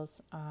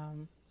examples.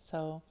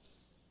 So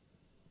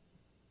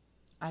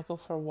I go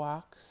for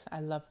walks.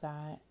 I love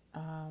that.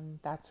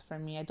 That's for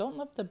me. I don't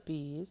love the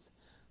bees.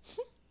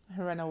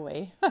 I run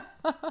away.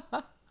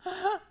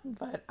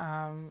 But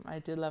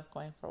I do love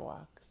going for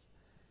walks.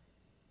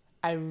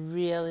 I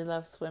really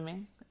love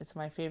swimming. It's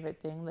my favorite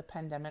thing. The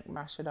pandemic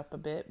mashed it up a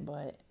bit,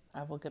 but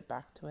I will get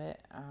back to it.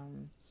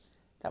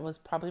 That was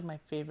probably my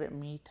favorite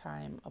me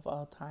time of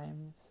all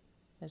times,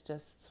 is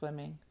just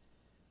swimming.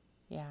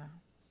 Yeah.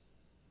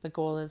 The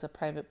goal is a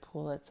private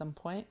pool at some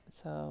point,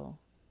 so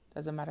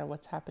doesn't matter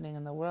what's happening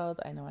in the world.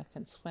 I know I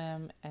can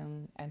swim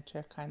and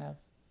enter kind of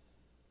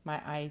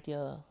my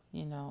ideal,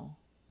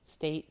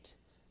 state,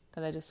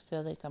 because I just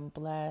feel like I'm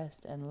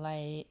blessed and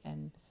light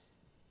and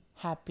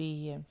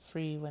happy and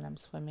free when I'm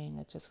swimming.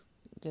 It just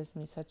gives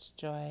me such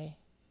joy.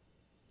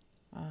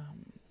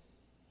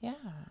 Yeah.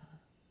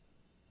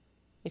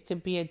 It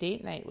could be a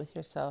date night with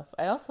yourself.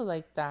 I also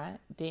like that.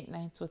 Date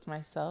nights with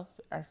myself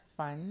are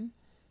fun.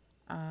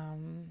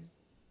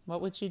 What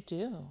would you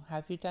do?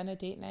 Have you done a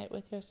date night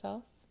with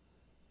yourself?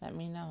 Let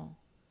me know.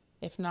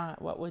 If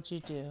not, what would you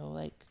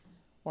do?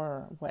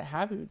 Or what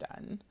have you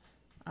done?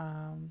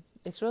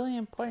 It's really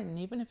important,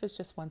 even if it's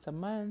just once a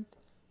month,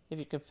 if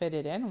you could fit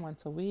it in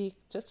once a week,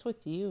 just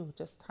with you,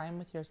 just time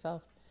with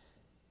yourself.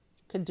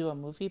 You could do a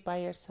movie by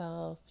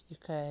yourself. You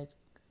could,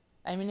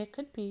 it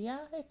could be,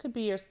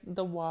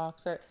 the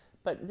walks,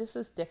 but this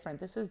is different.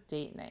 This is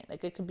date night.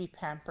 Like, it could be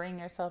pampering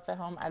yourself at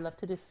home. I love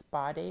to do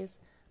spa days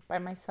by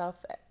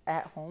myself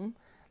at home.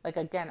 Like,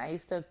 again, I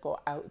used to go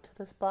out to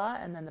the spa,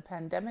 and then the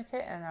pandemic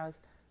hit, and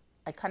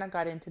I kind of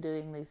got into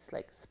doing these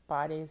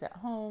spa days at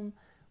home,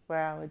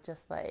 where I would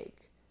just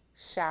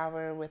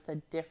shower with a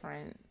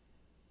different,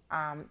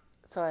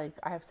 so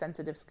I have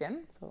sensitive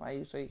skin, so I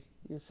usually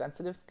use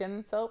sensitive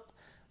skin soap,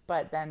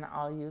 but then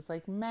I'll use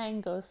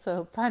mango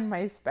soap on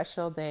my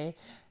special day,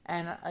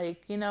 and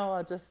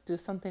I'll just do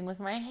something with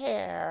my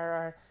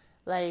hair,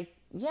 or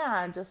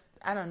just,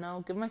 I don't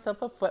know, give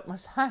myself a foot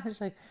massage,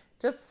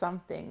 just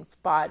something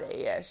spa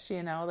day-ish,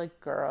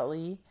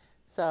 girly.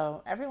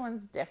 So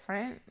everyone's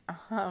different.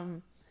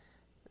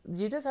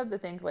 You just have to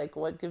think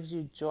what gives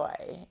you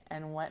joy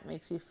and what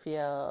makes you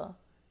feel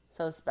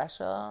so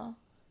special,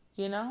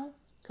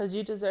 because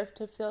you deserve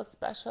to feel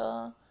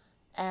special.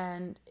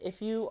 And if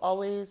you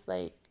always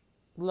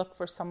look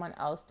for someone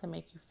else to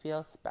make you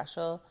feel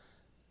special,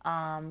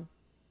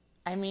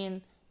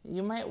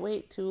 you might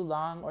wait too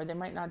long, or they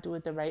might not do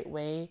it the right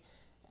way.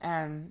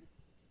 And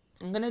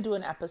I'm going to do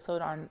an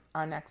episode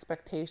on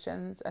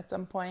expectations at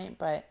some point,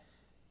 but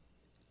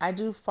I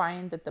do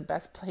find that the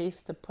best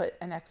place to put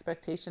an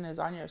expectation is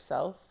on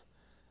yourself,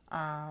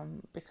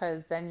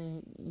 because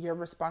then you're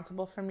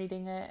responsible for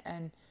meeting it,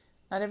 and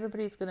not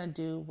everybody's going to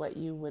do what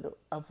you would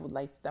have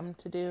liked them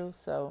to do.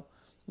 So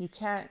you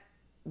can't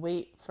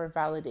wait for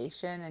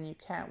validation, and you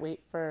can't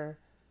wait for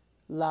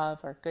love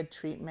or good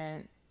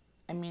treatment.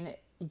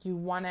 You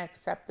want to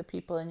accept the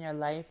people in your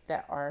life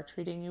that are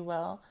treating you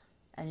well,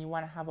 and you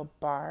want to have a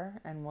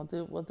bar, and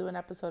we'll do an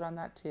episode on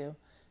that too.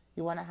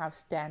 You want to have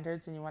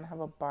standards, and you want to have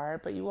a bar,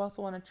 but you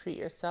also want to treat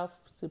yourself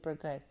super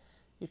good.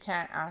 You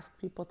can't ask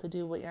people to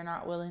do what you're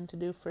not willing to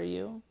do for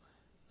you.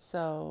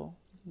 So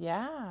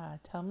yeah,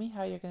 tell me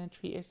how you're going to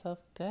treat yourself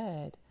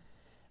good,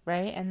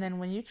 right? And then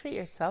when you treat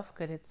yourself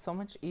good, it's so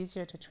much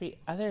easier to treat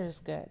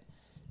others good,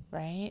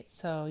 right?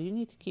 So you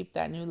need to keep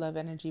that new love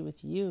energy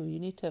with you. You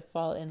need to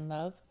fall in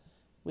love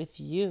with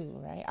you,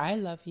 right? I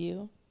love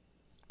you.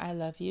 I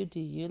love you. Do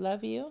you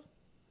love you?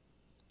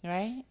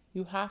 Right?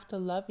 You have to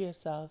love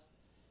yourself.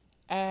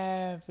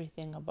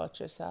 Everything about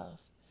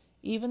yourself.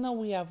 Even though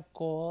we have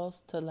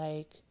goals to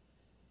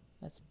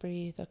let's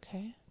breathe,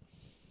 okay?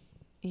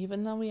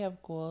 Even though we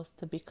have goals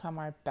to become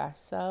our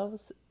best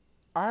selves,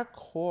 our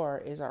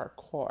core is our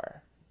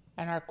core.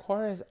 And our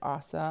core is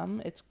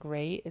awesome. It's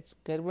great. It's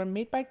good. We're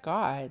made by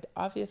God.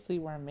 Obviously,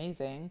 we're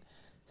amazing.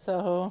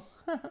 So,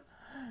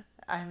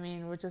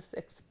 we're just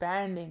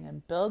expanding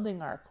and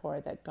building our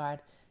core that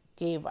God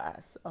gave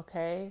us,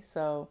 okay?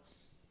 So,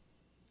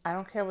 I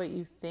don't care what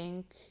you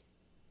think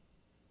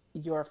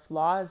your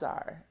flaws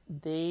are.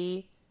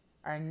 They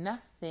are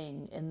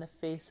nothing in the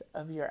face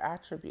of your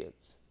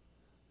attributes,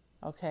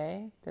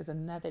 okay? There's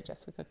another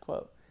Jessica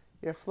quote.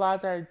 Your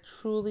flaws are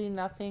truly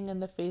nothing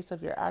in the face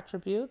of your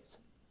attributes.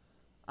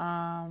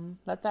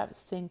 Let that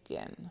sink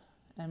in,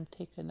 and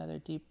take another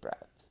deep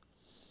breath.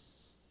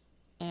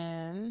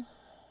 In,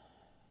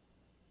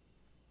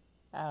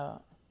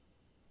 out.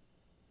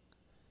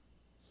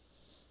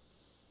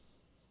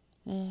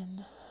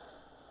 In.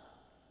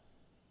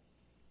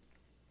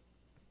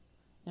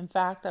 In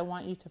fact, I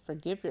want you to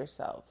forgive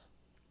yourself,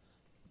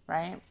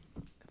 right?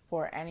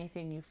 For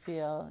anything you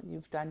feel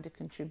you've done to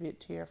contribute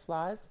to your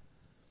flaws.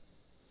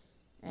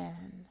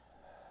 And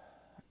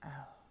out.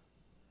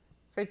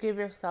 Forgive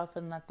yourself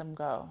and let them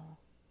go.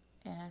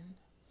 And,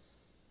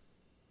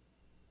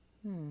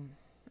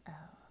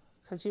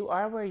 because you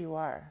are where you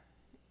are.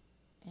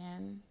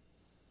 And,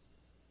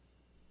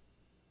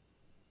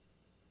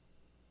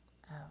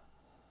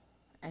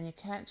 and you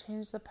can't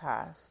change the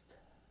past,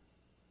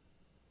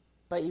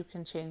 but you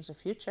can change the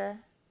future.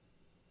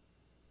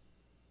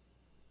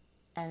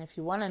 And if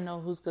you want to know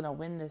who's going to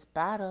win this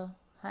battle,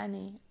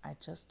 honey, I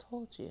just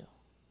told you.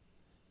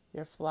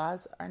 Your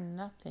flaws are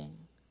nothing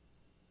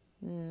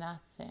in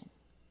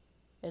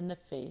the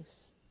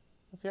face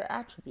of your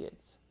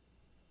attributes.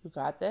 You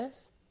got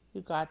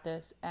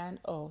this, and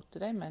oh,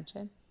 did I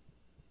mention?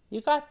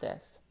 You got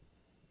this.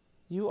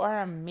 You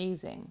are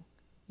amazing.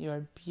 You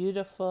are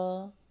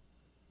beautiful.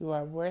 You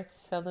are worth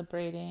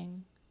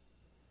celebrating.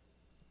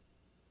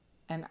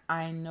 And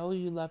I know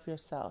you love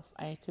yourself.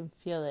 I can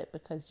feel it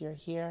because you're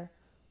here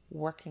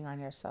working on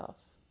yourself.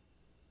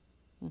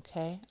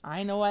 Okay?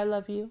 I know I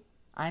love you.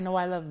 I know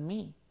I love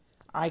me.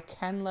 I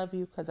can love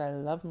you because I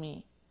love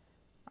me.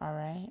 All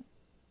right?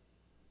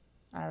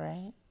 All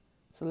right?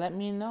 So let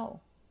me know.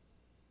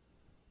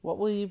 What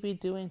will you be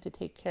doing to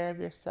take care of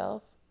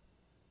yourself?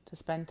 To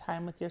spend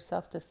time with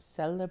yourself? To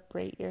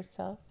celebrate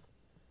yourself?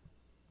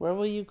 Where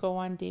will you go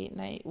on date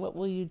night? What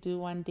will you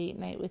do on date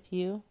night with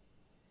you?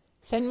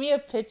 Send me a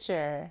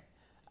picture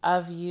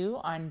of you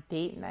on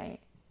date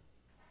night.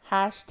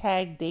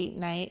 Hashtag date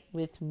night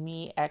with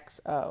me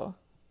XO.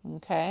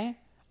 Okay?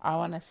 I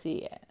want to see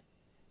it.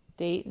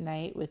 Date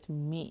night with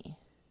me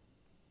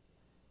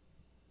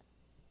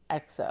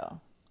XO.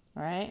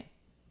 Right?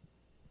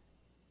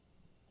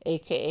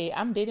 AKA,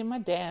 I'm dating my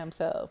damn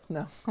self.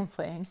 No, I'm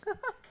playing.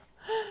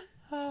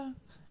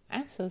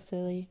 I'm so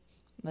silly.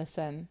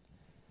 Listen,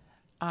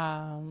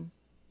 I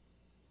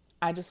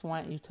just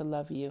want you to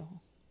love you.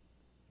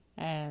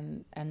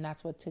 And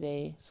that's what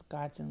today's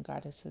Gods and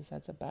Goddesses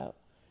is about.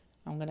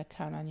 I'm going to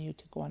count on you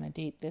to go on a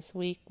date this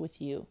week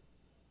with you.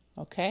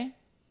 Okay?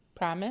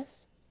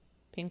 Promise?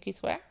 Pinky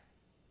swear?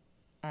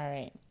 All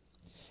right.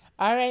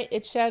 All right,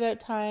 it's shout out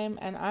time.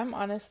 And I'm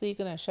honestly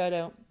going to shout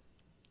out,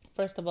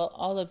 first of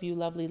all of you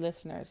lovely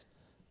listeners.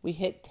 We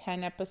hit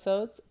 10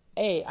 episodes.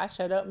 Hey, I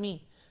shout out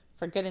me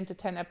for getting to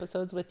 10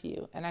 episodes with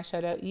you. And I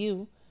shout out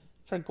you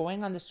for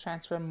going on this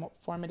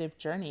transformative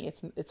journey.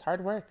 It's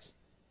hard work.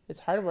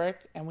 It's hard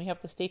work, and we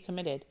have to stay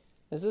committed.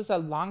 This is a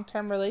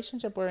long-term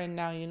relationship we're in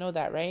now. You know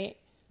that, right?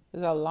 This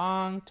is a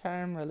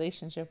long-term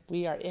relationship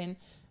we are in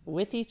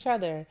with each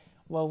other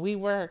while we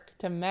work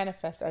to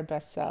manifest our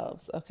best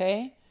selves,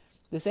 okay?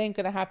 This ain't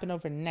going to happen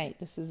overnight.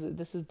 This is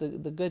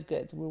the good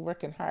goods. We're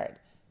working hard.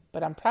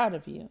 But I'm proud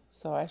of you,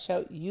 so I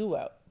shout you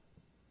out.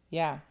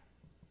 Yeah.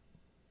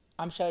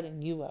 I'm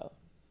shouting you out.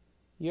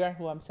 You're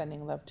who I'm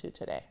sending love to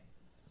today.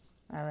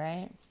 All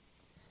right?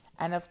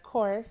 And of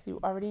course, you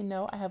already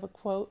know I have a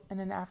quote and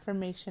an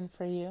affirmation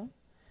for you.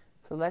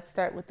 So let's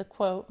start with the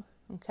quote,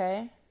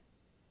 okay?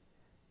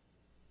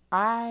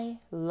 I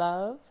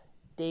love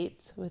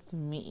dates with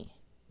me.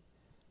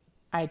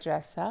 I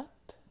dress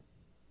up.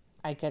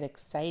 I get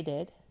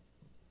excited.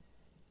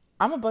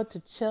 I'm about to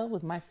chill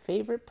with my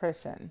favorite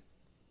person.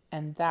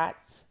 And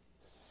that's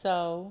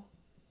so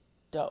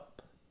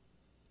dope.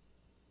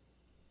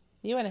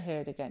 You want to hear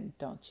it again,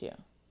 don't you?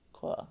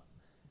 Cool.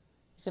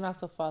 You can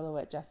also follow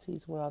at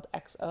Jessie's World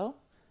XO,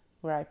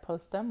 where I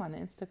post them on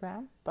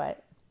Instagram.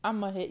 But I'm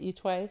going to hit you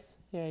twice.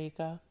 Here you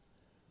go.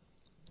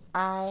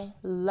 I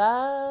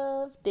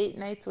love date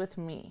nights with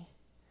me.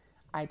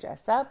 I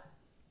dress up.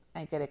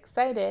 I get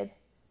excited.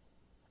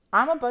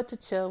 I'm about to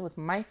chill with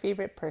my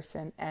favorite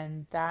person,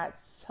 and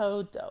that's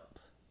so dope.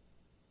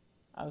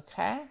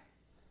 Okay?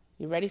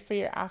 You ready for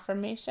your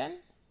affirmation?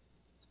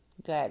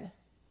 Good.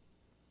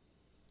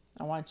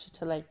 I want you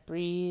to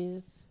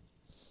breathe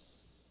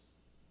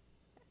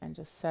and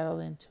just settle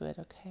into it,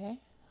 okay?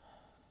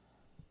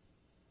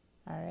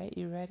 All right,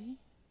 you ready?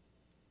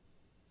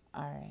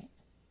 All right.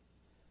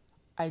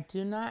 I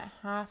do not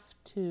have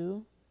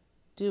to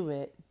do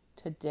it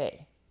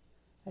today.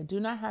 I do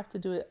not have to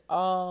do it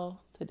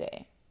all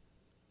today.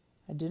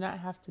 I do not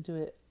have to do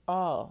it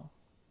all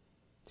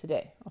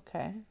today,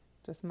 okay?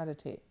 Just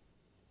meditate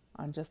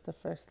on just the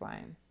first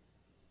line.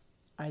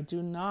 I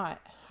do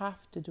not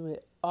have to do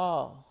it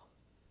all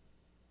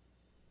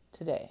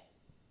today.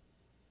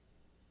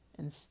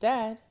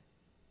 Instead,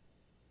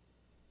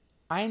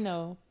 I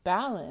know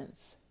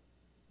balance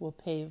will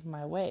pave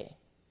my way.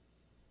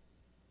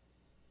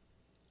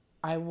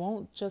 I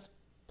won't just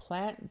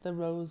plant the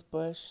rose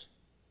bush.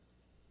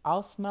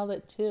 I'll smell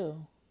it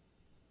too.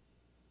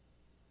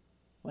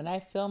 When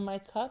I fill my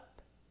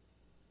cup,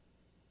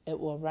 it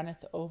will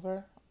runneth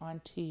over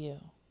onto you.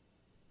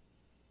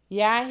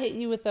 Yeah, I hit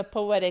you with a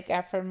poetic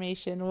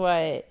affirmation.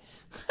 What?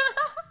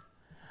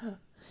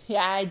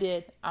 Yeah, I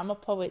did. I'm a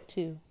poet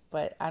too,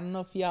 but I don't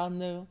know if y'all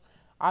knew.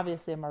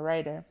 Obviously, I'm a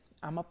writer.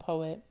 I'm a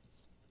poet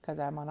because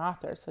I'm an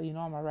author, so you know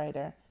I'm a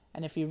writer.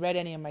 And if you read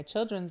any of my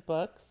children's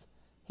books,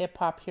 Hip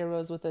Hop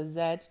Heroes with a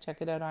Z,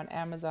 check it out on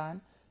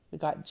Amazon. We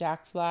got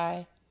Jack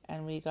Fly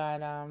and we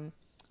got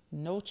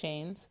No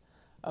Chains.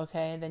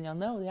 Okay, then you'll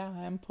know, yeah,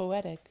 I'm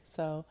poetic.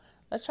 So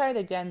Let's try it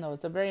again, though.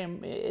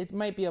 It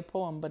might be a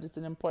poem, but it's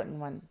an important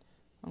one.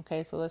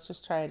 Okay, so let's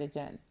just try it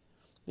again,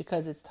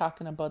 because it's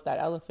talking about that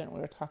elephant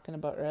we were talking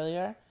about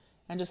earlier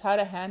and just how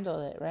to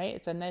handle it, right?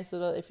 It's a nice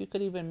little, if you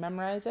could even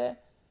memorize it,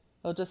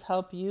 it'll just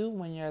help you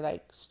when you're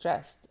like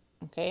stressed,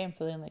 okay, and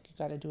feeling like you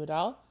got to do it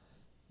all.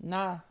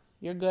 Nah,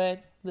 you're good.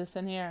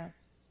 Listen here.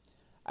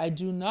 I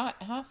do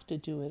not have to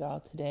do it all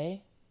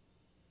today.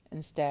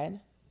 Instead,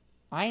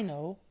 I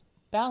know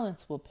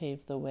balance will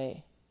pave the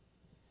way.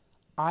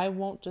 I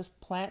won't just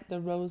plant the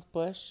rose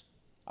bush,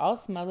 I'll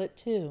smell it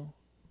too.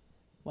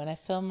 When I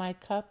fill my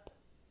cup,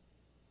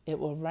 it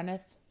will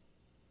runneth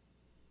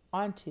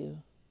onto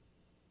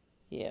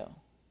you.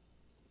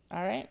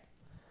 All right?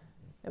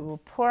 It will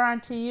pour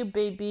onto you,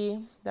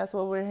 baby. That's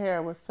what we're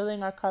here. We're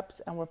filling our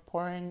cups and we're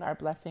pouring our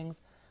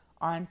blessings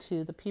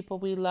onto the people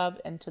we love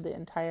and to the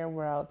entire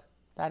world.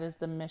 That is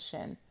the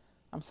mission.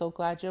 I'm so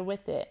glad you're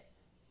with it.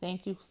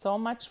 Thank you so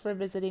much for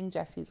visiting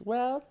Jessie's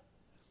World.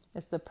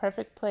 It's the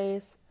perfect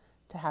place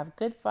to have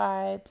good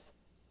vibes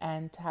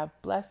and to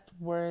have blessed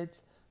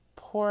words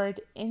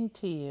poured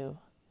into you,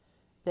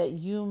 that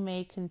you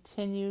may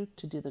continue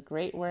to do the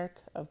great work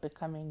of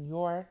becoming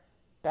your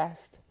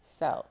best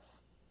self.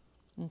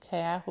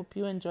 Okay, I hope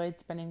you enjoyed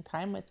spending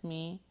time with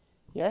me,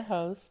 your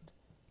host,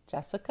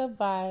 Jessica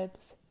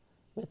Vibes,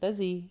 with a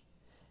Z,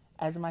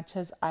 as much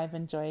as I've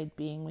enjoyed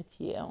being with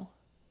you.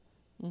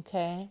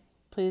 Okay,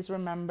 please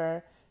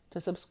remember to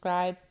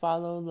subscribe,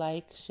 follow,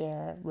 like,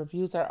 share.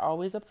 Reviews are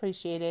always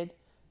appreciated.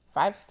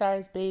 5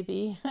 stars,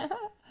 baby.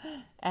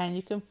 And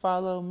you can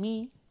follow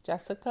me,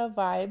 Jessica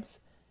Vibes,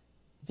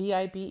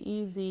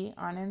 VIBEZ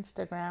on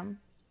Instagram.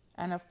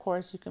 And of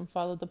course, you can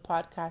follow the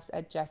podcast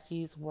at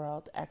Jessie's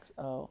World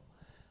XO.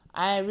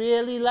 I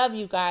really love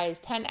you guys.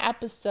 10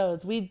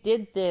 episodes. We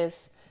did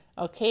this.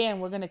 Okay,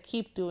 and we're going to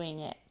keep doing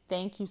it.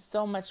 Thank you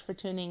so much for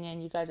tuning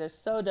in. You guys are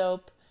so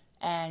dope.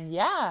 And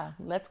yeah,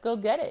 let's go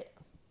get it.